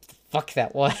what the fuck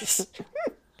that was.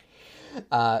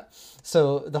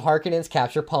 So the Harkonnens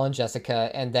capture Paul and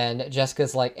Jessica, and then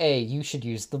Jessica's like, hey, you should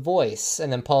use the voice.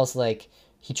 And then Paul's like,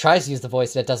 he tries to use the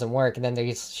voice and it doesn't work. And then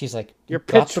she's like, you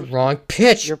got the wrong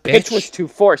pitch. Your pitch was too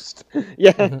forced.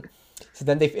 Yeah. Mm-hmm. So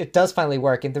then it does finally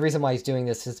work. And the reason why he's doing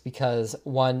this is because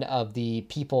one of the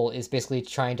people is basically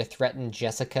trying to threaten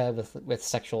Jessica with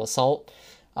sexual assault,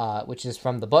 which is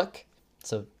from the book.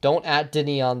 So don't add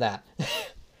Denis on that.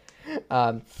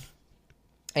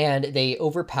 And they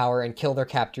overpower and kill their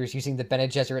captors using the Bene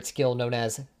Gesserit skill known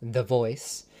as the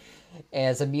Voice,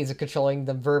 as a means of controlling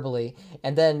them verbally.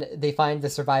 And then they find the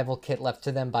survival kit left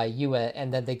to them by Yua,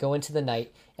 and then they go into the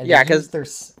night, and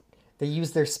they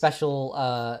use their special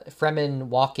Fremen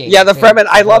walking. Yeah, the Fremen.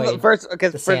 I love the first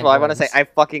of all, I want to say I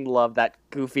fucking love that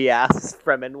goofy ass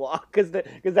Fremen walk because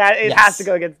it has to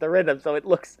go against the rhythm, so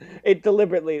it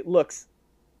deliberately looks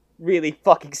really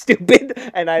fucking stupid,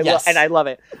 and I love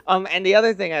it. And the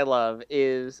other thing I love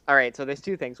is, all right, so there's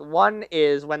 2 things. One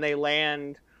is when they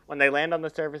land on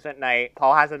the surface at night,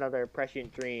 Paul has another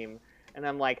prescient dream, and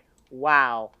I'm like,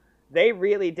 wow, they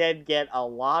really did get a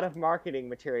lot of marketing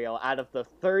material out of the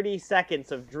 30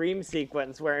 seconds of dream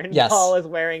sequence wherein Paul is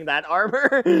wearing that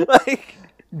armor.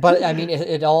 But I mean,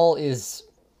 it all is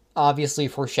obviously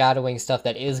foreshadowing stuff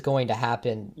that is going to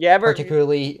happen.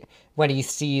 Particularly when he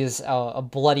sees a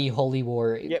bloody holy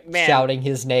war shouting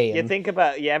his name. You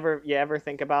ever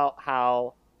think about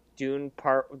how Dune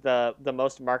the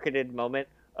most marketed moment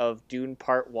of Dune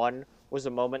Part 1 was a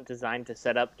moment designed to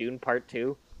set up Dune Part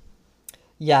 2?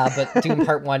 Yeah, but Dune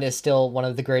Part 1 is still one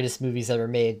of the greatest movies ever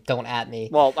made. Don't at me.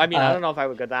 Well, I mean, I don't know if I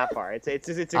would go that far. It's a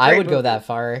great I would movie, go that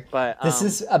far. But this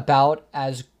is about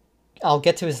as... I'll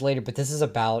get to this later, but this is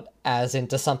about as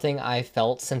into something I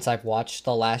felt since I've watched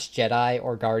The Last Jedi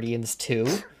or Guardians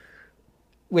 2,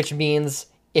 which means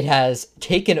it has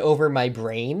taken over my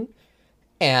brain,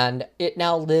 and it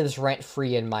now lives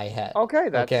rent-free in my head.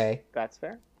 Okay, that's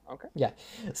fair. Okay. Yeah.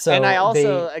 So and I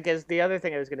also, I guess the other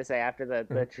thing I was going to say after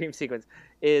the dream sequence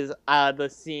is the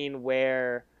scene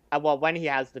where, when he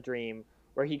has the dream,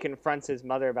 where he confronts his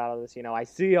mother about all this, I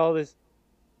see all this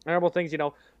terrible things,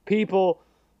 people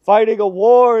fighting a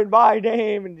war in my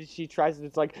name, and she tries to,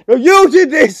 it's like, no, you did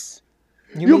this!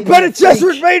 You Bene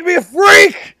Gesserit made me a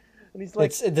freak! And he's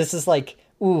like... This is like,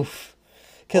 oof.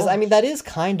 Because, I mean, that is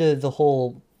kind of the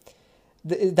whole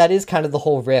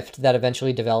rift that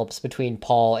eventually develops between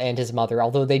Paul and his mother,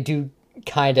 although they do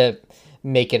kind of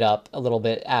make it up a little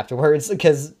bit afterwards,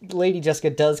 because Lady Jessica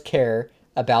does care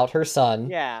about her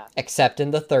son, except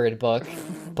in the 3rd book,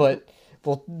 but...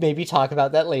 We'll maybe talk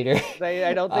about that later.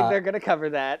 I don't think they're going to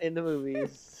cover that in the movies.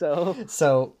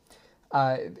 So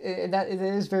it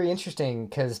is very interesting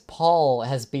because Paul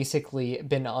has basically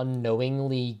been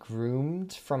unknowingly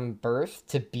groomed from birth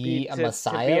to be a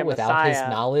messiah without his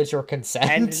knowledge or consent.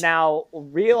 And now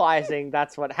realizing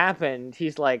that's what happened,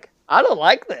 he's like, I don't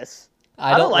like this.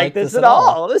 I don't like this at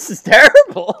all. This is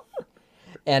terrible.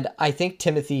 And I think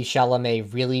Timothée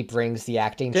Chalamet really brings the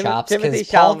acting chops. Timothée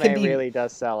Chalamet really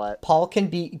does sell it. Paul can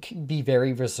be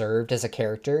very reserved as a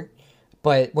character,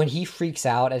 but when he freaks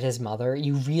out at his mother,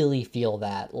 you really feel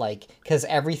that, because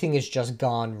everything has just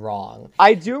gone wrong.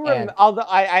 I do remember,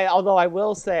 although I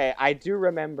will say, I do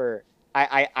remember,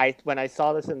 I when I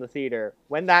saw this in the theater,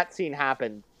 when that scene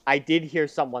happened, I did hear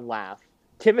someone laugh.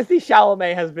 Timothée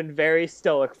Chalamet has been very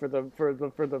stoic for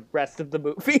the rest of the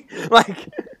movie,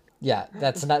 Yeah,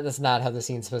 that's not how the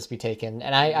scene's supposed to be taken.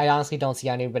 And I honestly don't see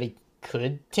how anybody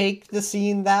could take the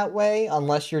scene that way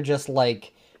unless you're just,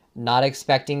 not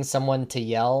expecting someone to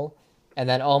yell, and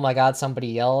then, oh my god, somebody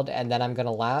yelled, and then I'm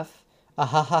gonna laugh. Ah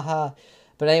ha ha ha.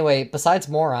 But anyway, besides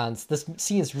morons, this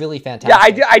scene is really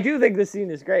fantastic. Yeah, I do think this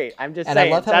scene is great. I'm just saying, I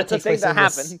love how that's it the takes thing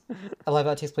place that in happened. I love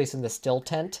how it takes place in the still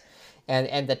tent.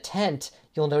 And the tent,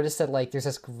 you'll notice that like there's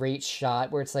this great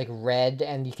shot where it's like red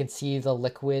and you can see the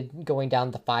liquid going down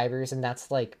the fibers, and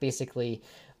that's like basically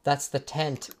that's the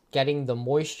tent getting the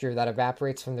moisture that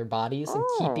evaporates from their bodies and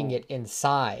keeping it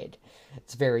inside.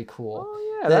 It's very cool.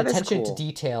 Oh, yeah, The that is attention cool. to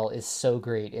detail is so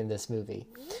great in this movie.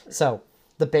 So,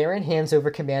 the Baron hands over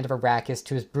command of Arrakis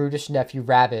to his brutish nephew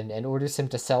Rabin and orders him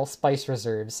to sell spice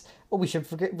reserves. Oh, we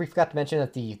forgot to mention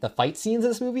that the fight scenes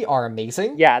in this movie are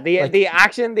amazing. Yeah, the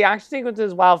action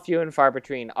sequences, while few and far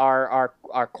between, are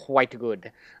quite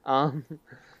good.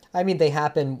 I mean, they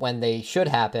happen when they should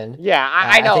happen. Yeah,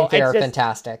 I know. I think they are just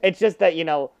fantastic. It's just that, you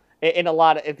know, in a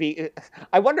lot of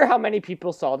I wonder how many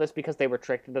people saw this because they were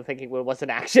tricked into thinking it was an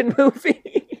action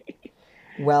movie.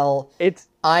 Well,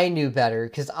 I knew better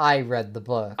because I read the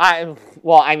book.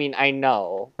 I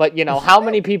know, but you know, how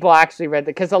many people actually read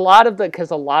that? Because a lot of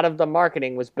the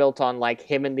marketing was built on like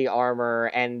him in the armor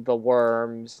and the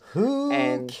worms.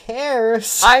 Who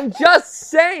cares? I'm just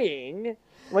saying.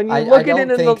 When you I look don't at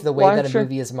it in think the way that a larger-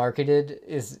 movie is marketed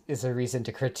is a reason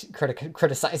to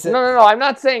criticize it. No. I'm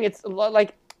not saying it's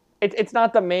like it's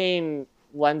not the main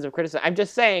lens of criticism. I'm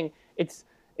just saying it's,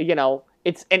 you know,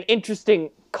 it's an interesting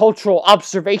cultural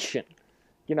observation.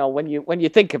 You know, when you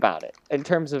think about it in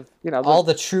terms of, you know, all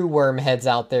the true worm heads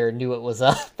out there knew it was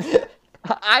up.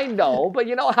 I know, but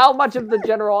you know, how much of the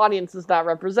general audience does that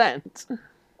represent?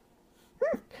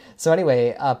 So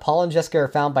anyway, Paul and Jessica are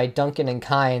found by Duncan and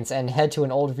Kynes and head to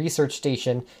an old research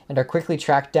station and are quickly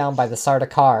tracked down by the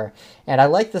Sardaukar. And I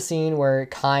like the scene where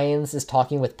Kynes is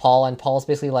talking with Paul, and Paul's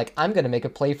basically like, I'm going to make a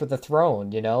play for the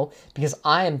throne, you know? Because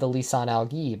I am the Lisan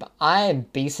al-Gaib. I am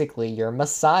basically your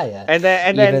messiah. And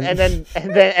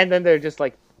then they're just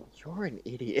like, you're an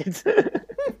idiot.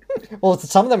 Well,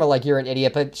 some of them are like, you're an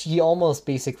idiot, but she almost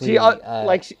basically... she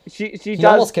does...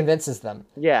 almost convinces them.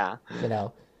 Yeah. You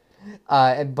know?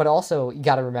 But also, you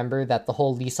gotta remember that the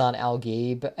whole Lisan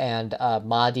al-Gaib and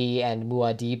Mahdi and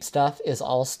Muad'Dib stuff is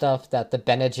all stuff that the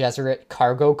Bene Gesserit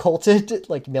cargo culted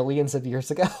like millions of years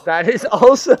ago. That is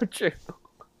also true.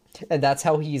 And that's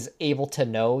how he's able to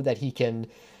know that he can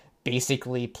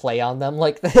basically play on them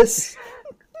like this.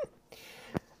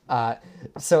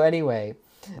 So anyway,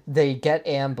 they get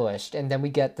ambushed, and then we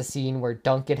get the scene where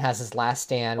Duncan has his last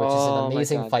stand, which is an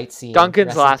amazing fight scene.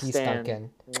 Duncan's last peace, stand. Duncan.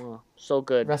 So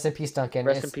good. Rest in peace, Duncan.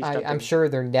 Rest in peace, Duncan. I'm sure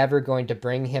they're never going to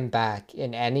bring him back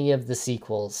in any of the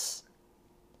sequels.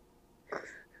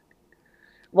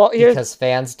 Well, because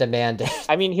fans demand it.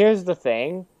 I mean, here's the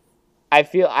thing. I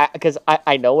feel because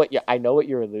I know what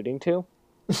you're alluding to,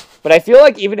 but I feel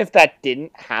like even if that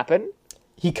didn't happen,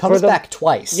 he comes back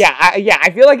twice. Yeah,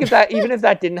 I feel like even if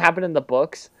that didn't happen in the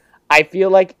books, I feel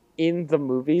like in the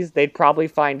movies they'd probably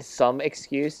find some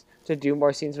excuse to do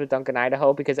more scenes with Duncan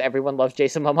Idaho because everyone loves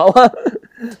Jason Momoa.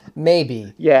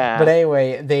 Maybe. Yeah. But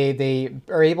anyway, they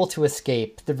are able to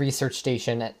escape the research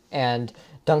station, and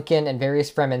Duncan and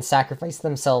various Fremen sacrifice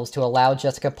themselves to allow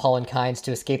Jessica, Paul, and Kynes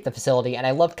to escape the facility. And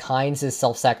I love Kynes'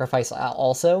 self-sacrifice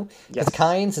also, because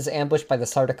Kynes is ambushed by the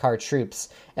Sardaukar troops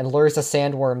and lures a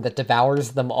sandworm that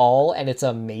devours them all, and it's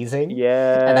amazing.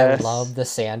 Yeah. And I love the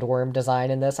sandworm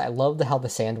design in this. I love how the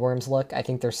sandworms look. I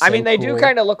think they're so they cool. do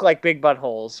kind of look like big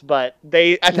buttholes, but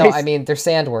they... I mean, they're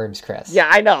sandworms, Chris. Yeah,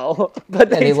 I know.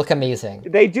 But they look amazing.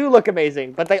 They do look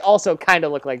amazing, but they also kind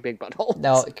of look like big buttholes.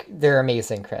 No, they're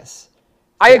amazing, Chris.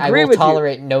 I agree with you. I will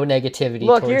tolerate no negativity.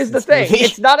 Look, here's the thing. Movie.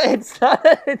 It's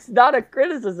not a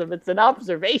criticism. It's an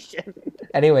observation.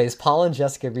 Anyways, Paul and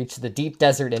Jessica reach the deep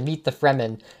desert and meet the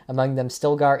Fremen. Among them,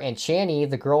 Stilgar and Chani,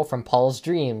 the girl from Paul's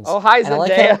dreams. Oh, hi,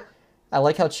 Zendaya. I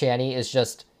like how Chani is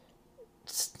just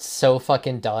so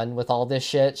fucking done with all this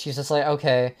shit. She's just like,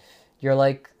 okay, you're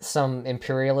like some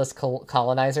imperialist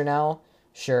colonizer now.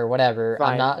 Sure, whatever.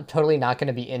 Fine. I'm totally not going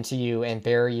to be into you and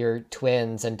bury your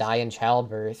twins and die in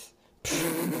childbirth.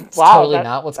 It's totally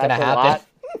not what's going to happen.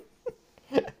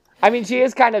 I mean,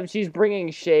 she's bringing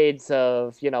shades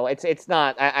of, you know, it's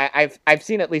not, I've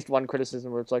seen at least one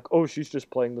criticism where it's like, oh, she's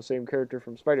just playing the same character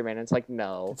from Spider-Man. And it's like,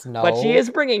 no. But she is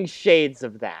bringing shades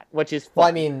of that, which is fun. Well,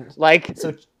 I mean, like,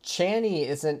 so Chani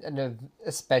isn't an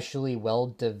especially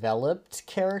well-developed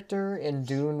character in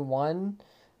Dune 1.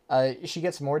 She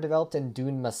gets more developed in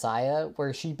Dune Messiah,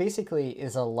 where she basically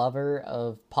is a lover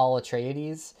of Paul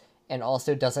Atreides, and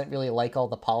also doesn't really like all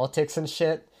the politics and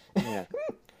shit. Yeah.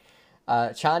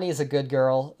 Chani is a good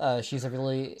girl. She's a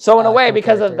really... So in a way, cool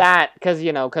because character. of that,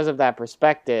 because of that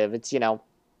perspective, it's, you know,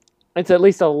 it's at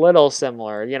least a little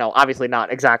similar, you know, obviously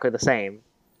not exactly the same.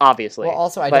 obviously. Well,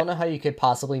 also, I don't know how you could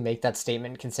possibly make that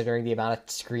statement considering the amount of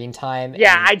screen time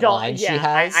Yeah, and I don't. lines she Yeah,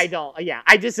 has. I don't. Yeah,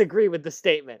 I disagree with the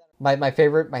statement. My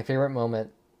favorite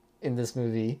moment in this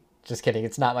movie. Just kidding,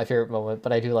 it's not my favorite moment,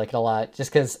 but I do like it a lot.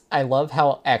 Just because I love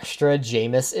how extra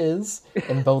Jameis is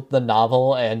in both the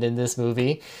novel and in this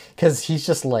movie. Because he's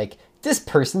just like, this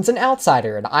person's an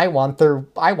outsider, and I want their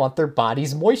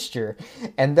body's moisture.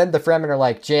 And then the Fremen are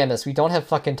like, Jameis, we don't have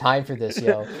fucking time for this,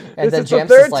 yo. And then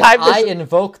Jameis is like, I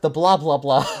invoke the blah blah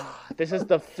blah. This is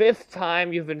the 5th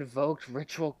time you've invoked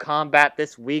ritual combat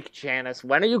this week, Janice.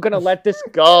 When are you gonna let this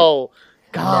go?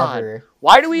 God, Never.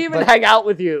 Why do we even hang out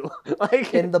with you?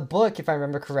 Like in the book, if I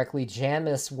remember correctly,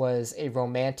 Jamis was a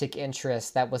romantic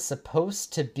interest that was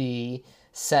supposed to be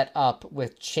set up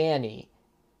with Chani,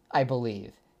 I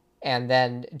believe. And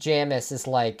then Jamis is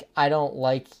like, I don't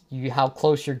like you how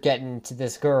close you're getting to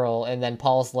this girl. And then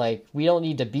Paul's like, we don't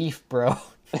need to beef, bro.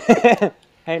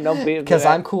 Hey, no beef. Because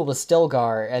I'm cool with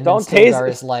Stilgar. And don't then Stilgar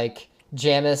is like,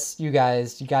 Jamis, you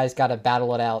guys gotta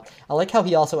battle it out. I like how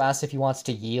he also asks if he wants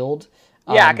to yield.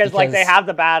 Yeah, because like they have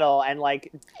the battle and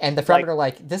like... And the Fremen are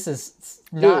like, this is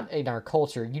not in our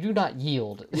culture. You do not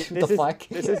yield. Fuck?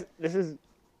 This is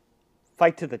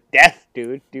fight to the death,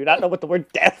 dude. Do you not know what the word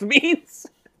death means?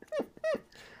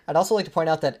 I'd also like to point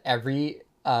out that every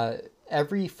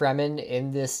Fremen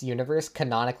in this universe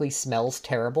canonically smells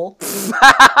terrible.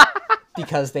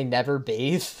 Because they never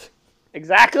bathe.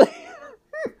 Exactly.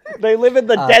 They live in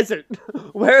the desert.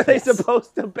 Where are they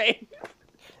supposed to bathe?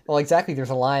 Well, exactly.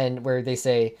 There's a line where they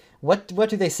say, "What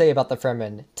do they say about the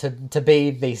Fremen? To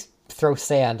bathe, they throw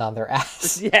sand on their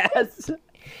ass." Yes.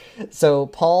 So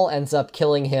Paul ends up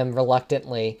killing him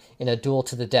reluctantly in a duel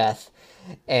to the death,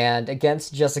 and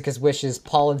against Jessica's wishes,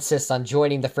 Paul insists on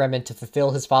joining the Fremen to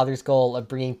fulfill his father's goal of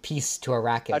bringing peace to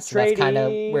Arrakis. And that's kind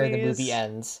of where the movie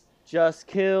ends. Just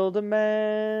killed a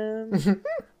man.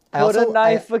 Put a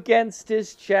knife against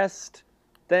his chest.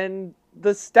 Then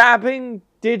the stabbing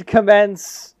did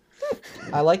commence.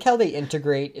 I like how they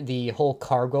integrate the whole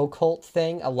cargo cult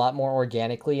thing a lot more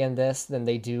organically in this than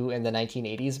they do in the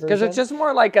 1980s version. Because it's just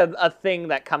more like a thing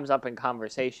that comes up in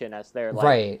conversation as they're like...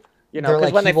 Right. You know, because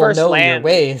like, when they first know land... your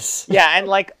ways. Yeah, and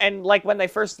like when they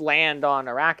first land on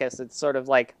Arrakis, it's sort of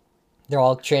like... They're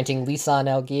all chanting Lisan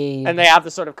El Gaib. And they have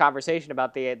this sort of conversation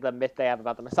about the myth they have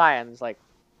about the Messiah, and it's like...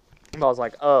 I was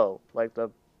like, oh, like the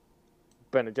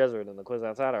Bene Gesserit and the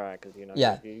Kwisatz Haderach, because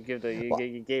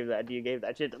you gave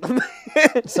that shit to them.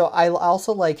 So I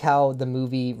also like how the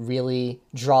movie really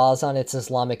draws on its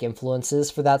Islamic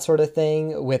influences for that sort of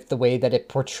thing, with the way that it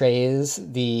portrays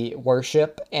the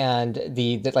worship and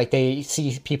the like they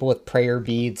see people with prayer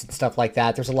beads and stuff like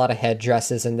that. There's a lot of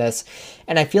headdresses in this,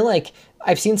 and I feel like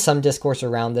I've seen some discourse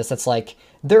around this that's like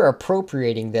they're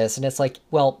appropriating this, and it's like,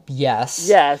 well,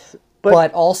 yes.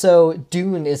 But also,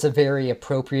 Dune is a very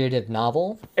appropriative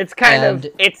novel. It's kind of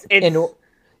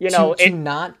to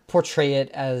not portray it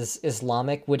as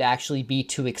Islamic would actually be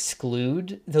to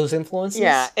exclude those influences.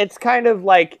 Yeah, it's kind of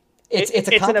like it's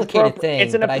a complicated thing.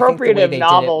 It's an appropriative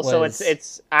novel, so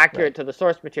it's accurate to the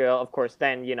source material. Of course,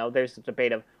 then there's the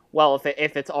debate of, well,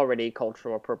 if it's already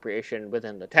cultural appropriation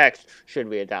within the text, should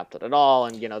we adapt it at all?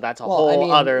 And that's a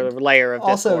whole other layer of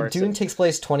discourse. Also, Dune takes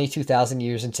place 22,000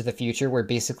 years into the future, where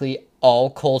basically all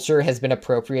culture has been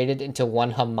appropriated into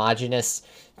one homogenous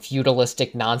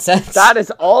feudalistic nonsense. That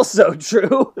is also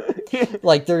true.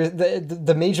 Like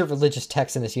the major religious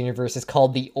text in this universe is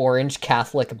called the Orange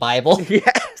Catholic Bible.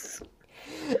 Yes.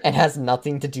 And has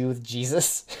nothing to do with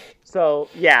Jesus. So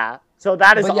yeah. So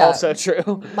that is also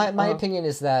true. My opinion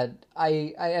is that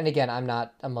and again, I'm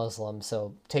not a Muslim,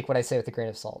 so take what I say with a grain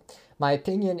of salt. My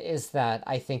opinion is that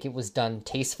I think it was done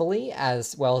tastefully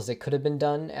as well as it could have been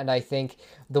done, and I think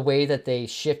the way that they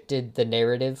shifted the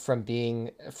narrative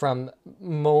from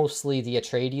mostly the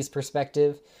Atreides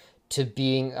perspective to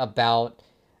being about,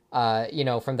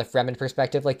 from the Fremen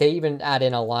perspective, like they even add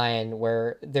in a line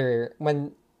where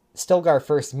when Stilgar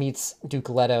first meets Duke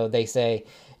Leto, they say,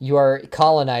 "You are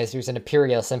colonizers and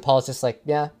imperialists," and Paul's just like,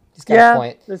 yeah, he's got a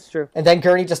point. That's true. And then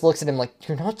Gurney just looks at him like,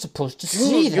 you're not supposed to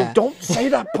see that. You don't say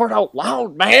that part out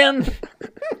loud, man!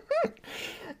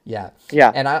 Yeah.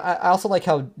 Yeah. And I also like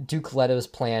how Duke Leto's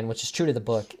plan, which is true to the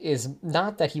book, is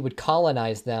not that he would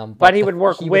colonize them, but he would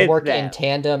work with them. In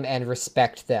tandem and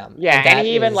respect them. Yeah, and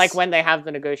even like when they have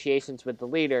the negotiations with the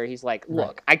leader, he's like,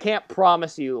 look, I can't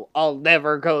promise you I'll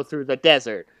never go through the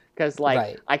desert. Because,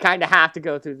 I kind of have to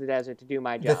go through the desert to do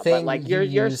my job. But, like, your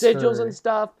sigils and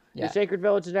stuff, your sacred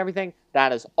villages and everything,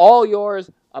 that is all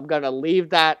yours. I'm going to leave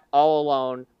that all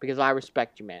alone because I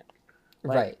respect you, man.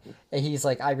 Right. And he's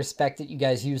like, I respect that you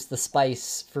guys use the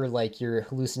spice for like your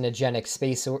hallucinogenic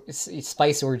spice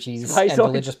orgies and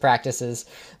religious practices,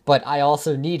 but I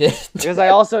also need it. Because I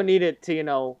also need it to, you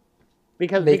know,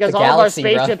 because all of our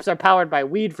spaceships are powered by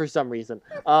weed for some reason.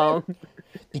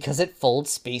 Because it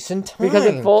folds space and time. Because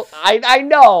it folds. I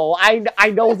know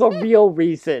the real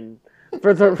reason.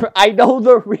 I know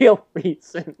the real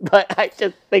reason, but I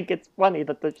just think it's funny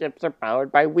that the ships are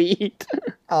powered by weed.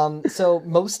 So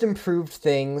most improved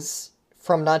things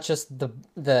from not just the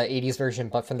 80s version,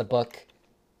 but from the book,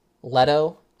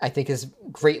 Leto, I think is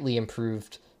greatly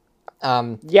improved.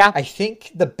 Yeah. I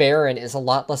think the Baron is a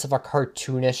lot less of a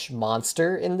cartoonish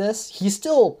monster in this. He's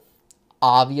still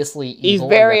obviously evil. He's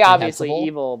very obviously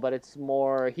evil, but it's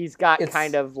more, he's got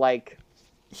kind of like...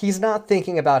 He's not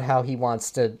thinking about how he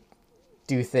wants to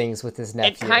do things with his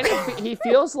nephew. It kind of, he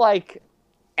feels like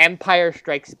Empire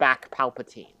Strikes Back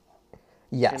Palpatine.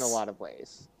 Yes. In a lot of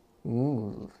ways.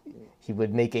 Ooh, he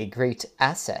would make a great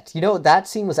asset. You know, that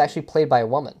scene was actually played by a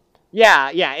woman.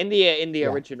 Yeah, in the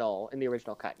original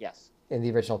cut, yes. In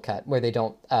the original cut, where they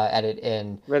don't edit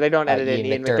in... Where they don't edit in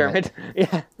Ian McDermott.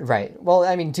 Yeah. Right. Well,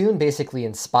 I mean, Dune basically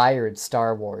inspired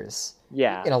Star Wars.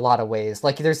 Yeah. In a lot of ways.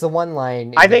 Like, there's the one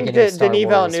line... I think Denis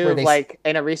Villeneuve, like,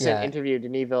 in a recent interview,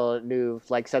 Denis Villeneuve,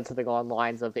 like, said something along the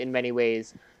lines of, in many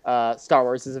ways, Star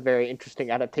Wars is a very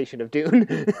interesting adaptation of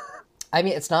Dune. I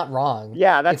mean, it's not wrong.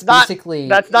 Yeah, that's not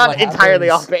entirely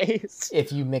off base.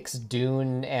 If you mix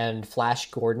Dune and Flash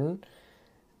Gordon,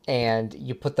 and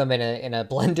you put them in a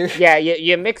blender. Yeah,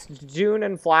 you mix Dune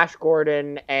and Flash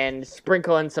Gordon and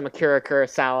sprinkle in some Akira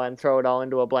Kurosawa and throw it all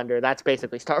into a blender. That's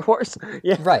basically Star Wars.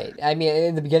 Yeah. Right. I mean,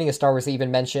 in the beginning of Star Wars, they even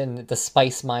mention the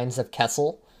spice mines of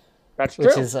Kessel. That's true.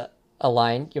 Which is a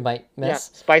line you might miss.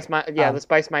 The spice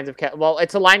mines of Kessel. Well,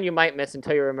 it's a line you might miss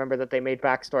until you remember that they made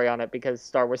backstory on it, because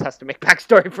Star Wars has to make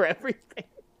backstory for everything.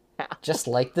 Just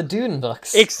like the Dune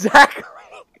books. Exactly.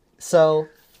 So...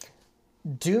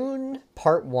 Dune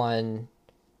Part 1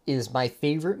 is my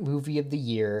favorite movie of the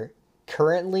year,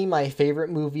 currently my favorite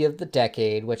movie of the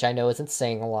decade, which I know isn't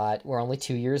saying a lot. We're only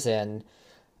 2 years in.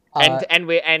 And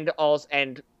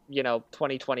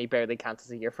 2020 barely counts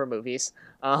as a year for movies.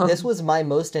 This was my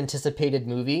most anticipated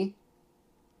movie,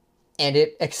 and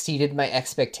it exceeded my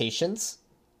expectations,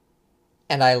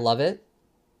 and I love it.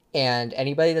 And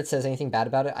anybody that says anything bad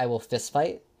about it, I will fist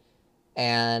fight.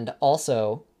 And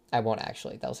also... I won't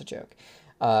actually. That was a joke.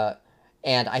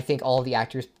 And I think all of the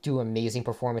actors do amazing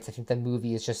performance. I think the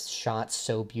movie is just shot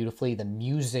so beautifully. The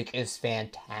music is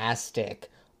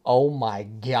fantastic. Oh my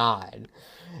god.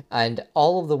 And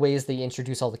all of the ways they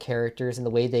introduce all the characters and the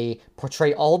way they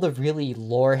portray all the really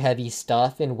lore-heavy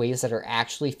stuff in ways that are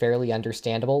actually fairly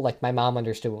understandable. Like, my mom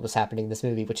understood what was happening in this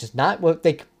movie, which is not what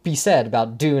they could be said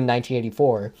about Dune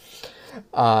 1984.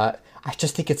 I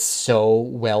just think it's so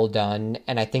well done,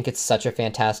 and I think it's such a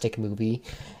fantastic movie.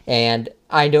 And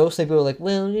I know some people are like,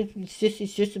 well,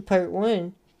 it's just a part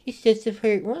one. It's just a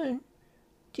part one.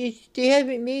 They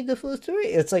haven't made the full story.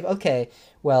 It's like, okay,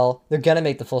 well, they're gonna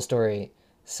make the full story,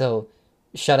 so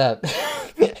shut up.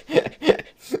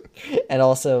 And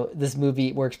also, this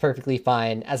movie works perfectly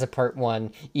fine as a part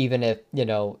one, even if, you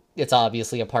know, it's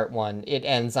obviously a part one. It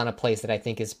ends on a place that I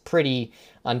think is pretty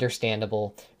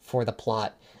understandable for the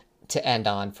plot to end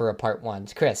on for a part one.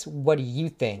 Chris, what do you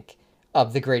think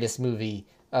of the greatest movie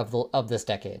of this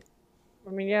decade?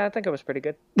 I mean, yeah, I think it was pretty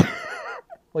good.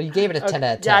 Well, you gave it a 10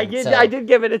 out of 10. Yeah, I did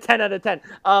give it a 10 out of 10.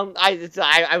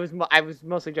 I was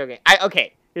mostly joking.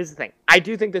 Okay, here's the thing. I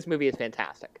do think this movie is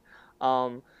fantastic.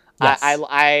 Yes.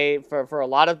 I for a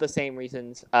lot of the same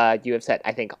reasons you have said.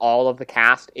 I think all of the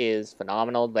cast is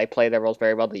phenomenal. They play their roles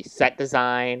very well. The set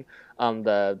design,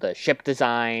 the ship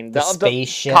design,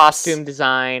 the costume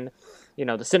design, you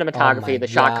know, the cinematography, the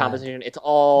shot composition. It's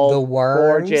all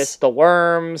gorgeous. The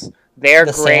worms, they're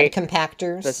great. Sand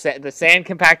compactors. The sand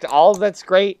compactor, all of that's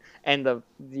great. And the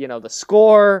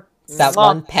score. That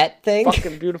one pet thing.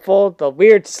 Fucking beautiful. The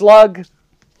weird slug,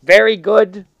 very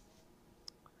good.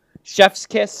 Chef's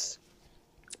kiss.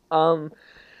 And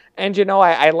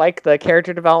I like the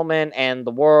character development and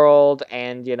the world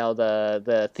and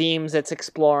the themes it's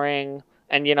exploring,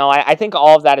 and I think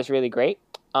all of that is really great.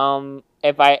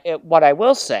 What I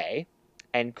will say,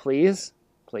 and please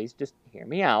just hear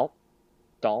me out,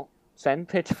 don't send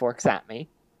pitchforks at me,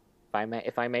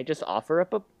 if I may just offer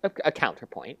up a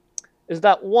counterpoint, is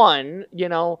that one,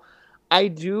 I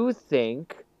do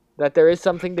think that there is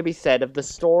something to be said of the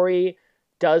story.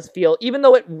 Does feel, even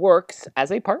though it works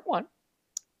as a part one,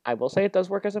 I will say it does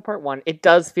work as a part one, it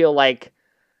does feel like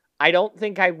I don't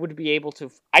think I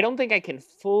can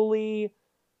fully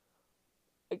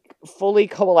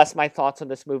coalesce my thoughts on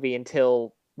this movie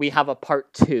until we have a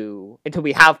part 2, until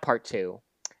we have part 2,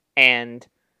 and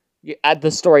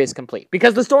the story is complete.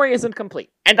 Because the story isn't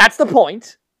complete. And that's the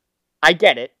point. I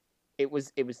get it. It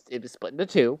was split into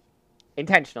 2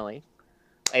 intentionally.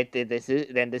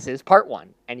 This is part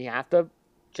 1, and you have to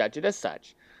judge it as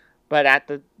such. But at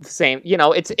the same,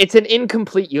 it's an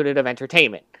incomplete unit of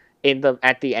entertainment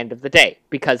at the end of the day,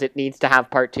 because it needs to have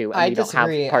part 2. And I we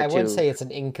disagree. Don't have part I 2. wouldn't say it's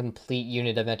an incomplete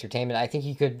unit of entertainment. I think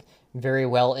you could very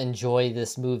well enjoy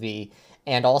this movie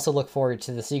and also look forward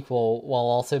to the sequel while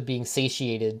also being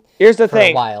satiated. Here's the for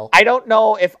thing. A while. I don't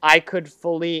know if I could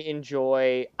fully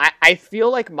enjoy. I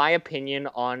feel like my opinion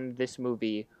on this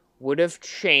movie would have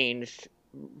changed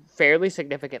fairly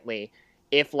significantly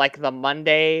if, like, the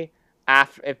Monday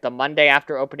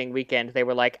after opening weekend, they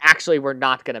were like, actually, we're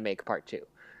not going to make part 2.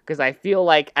 Because I feel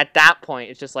like at that point,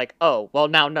 it's just like, oh, well,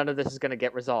 now none of this is going to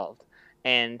get resolved.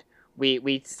 And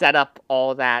we set up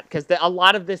all that, because a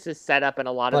lot of this is set up and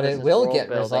a lot of this is world building.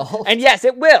 But it will get resolved. And yes,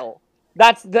 it will.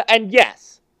 And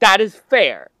yes, that is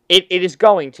fair. It is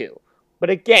going to.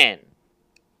 But again,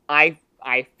 I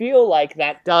feel like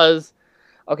that does...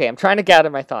 Okay, I'm trying to gather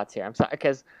my thoughts here. I'm sorry,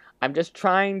 because I'm just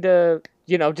trying to,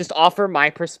 just offer my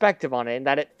perspective on it, and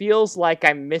that it feels like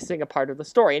I'm missing a part of the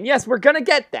story. And yes, we're going to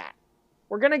get that.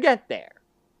 We're going to get there.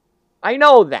 I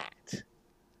know that.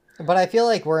 But I feel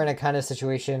like we're in a kind of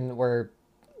situation where,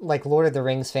 like, Lord of the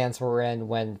Rings fans were in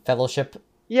when Fellowship of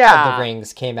the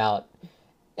Rings came out.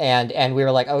 And we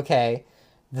were like, okay,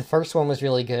 the first one was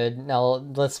really good. Now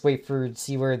let's wait to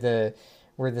see where the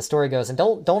story goes. And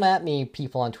don't at me,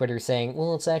 people on Twitter, saying,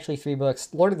 well, it's actually 3 books.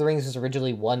 Lord of the Rings was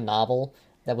originally 1 novel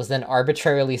that was then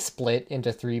arbitrarily split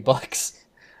into 3 books.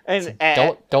 And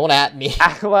so don't at me.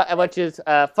 Which is,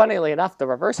 funnily enough, the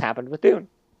reverse happened with Dune.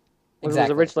 Exactly. It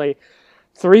was originally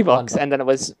 3 books, and then it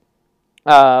was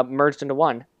merged into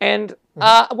 1. And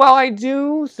while I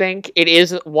do think it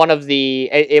is one of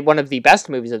the best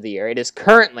movies of the year, it is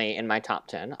currently in my top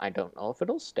 10. I don't know if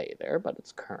it'll stay there, but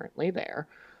it's currently there.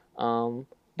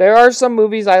 There are some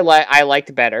movies I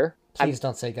liked better. Please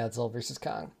don't say Godzilla vs.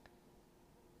 Kong.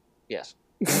 Yes.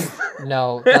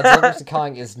 No, Godzilla vs.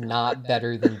 Kong is not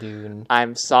better than Dune.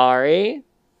 I'm sorry.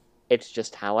 It's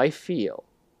just how I feel.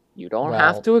 You don't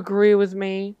have to agree with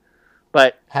me,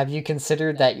 but... Have you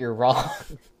considered that you're wrong?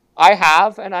 I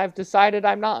have, and I've decided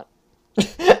I'm not. We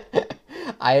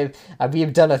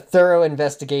have done a thorough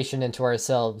investigation into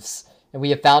ourselves, and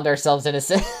we have found ourselves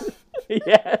innocent.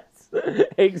 Yes,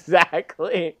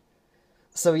 exactly.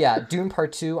 So yeah, Dune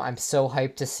Part 2, I'm so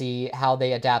hyped to see how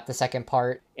they adapt the second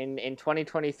part. In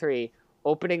 2023,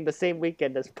 opening the same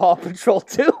weekend as Paw Patrol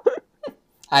 2.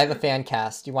 I have a fan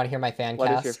cast. Do you want to hear my fan cast?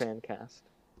 What is your fan cast?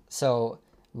 So,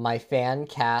 my fan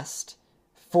cast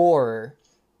for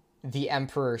the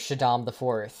Emperor Shaddam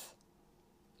IV,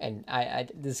 and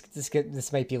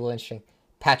this might be a little interesting.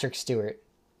 Patrick Stewart.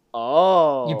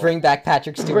 Oh. You bring back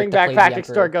Patrick Stewart. Bring back Patrick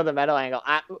Stewart. Go the metal angle.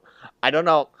 I don't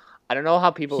know. I don't know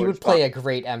how people would play a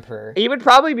great Emperor. He would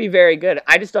probably be very good.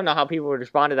 I just don't know how people would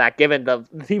respond to that, given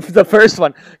the first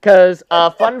one. Because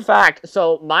fun fact,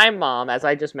 so my mom, as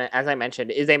I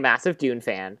mentioned, is a massive Dune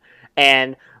fan,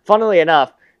 and funnily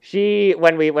enough,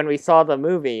 when we saw the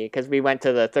movie, because we went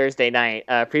to the Thursday night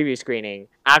preview screening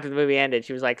after the movie ended,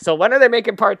 she was like, "So when are they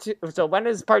making part 2? So when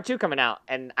is part 2 coming out?"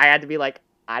 And I had to be like,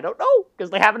 I don't know, because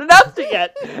they haven't announced it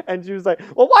yet. And she was like,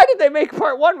 well, why did they make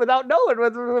part 1 without knowing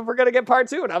whether we're going to get part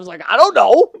 2? And I was like, I don't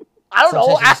know.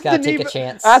 Ask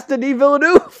Denis. Ask Denis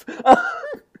Villeneuve.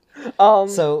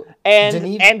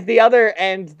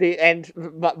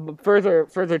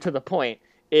 Further to the point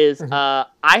is, I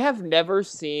have never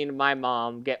seen my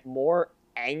mom get more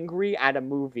angry at a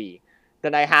movie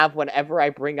than I have whenever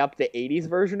I bring up the 80s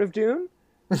version of Dune.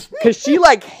 Because she,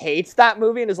 hates that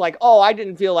movie and is like, oh, I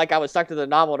didn't feel like I was stuck to the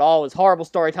novel at all. It was horrible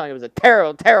storytelling. It was a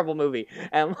terrible, terrible movie.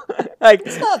 And,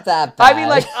 it's not that bad. I mean,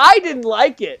 I didn't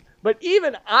like it. But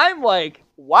even I'm like,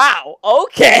 wow,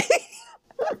 okay.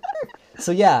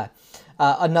 So, yeah.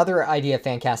 Another idea of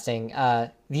fan casting.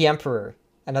 The Emperor.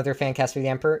 Another fan cast for the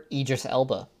Emperor. Idris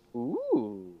Elba.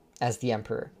 Ooh. As the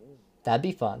Emperor. That'd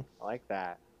be fun. I like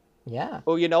that. Yeah.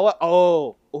 Oh, you know what?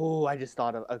 Oh, I just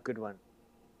thought of a good one.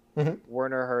 Mm-hmm.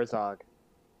 Werner Herzog.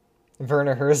 I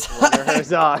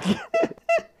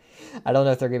don't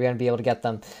know if they're going to be able to get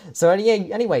them. So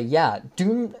anyway, yeah,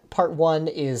 Dune Part 1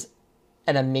 is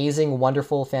an amazing,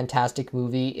 wonderful, fantastic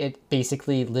movie. It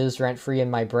basically lives rent-free in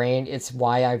my brain. It's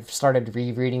why I've started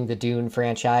rereading the Dune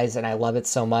franchise, and I love it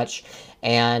so much.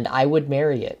 And I would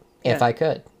marry it if I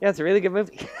could. Yeah, it's a really good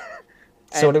movie.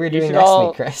 So what are we you doing should next all-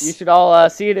 week, Chris? You should all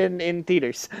see it in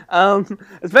theaters.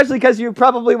 Especially because you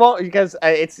probably won't, because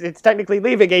it's technically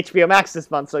leaving HBO Max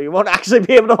this month, so you won't actually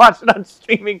be able to watch it on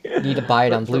streaming. You need to buy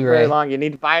it on for very Blu-ray. long. You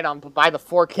need to buy the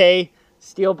 4K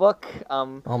Steelbook.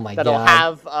 Oh my that'll God.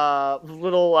 have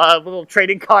little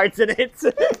trading cards in it.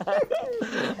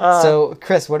 So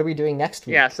Chris, what are we doing next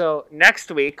week? Yeah, so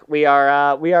next week we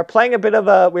are playing a bit of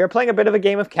a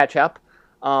game of catch up,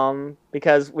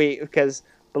 because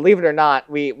believe it or not,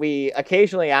 we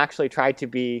occasionally actually try to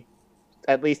be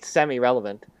at least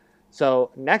semi-relevant.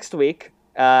 So next week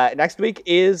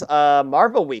is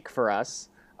Marvel week for us.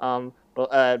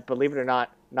 Believe it or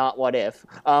not What If,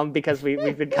 because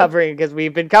we've been covering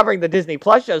the Disney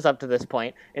Plus shows up to this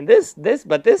point. And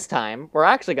but this time we're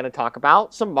actually going to talk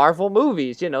about some Marvel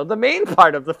movies, the main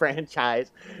part of the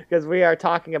franchise, because we are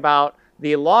talking about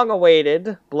the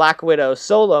long-awaited Black Widow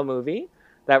solo movie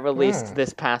that released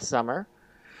this past summer.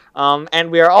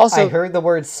 And we are also... I heard the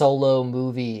word solo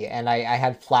movie, and I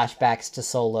had flashbacks to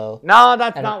Solo. No,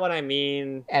 that's not what I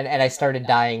mean. And I started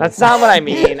dying. That's not what I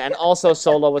mean. And also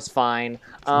Solo was fine.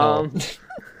 No.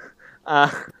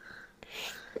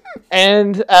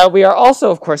 And we are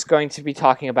also, of course, going to be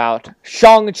talking about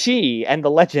Shang-Chi and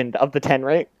the Legend of the Ten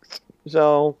Rings.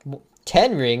 So...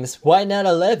 10 rings? Why not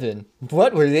 11?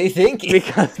 What were they thinking?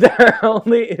 Because they're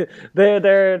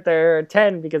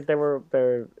 10 because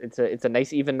it's a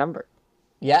nice even number.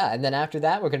 Yeah, and then after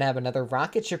that we're gonna have another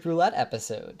Rocket Ship Roulette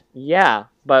episode. Yeah,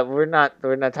 but we're not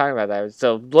talking about that.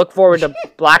 So look forward to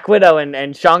Black Widow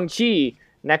and Shang-Chi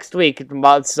next week.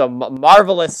 So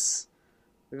marvelous.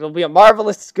 It'll be a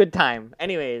marvelous good time.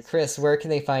 Anyways, Chris, where can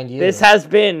they find you? This has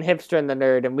been Hipster and the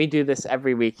Nerd, and we do this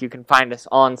every week. You can find us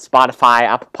on Spotify,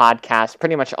 Apple Podcasts,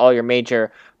 pretty much all your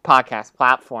major podcast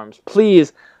platforms.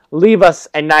 Please leave us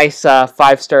a nice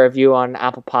 5-star review on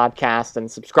Apple Podcasts and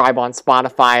subscribe on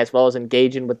Spotify, as well as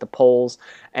engaging with the polls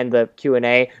and the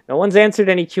Q&A. No one's answered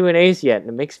any Q&As yet, and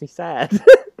it makes me sad.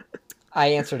 I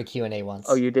answered a Q&A once.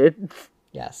 Oh, you did?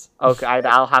 Yes. Okay,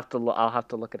 I'll have to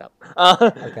look it up.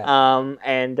 Okay.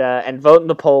 And vote in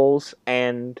the polls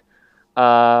and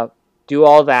do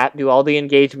all that, do all the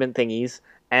engagement thingies,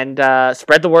 and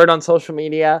spread the word on social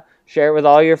media. Share it with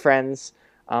all your friends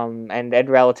and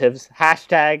relatives.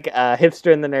 Hashtag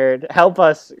Hipster and the Nerd. Help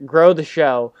us grow the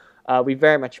show. We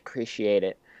very much appreciate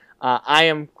it. I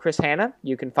am Chris Hanna.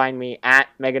 You can find me at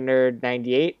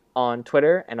MegaNerd98 on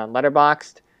Twitter and on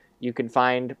Letterboxd. You can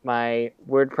find my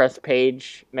WordPress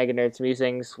page, Mega Nerds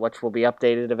Musings, which will be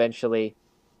updated eventually.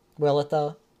 Will it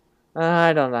though?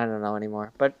 I don't know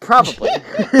anymore, but probably,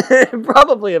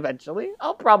 probably eventually.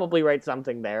 I'll probably write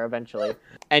something there eventually.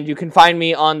 And you can find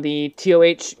me on the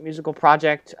TOH Musical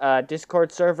Project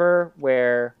Discord server,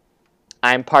 where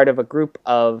I'm part of a group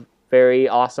of very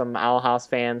awesome Owl House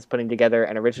fans putting together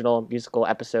an original musical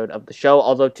episode of the show.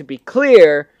 Although, to be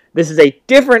clear, this is a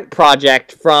different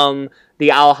project from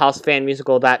the Owl House fan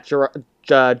musical that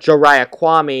Jariah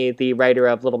Kwame, the writer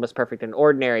of Little Miss Perfect and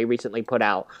Ordinary, recently put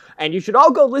out. And you should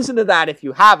all go listen to that if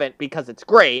you haven't, because it's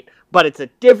great, but it's a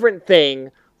different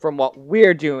thing from what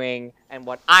we're doing and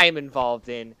what I'm involved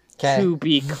in, to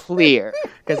be clear.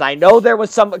 Because I know there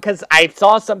was because I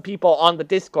saw some people on the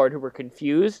Discord who were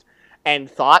confused and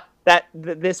thought that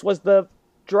this was the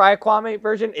Jariah Kwame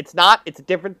version. It's not. It's a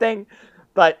different thing,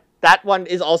 but that one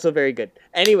is also very good.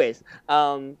 Anyways,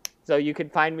 so you can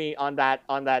find me on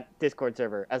that Discord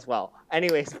server as well.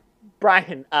 Anyways,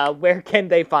 Brian, where can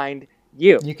they find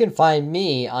you? You can find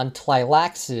me on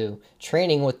Twi'lexu,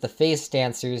 training with the face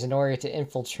dancers in order to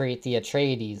infiltrate the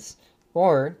Atreides.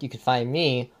 Or you can find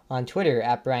me on Twitter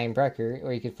at Brian Brecker,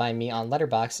 or you can find me on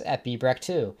Letterboxd at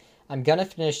bbreck2. I'm gonna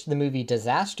finish the movie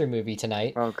Disaster Movie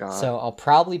tonight. Oh god. So I'll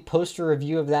probably post a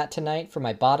review of that tonight for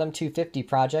my Bottom 250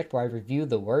 project, where I review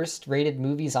the worst rated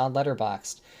movies on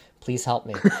Letterboxd. Please help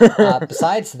me.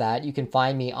 Besides that, you can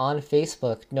find me on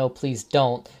Facebook. No, please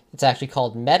don't. It's actually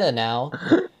called Meta now.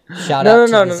 Shout out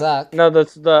to the Zuck.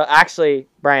 No, actually,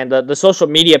 Brian, the social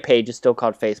media page is still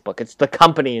called Facebook. It's the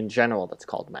company in general that's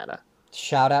called Meta.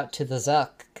 Shout out to the Zuck.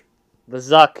 The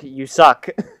Zuck, you suck.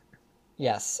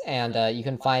 Yes, and you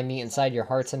can find me inside your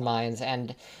hearts and minds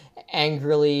and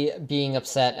angrily being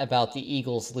upset about the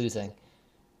Eagles losing.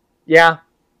 Yeah.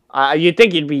 You'd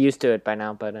think you'd be used to it by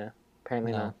now, but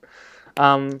apparently not.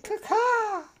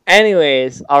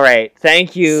 Anyways, all right.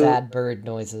 Thank you. Sad bird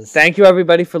noises. Thank you,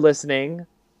 everybody, for listening.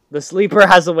 The sleeper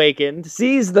has awakened.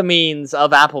 Seize the means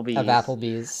of Applebee's. Of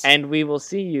Applebee's. And we will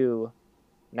see you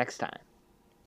next time.